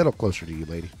mic a little closer to you,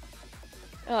 lady.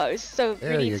 Oh, so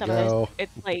There reading you some go. of this,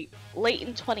 it's like late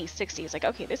in 2060. It's like,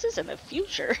 okay, this is in the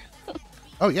future.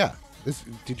 Oh yeah. This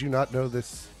did you not know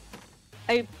this?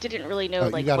 I didn't really know Oh,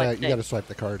 like you what gotta swipe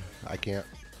the card. I can't.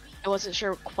 I wasn't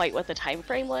sure quite what the time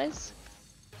frame was.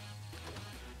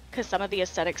 Because some of the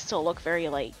aesthetics still look very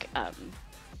like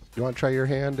You want to try your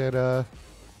hand at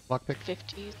lockpick?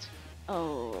 50s.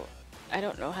 Oh, I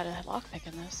don't know how to lockpick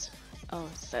in this. Oh,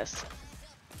 it's this.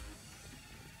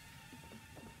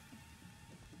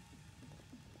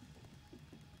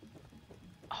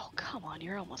 Oh, come on,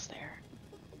 you're almost there.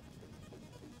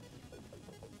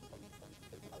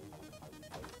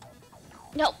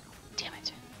 No! Damn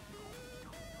it.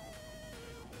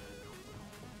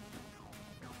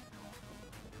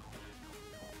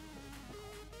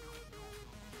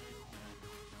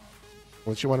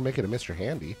 Unless you want to make it a Mr.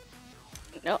 Handy.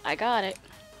 No, I got it.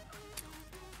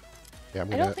 Yeah, I'm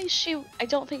I gonna. don't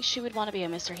think she would want to be a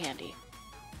Mr. Handy.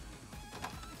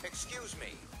 Excuse me.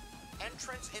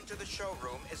 Entrance into the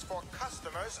showroom is for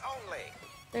customers only.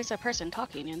 There's a person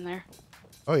talking in there.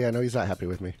 Oh yeah, no, he's not happy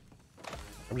with me.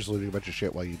 I'm just looting a bunch of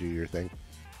shit while you do your thing.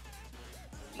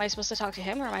 Am I supposed to talk to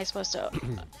him or am I supposed to...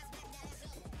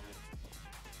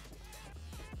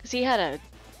 Because he had a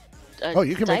Oh,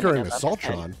 you can make her an diamond above his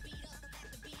head.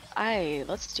 Assaultron.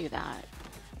 Let's do that.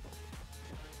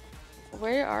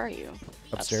 Where are you?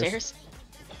 Upstairs.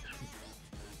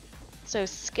 So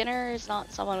Skinner is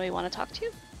not someone we want to talk to?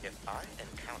 If I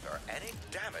encounter any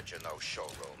damage in those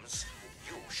showrooms,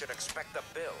 you should expect a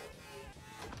bill.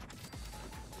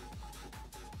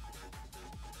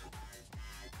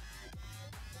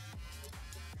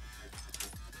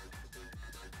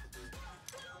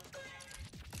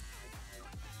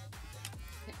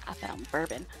 I found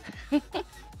bourbon.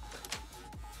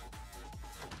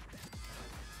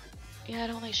 Yeah, I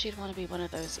don't think she'd want to be one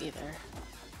of those either.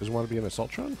 Doesn't want to be an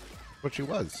Assaultron? What she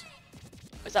was.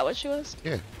 Is that what she was?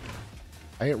 Yeah.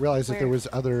 I didn't realize that there Where? was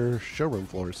other showroom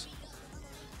floors.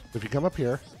 If you come up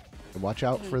here and watch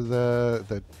out for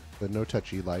the no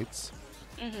touchy lights,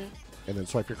 and then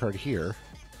swipe your card here.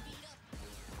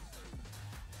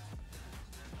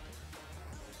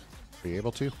 Are you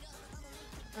able to?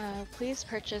 Please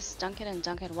purchase Duncan and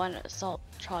Duncan 1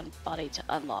 Assaultron body to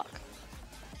unlock.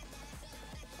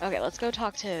 Okay, let's go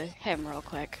talk to him real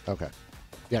quick. Okay.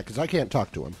 Yeah, because I can't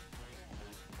talk to him.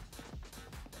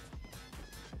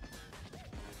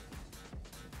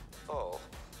 Oh.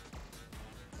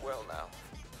 Well now,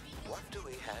 what do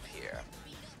we have here?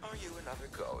 Are you another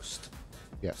ghost?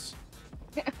 Yes.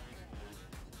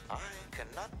 I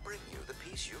cannot bring you the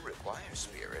peace you require,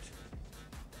 Spirit.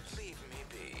 Leave me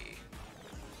be.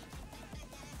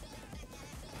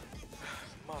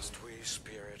 Must we,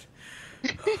 Spirit?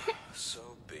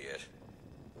 So be it.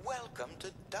 Welcome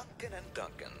to Duncan and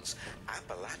Duncan's,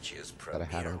 Appalachia's Got a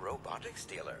hat premier on. robotics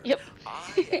dealer. Yep.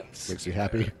 I am Makes you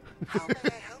happy. How may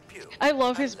I help you? I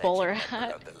love his A legend bowler member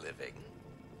hat. of the living.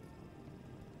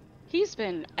 He's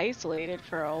been isolated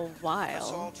for a while.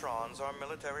 Assaultrons are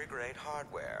military-grade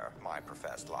hardware, my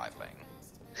professed liveling.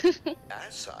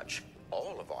 As such,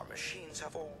 all of our machines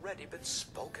have already been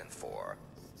spoken for.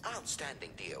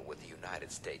 Outstanding deal with the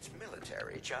United States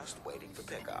military, just waiting for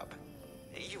pickup.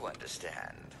 You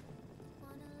understand.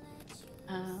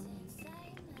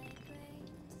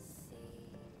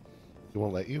 He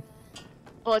won't let you?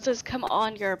 Well, it says, come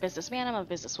on, you're a businessman, I'm a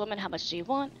businesswoman, how much do you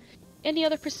want? Any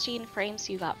other pristine frames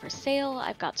you got for sale?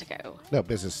 I've got to go. No,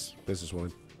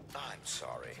 businesswoman. I'm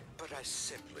sorry, but I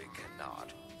simply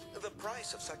cannot. The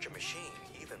price of such a machine,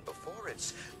 even before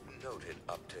its noted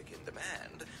uptick in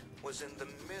demand, was in the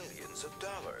millions of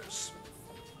dollars.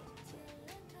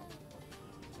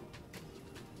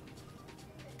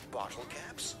 Bottle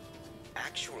caps?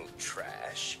 Actual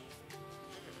trash?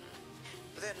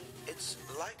 Then it's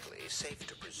likely safe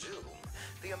to presume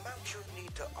the amount you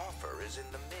need to offer is in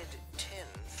the mid-10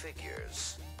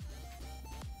 figures.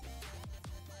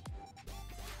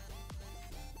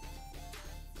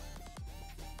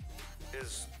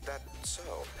 Is that so?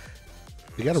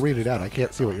 You gotta read it out. I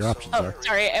can't see what your options Oh, are.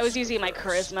 sorry, I was using my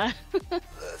charisma.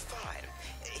 Fine.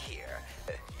 Here,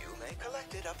 you may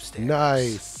collect it upstairs.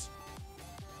 Nice.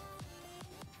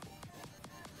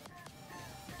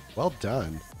 Well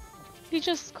done. He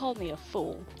just called me a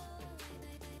fool.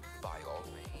 By all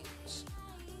means.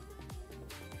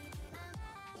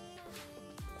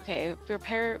 Okay,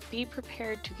 be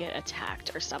prepared to get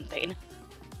attacked or something.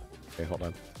 Okay, hold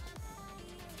on.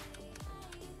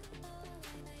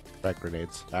 Frag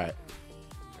grenades. Alright.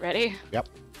 Ready? Yep.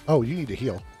 Oh, you need to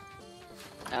heal.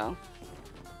 Oh.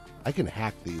 I can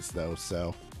hack these though,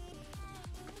 so.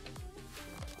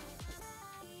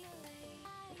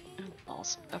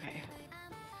 Balls. Okay.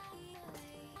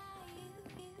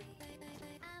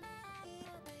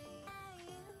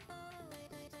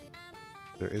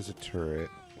 There is a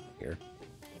turret here.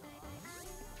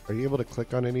 Are you able to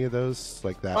click on any of those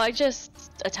like that? Well, I just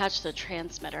attached the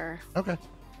transmitter. Okay.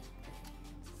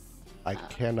 I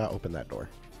cannot open that door.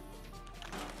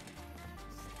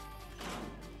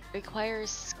 Requires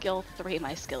skill 3,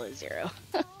 my skill is 0.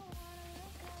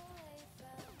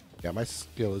 Yeah, my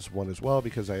skill is 1 as well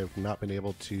because I have not been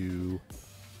able to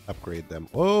upgrade them.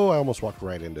 Oh, I almost walked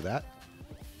right into that.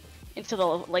 Into the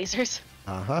lasers.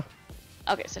 Uh-huh.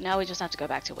 Okay, so now we just have to go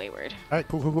back to Wayward. Alright,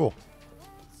 cool, cool, cool.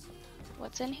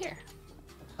 What's in here?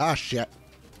 Ah, shit.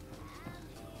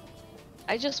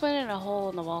 I just went in a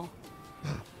hole in the wall.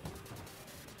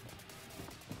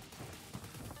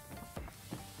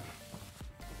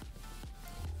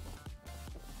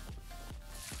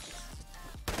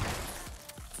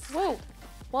 Whoa!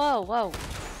 Whoa, whoa.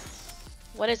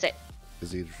 What is it?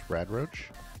 Disease Radroach.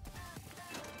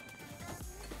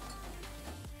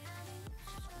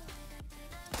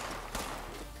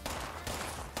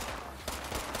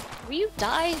 Will you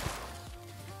die?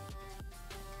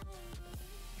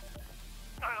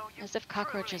 As if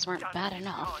cockroaches weren't bad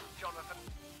enough. Jonathan,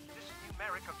 this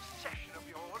numeric obsession of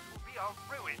yours will be our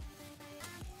ruin.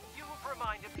 You've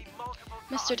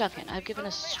Mr. Duncan, I've given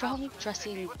a strong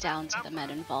dressing down to the men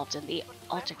involved in the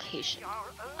altercation.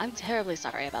 I'm terribly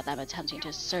sorry about them attempting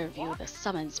to serve you the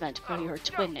summons meant for your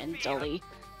twin and Dolly,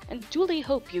 and duly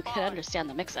hope you can understand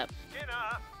the mix-up.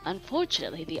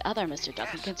 Unfortunately, the other Mr.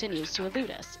 Duncan continues to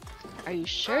elude us. Are you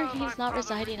sure he's not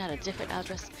residing at a different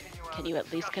address? Can you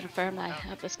at least confirm I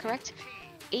have this correct?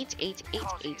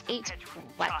 88888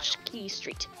 Watchkey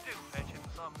Street,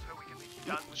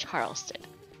 Charleston.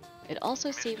 It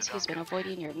also seems he's been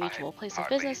avoiding your mutual place of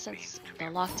business since the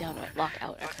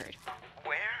lockout occurred.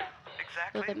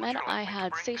 So the men I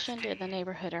had stationed in the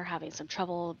neighborhood are having some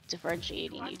trouble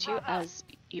differentiating you two, as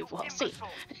you've well seen.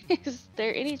 Is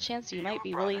there any chance you might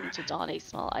be willing to don a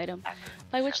small item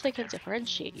by which they can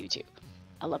differentiate you two?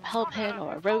 A lapel pin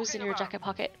or a rose in your jacket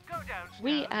pocket?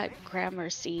 We at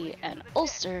Gramercy and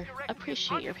Ulster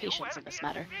appreciate your patience in this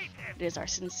matter. It is our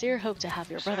sincere hope to have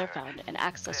your brother found and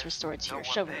access restored to your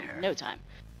showroom in no time.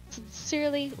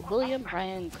 Sincerely, William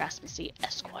Bryan Gramercy,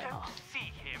 Esquire.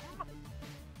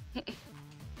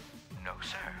 No,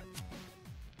 sir.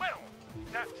 Well,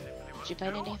 that simply Did you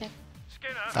find anything?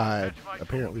 I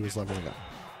apparently was leveling up.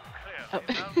 Oh.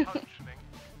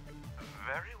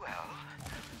 Very well,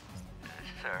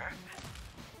 sir.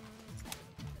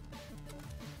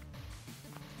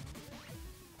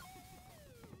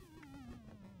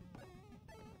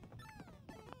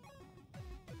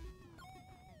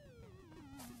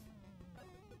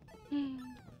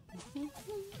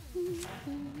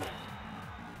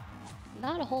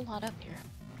 Not a whole lot up here.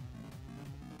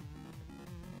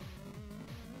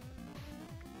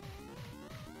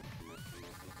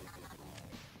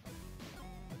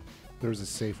 There's a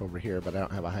safe over here, but I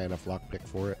don't have a high enough lockpick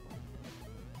for it.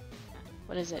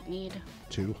 What does it need?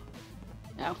 2.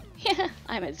 No. Yeah,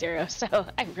 I'm at 0, so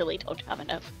I really don't have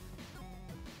enough.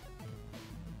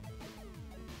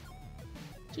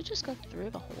 Did you just go through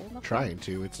the hole in the floor? Trying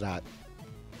to. It's not.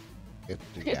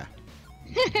 Yeah.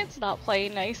 It's not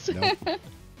playing nice. Nope.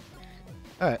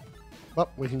 Alright. Well,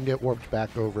 we can get warped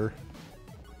back over.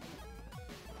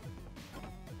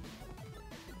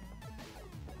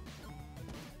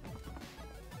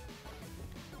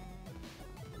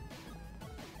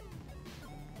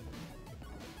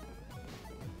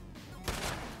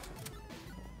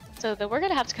 So then we're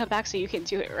gonna have to come back so you can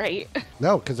do it right.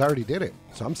 No, because I already did it.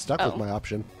 So I'm stuck with my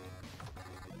option.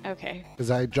 Okay. Because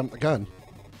I jumped the gun.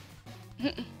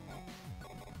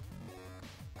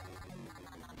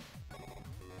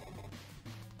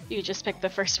 You just picked the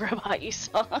first robot you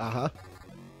saw. Uh-huh.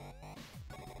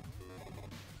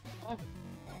 Oh.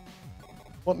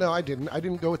 Well, no, I didn't. I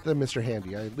didn't go with the Mr.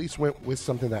 Handy. I at least went with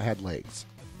something that had legs.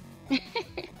 I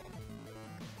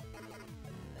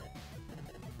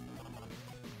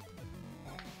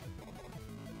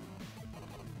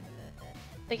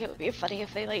think it would be funny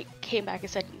if they like came back and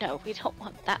said, no, we don't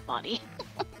want that body.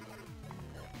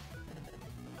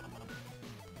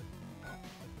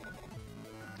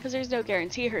 Because there's no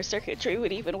guarantee her circuitry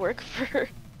would even work for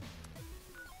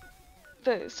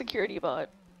the security bot.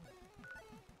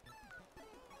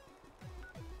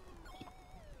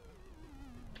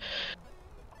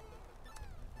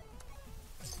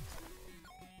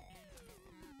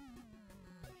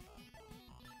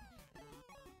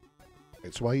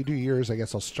 So while you do yours, I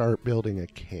guess I'll start building a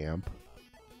camp.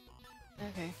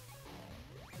 Okay.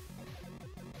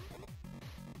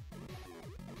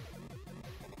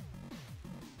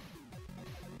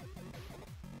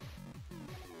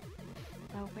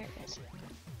 Oh, where is it?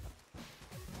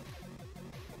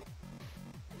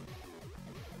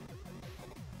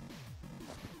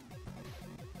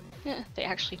 Yeah, they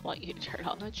actually want you to turn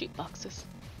on the jukeboxes.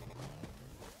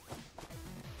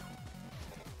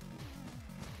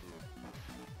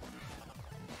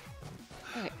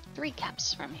 Okay, 3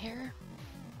 caps from here.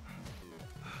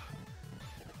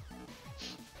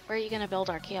 Where are you gonna build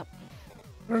our camp?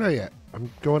 I don't know yet.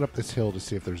 I'm going up this hill to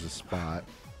see if there's a spot.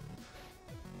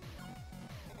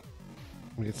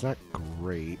 I mean, it's not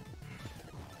great.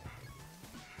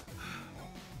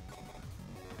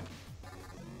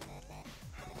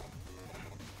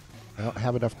 I don't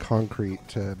have enough concrete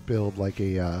to build like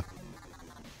a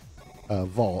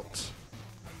vault.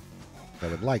 I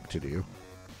would like to do.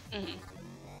 Mm-hmm.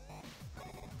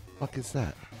 Fuck is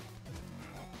that?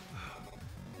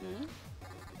 Mm-hmm.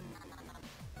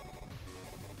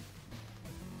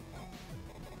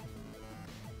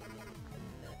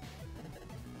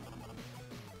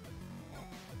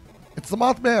 It's the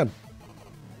Mothman!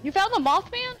 You found the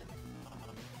Mothman?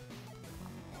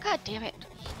 God damn it.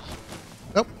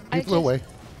 Nope, he flew away.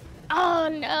 Oh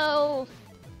no!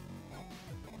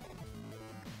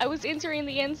 I was entering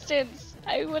the instance.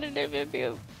 I wouldn't have been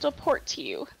able to port to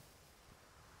you.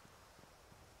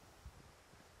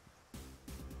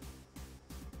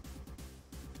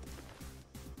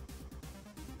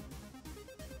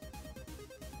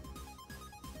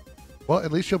 Well,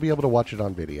 at least you'll be able to watch it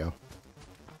on video.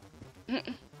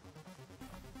 Mm-mm.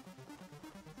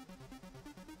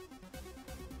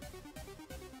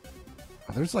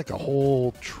 Oh, there's like a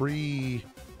whole tree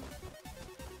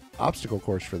obstacle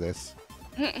course for this.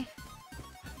 Mm-mm.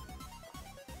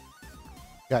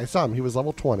 Yeah, I saw him. He was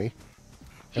level 20.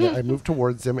 And I moved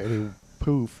towards him and he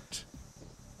poofed.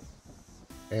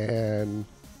 And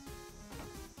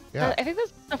yeah. I think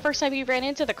that's the first time you ran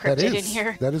into the cryptid in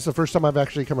here. That is the first time I've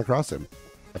actually come across him.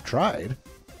 I've tried.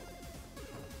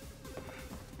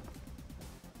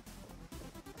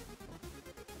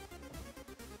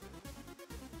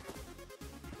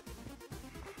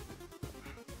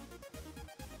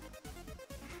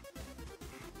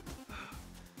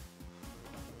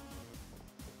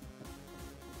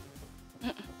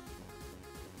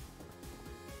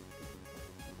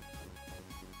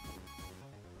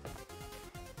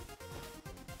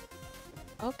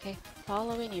 Okay,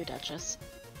 following you, Duchess.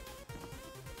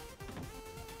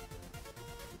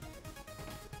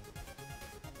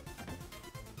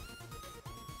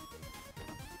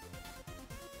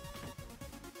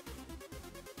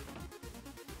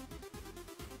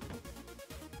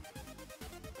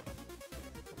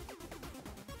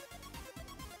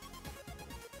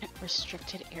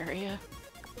 Restricted area.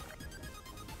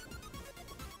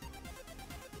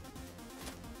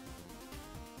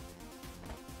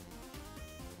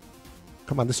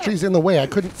 Come on, this tree's in the way. I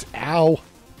couldn't. Ow.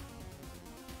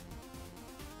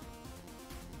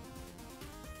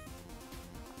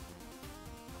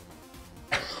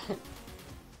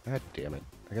 God damn it.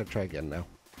 I gotta try again now.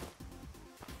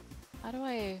 How do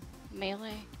I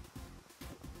melee?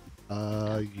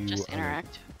 You just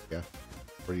interact. Yeah.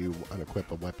 Where you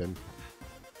unequip a weapon.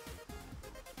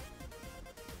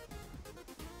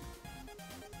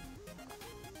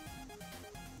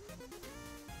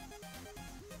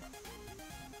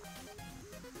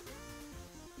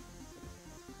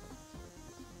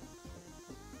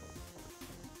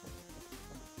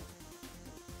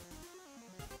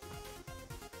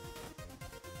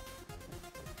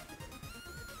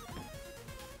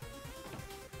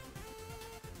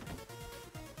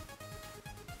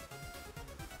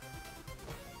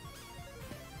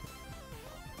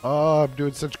 Oh, I'm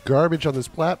doing such garbage on this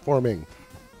platforming.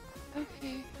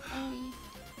 Okay,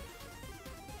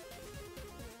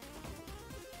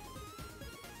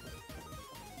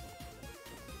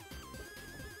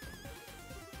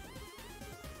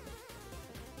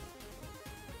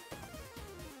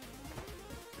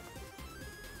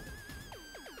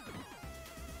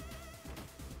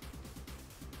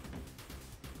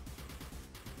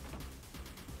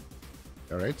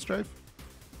 All right, Strife?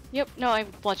 Yep, no, I'm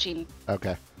watching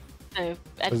Okay. the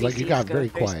I was like, you got NPCs go very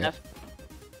through quiet. stuff.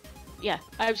 Yeah,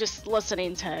 I'm just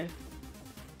listening to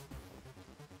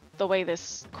the way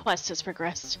this quest has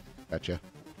progressed. Gotcha.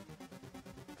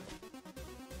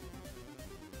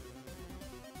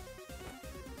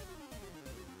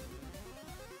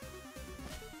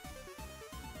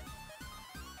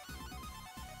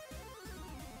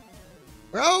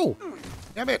 Oh!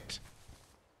 Damn it!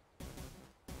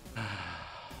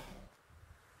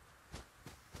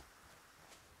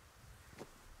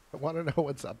 I want to know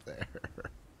what's up there.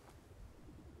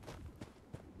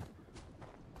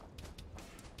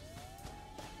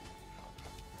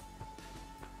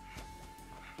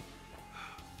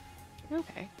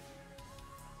 Okay.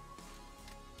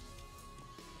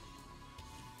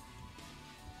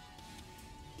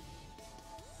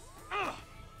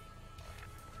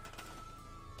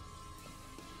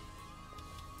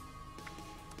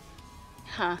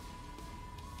 Huh.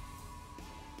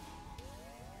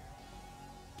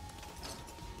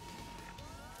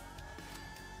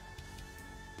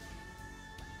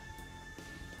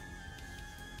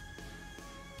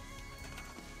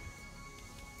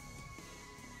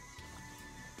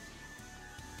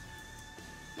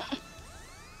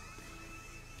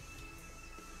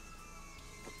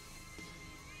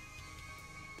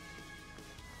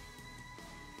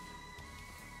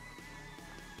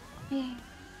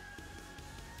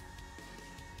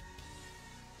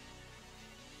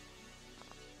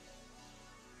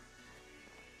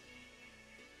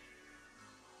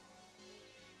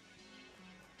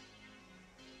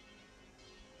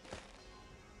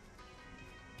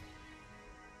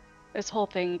 This whole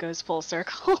thing goes full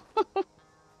circle.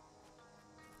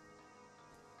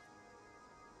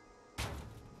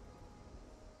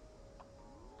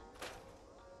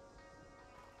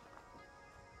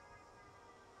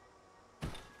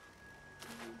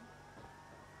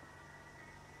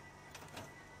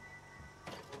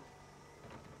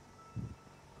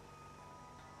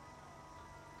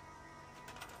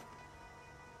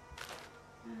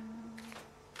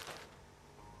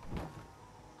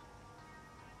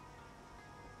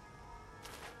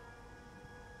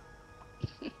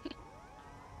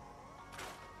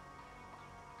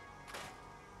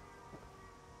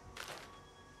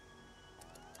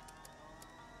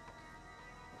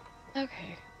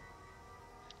 Okay.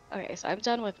 Okay, so I'm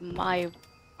done with my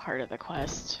part of the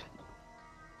quest.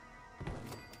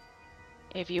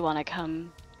 If you want to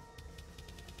come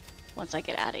once I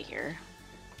get out of here.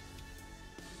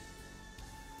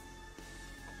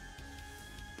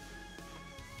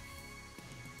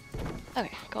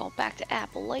 Okay, going back to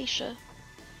Appalachia.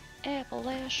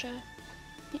 Appalachia.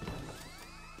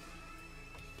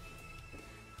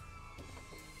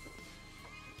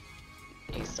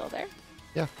 Are you still there?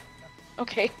 Yeah.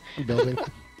 Okay. I'm building.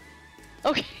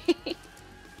 Okay.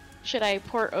 Should I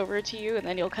port over to you and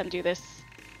then you'll come do this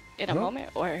in a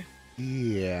moment, or?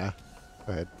 Yeah.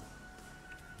 Go ahead.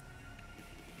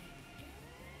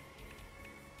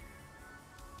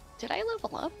 Did I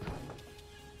level up?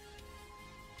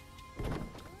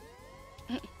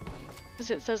 Because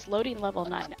it says loading level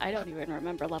 9. I don't even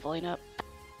remember leveling up.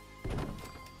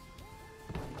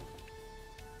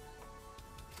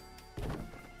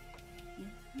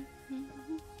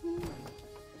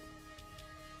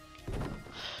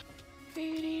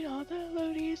 Reading on the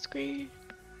loading screen.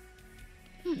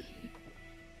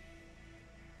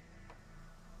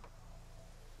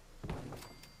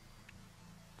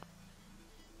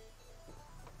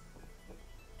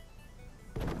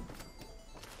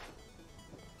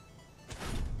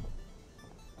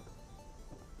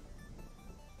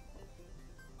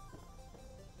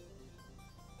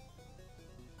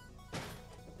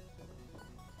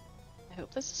 I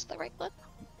hope this is the right one.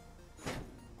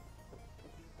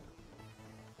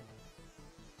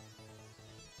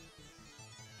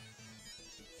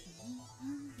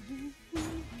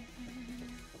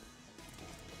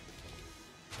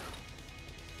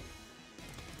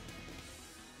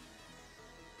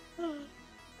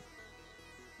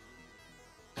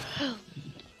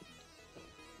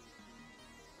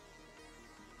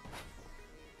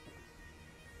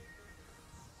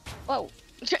 Whoa.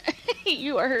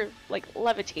 You are, like,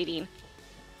 levitating.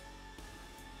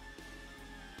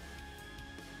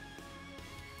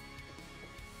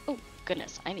 Oh,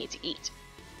 goodness. I need to eat.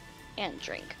 And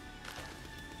drink.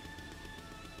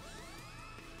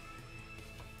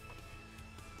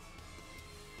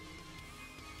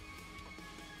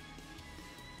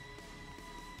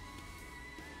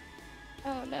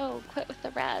 Oh no, quit with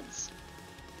the rads.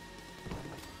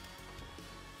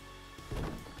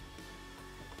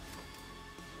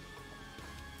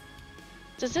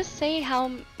 Does this say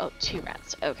how... Oh, 2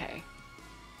 rats. Okay.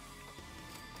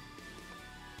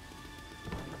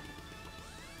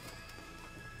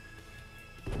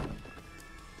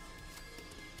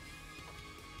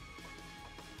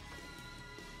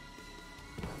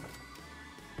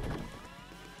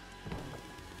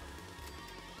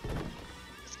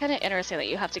 It's kind of interesting that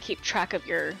you have to keep track of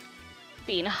your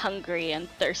being hungry and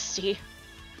thirsty.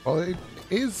 Well, it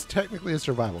is technically a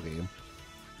survival game.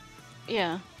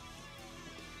 Yeah.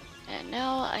 And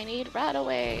now I need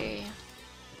Radaway.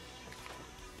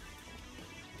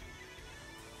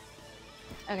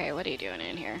 Okay, what are you doing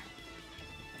in here?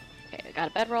 Okay, I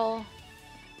got a bedroll.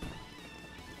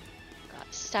 Got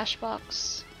a stash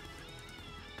box.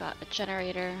 Got a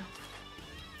generator.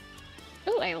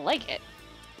 Ooh, I like it.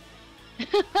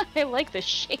 I like the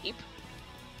shape.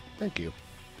 Thank you.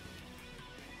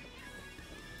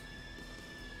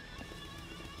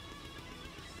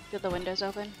 Did the windows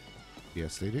open?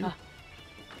 Yes, they do. Look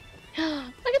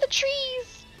at the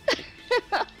trees!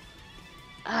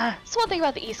 So one thing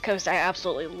about the East Coast I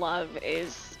absolutely love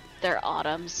is their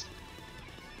autumns.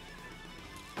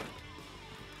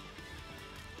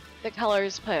 The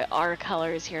colors put our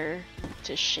colors here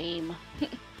to shame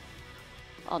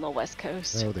on the West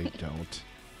Coast. No, they don't.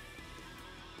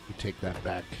 You take that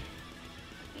back.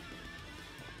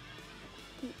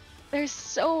 There's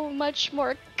so much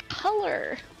more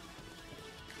color.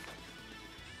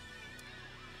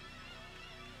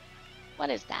 What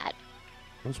is that?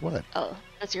 What's what? Oh,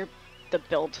 that's the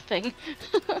build thing.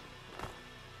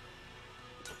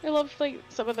 I love like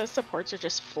some of the supports are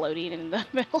just floating in the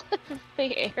middle of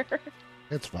the air.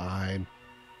 It's fine.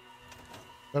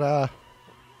 But alright,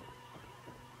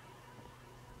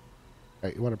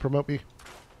 you want to promote me?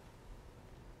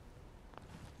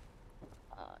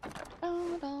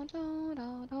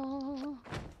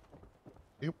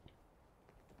 Yep.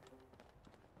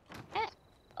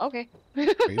 Okay.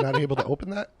 Are you not able to open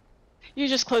that? You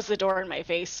just closed the door in my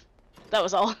face. That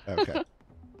was all. Okay.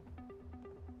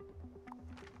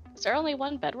 Is there only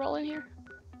one bedroll in here?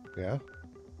 Yeah.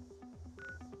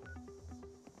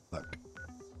 Look,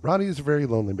 Ronnie is a very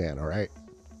lonely man, alright?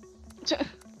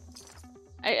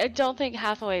 I don't think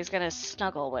Hathaway is gonna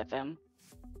snuggle with him.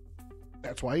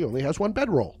 That's why he only has one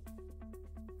bedroll.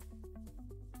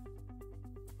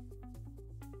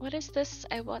 What is this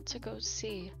I want to go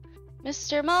see?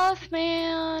 Mr.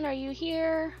 Mothman, are you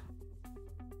here?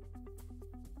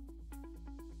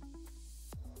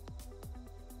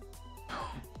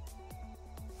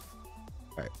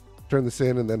 Alright, turn this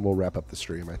in and then we'll wrap up the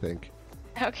stream, I think.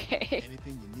 Okay.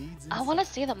 Anything you need? I want to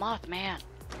see the Mothman.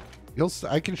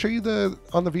 I can show you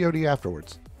on the VOD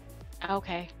afterwards.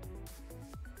 Okay.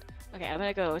 Okay, I'm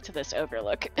gonna go to this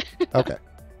overlook. Okay.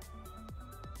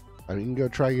 I mean, you can go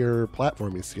try your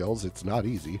platforming skills. It's not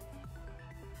easy.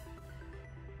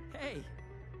 Hey,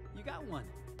 you got one.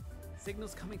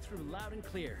 Signal's coming through loud and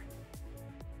clear.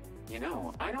 You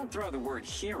know, I don't throw the word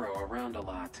hero around a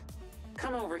lot.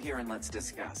 Come over here and let's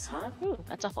discuss, huh? Ooh,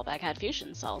 that duffel bag had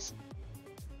fusion cells.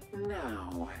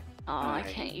 Now, I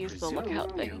can't use the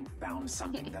lookout thing. You found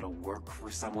something that'll work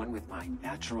for someone with my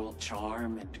natural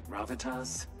charm and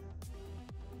gravitas?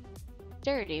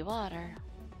 Dirty water.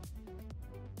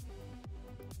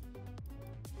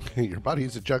 Your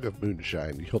body's a jug of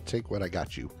moonshine. You'll take what I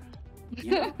got you.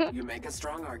 You make a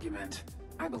strong argument.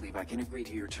 I believe I can agree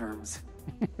to your terms.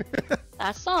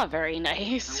 That's not very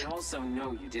nice. I also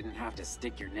know you didn't have to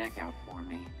stick your neck out for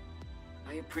me.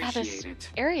 I appreciate it.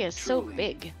 Area is so truly.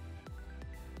 big.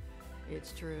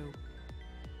 It's true.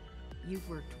 You've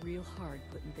worked real hard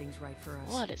putting things right for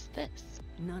us. What is this?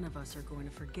 None of us are going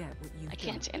to forget what you've I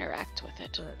can't done. interact with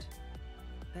it. But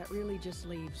that really just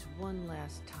leaves one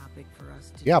last topic for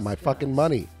us to Yeah, discuss, my fucking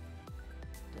money.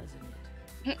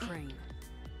 doesn't it? Crane,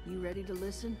 you ready to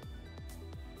listen?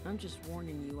 I'm just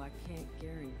warning you, I can't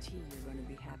guarantee you're going to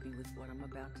be happy with what I'm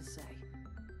about to say.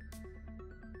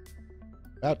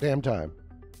 About damn time.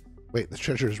 Wait, the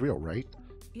treasure is real, right?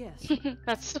 Yes.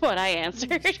 That's what I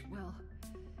answered. Yes, well,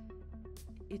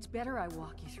 it's better I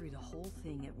walk you through the whole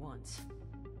thing at once.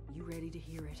 You ready to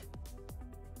hear it?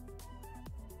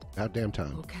 About damn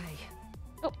time. Okay.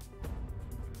 Oh.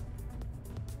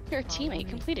 Your Follow teammate me.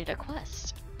 completed a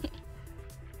quest.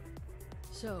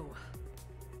 So,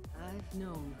 I've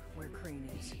known where Crane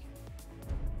is.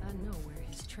 I know where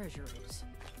his treasure is,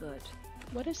 but...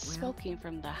 What is well, smoking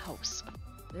from the house?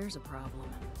 There's a problem.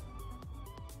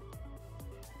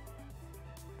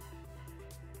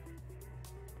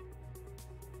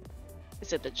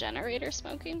 Is it the generator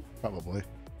smoking? Probably.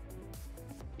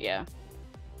 Yeah.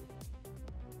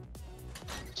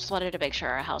 Just wanted to make sure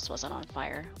our house wasn't on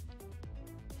fire.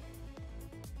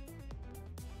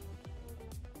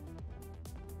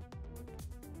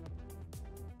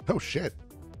 Oh shit.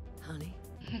 Honey,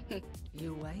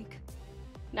 you awake?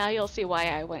 Now you'll see why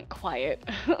I went quiet.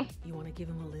 You want to give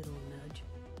him a little nudge?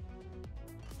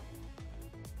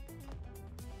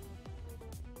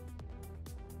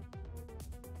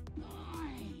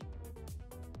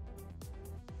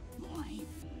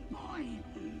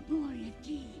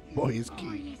 Boy is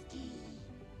key.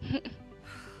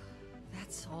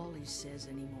 That's all he says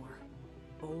anymore.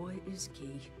 Boy is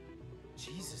key.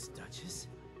 Jesus, Duchess.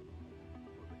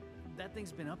 That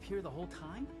thing's been up here the whole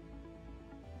time?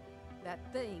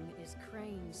 That thing is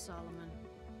Crane, Solomon.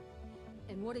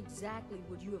 And what exactly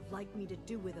would you have liked me to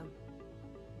do with him?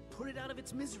 Put it out of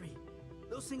its misery.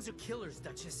 Those things are killers,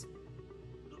 Duchess.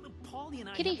 Paulie and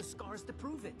I Kitty. have the scars to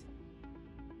prove it.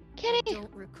 Kitty! I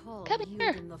don't recall Come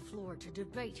here. yielding the floor to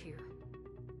debate here.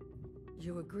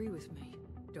 You agree with me,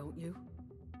 don't you?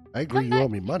 I agree you owe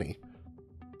me money.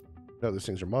 No, those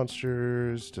things are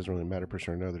monsters. Doesn't really matter,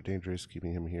 person or no. They're dangerous.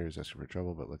 Keeping him here is asking for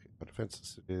trouble, but look at how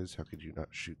defenseless it is. How could you not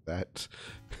shoot that?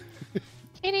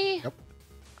 Kitty! Yep.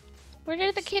 Where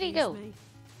did the kitty go? Excuse me?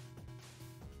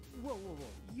 Whoa, whoa, whoa.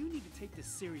 You need to take this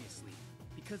seriously.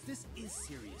 Because this is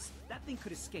serious. That thing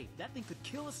could escape. That thing could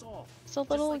kill us all. It's a Just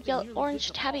little like they nearly orange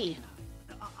did to tabby.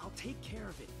 Paulie and I. I'll take care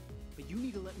of it. But you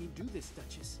need to let me do this,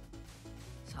 Duchess.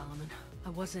 Solomon, I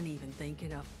wasn't even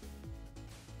thinking of...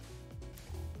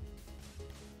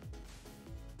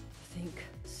 I think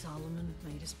Solomon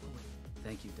made his point.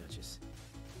 Thank you, Duchess.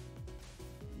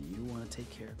 You want to take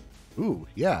care of it? Ooh,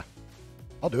 yeah.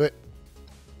 I'll do it.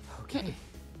 Okay.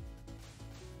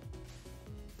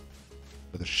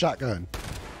 With a shotgun.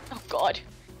 Oh god.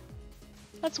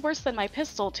 That's worse than my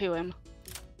pistol to him.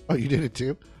 Oh, you did it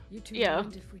too? You two Yeah.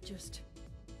 mind if we just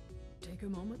take a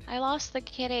moment? I lost the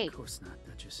kitty. Of course not,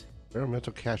 Duchess.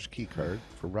 Environmental cache key card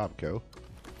for Robco.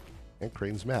 And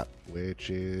Crane's map, which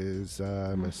is,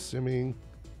 I'm assuming...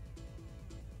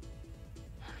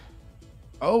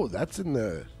 Oh, that's in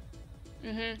the...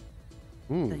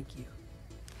 Mm-hmm. Thank you.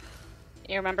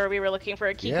 You remember we were looking for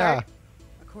a key Yeah. card?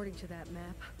 According to that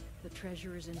map, the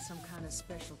treasure is in some kind of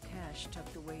special cache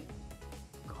tucked away.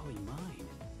 Golly mine.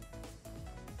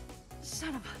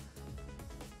 Son of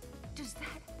a... Does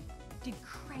that... Did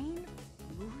Crane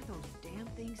lure those damn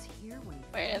things here when he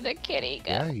Where did the kitty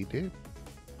go? Yeah, he did.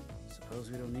 Suppose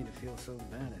we don't need to feel so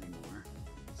bad anymore.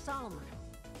 Solomon,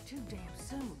 too damn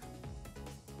soon.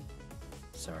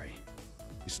 Sorry.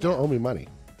 You still owe me money.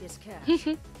 It's cash.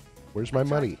 Where's my I tried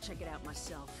money? to check it out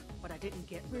myself, but I didn't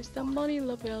get Where's the far. money,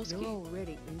 You're Lebowski?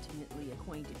 already intimately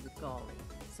acquainted with Golly,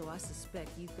 so I suspect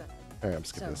you've got... All right, I'm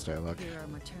skipping this dialogue. Here are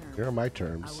my terms. Here are my I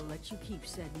terms. will let you keep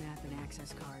said map and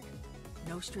access card.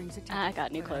 No strings attached. I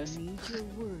got new but clothes. I need your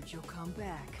word you'll come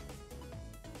back.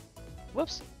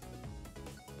 Whoops.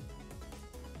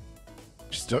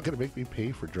 You're still gonna make me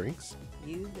pay for drinks?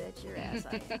 You bet your ass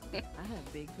I am. I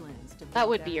have big plans to That bring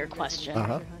would back be your the question. resident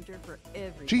Uh-huh. treasure hunter for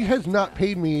every She bad has not job.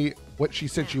 paid me what she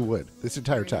said she would this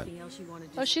entire time. Anything else you wanna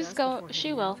Oh, she's discuss going. before She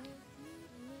heading will. out?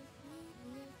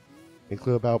 Any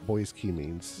clue about boys' key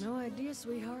means? No idea,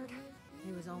 sweetheart.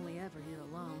 He was only ever here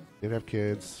alone. Didn't have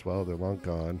kids. Well, they're long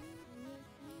gone.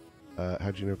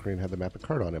 How'd you know Crane had the map and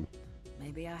card on him?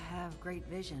 Maybe I have great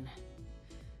vision.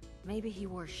 Maybe he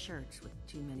wore shirts with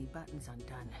too many buttons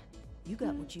undone. You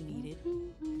got what you needed.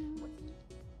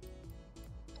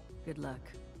 Good luck.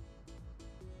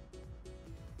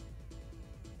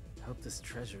 Hope this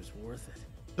treasure's worth it.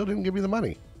 Still didn't give me the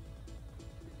money.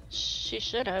 She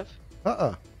should have.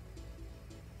 Uh-uh.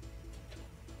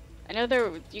 I know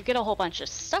there. You get a whole bunch of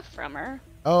stuff from her.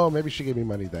 Oh, maybe she gave me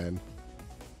money then.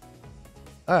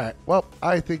 Alright, well,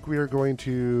 I think we are going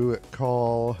to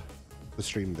call the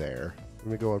stream there. I'm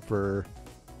going to go on for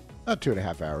about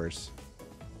 2.5 hours.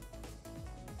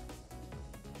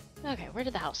 Okay, where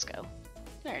did the house go?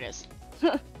 There it is.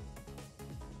 Now,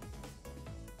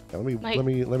 let me Mike. let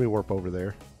me warp over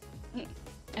there. And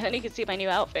then you can see my new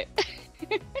outfit.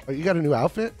 Oh, you got a new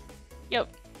outfit? Yep.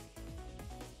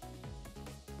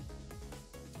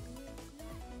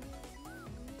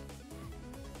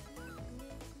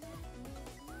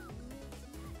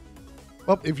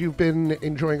 Well, if you've been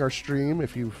enjoying our stream,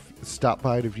 if you've stopped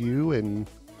by to view and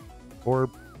or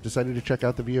decided to check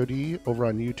out the VOD over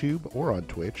on YouTube or on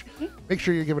Twitch, make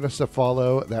sure you're giving us a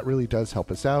follow. That really does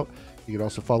help us out. You can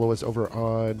also follow us over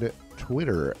on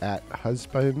Twitter at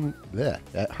husband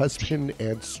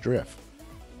and striff.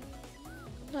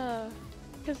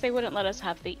 Because they wouldn't let us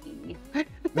have the E.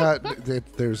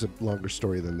 There's a longer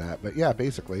story than that, but yeah,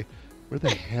 basically, where the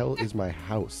hell is my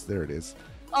house? There it is.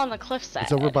 On the cliffside.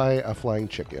 It's over by a flying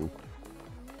chicken.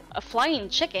 A flying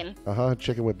chicken.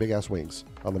 Chicken with big ass wings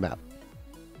on the map.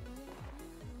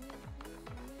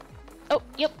 Oh,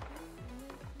 yep.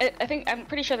 I'm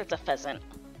pretty sure that's a pheasant.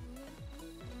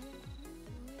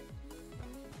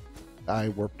 I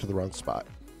warped to the wrong spot.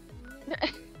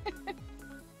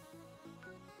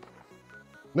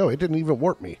 No, it didn't even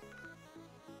warp me.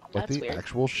 What That's the weird.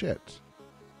 actual shit?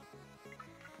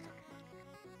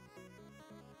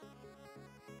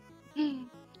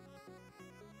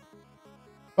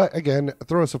 But again,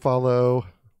 throw us a follow,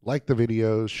 like the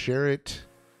videos, share it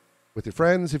with your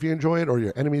friends if you enjoy it, or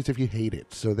your enemies if you hate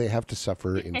it, so they have to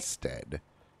suffer instead.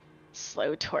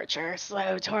 Slow torture.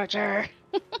 Slow torture.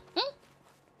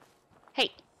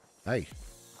 Hey. Hey,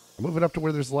 I'm moving up to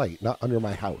where there's light, not under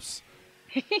my house.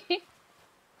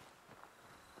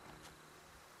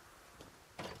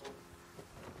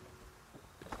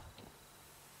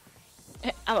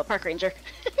 I'm a park ranger.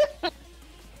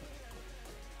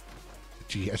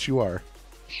 Yes, you are.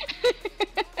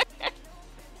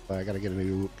 I gotta get a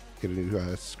new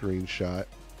screenshot.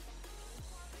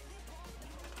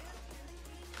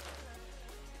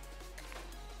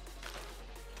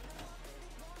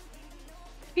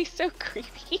 He's so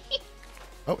creepy.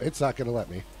 Oh, it's not gonna let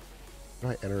me. Do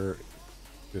I enter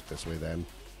it this way then?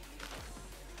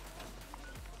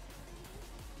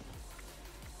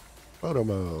 Photo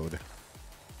mode.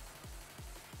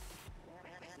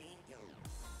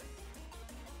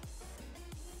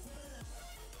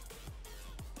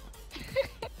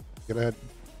 Gonna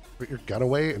put your gun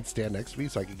away and stand next to me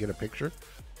so I can get a picture.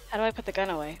 How do I put the gun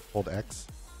away? Hold X.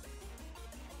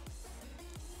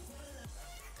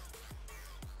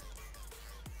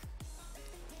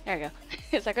 There we go.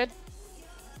 Is that good?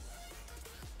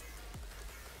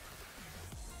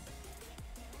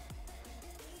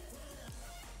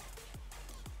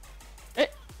 Eh.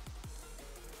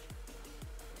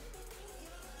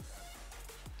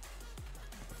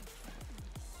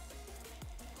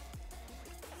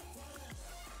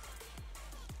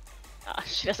 Ah,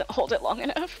 she doesn't hold it long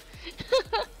enough.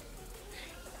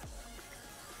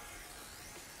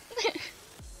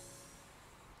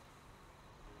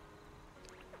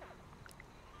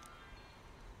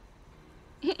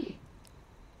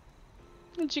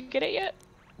 Did you get it yet?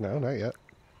 No, not yet.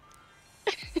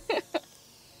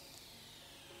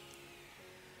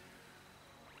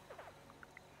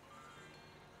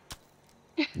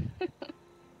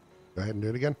 Go ahead and do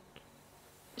it again.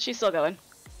 She's still going.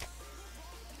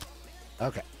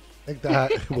 Okay. I think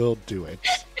that will do it.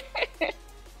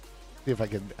 See if I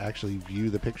can actually view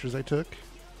the pictures I took.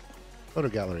 Photo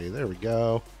gallery. There we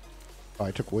go. Oh, I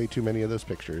took way too many of those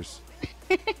pictures.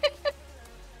 You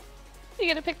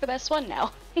gotta pick the best one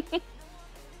now.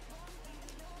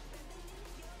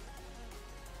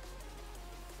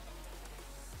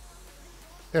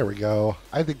 There we go.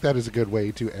 I think that is a good way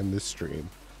to end this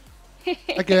stream.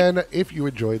 Again, if you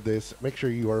enjoyed this, make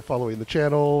sure you are following the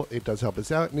channel. It does help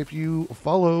us out. And if you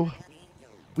follow,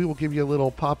 we will give you a little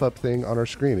pop-up thing on our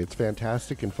screen. It's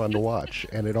fantastic and fun to watch.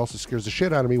 And it also scares the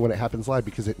shit out of me when it happens live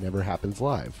because it never happens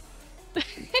live.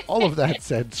 All of that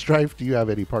said, Strife, do you have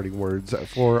any parting words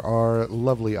for our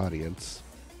lovely audience?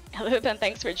 Other than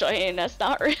thanks for joining us,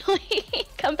 not really.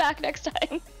 Come back next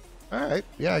time. All right.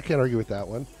 Yeah, I can't argue with that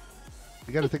one.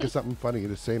 You got to think of something funny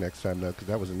to say next time, though, because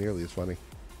that wasn't nearly as funny.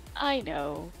 I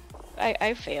know.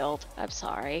 I failed. I'm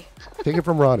sorry. Take it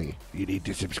from Ronnie. You need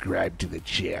to subscribe to the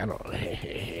channel.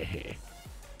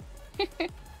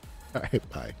 All right,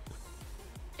 bye.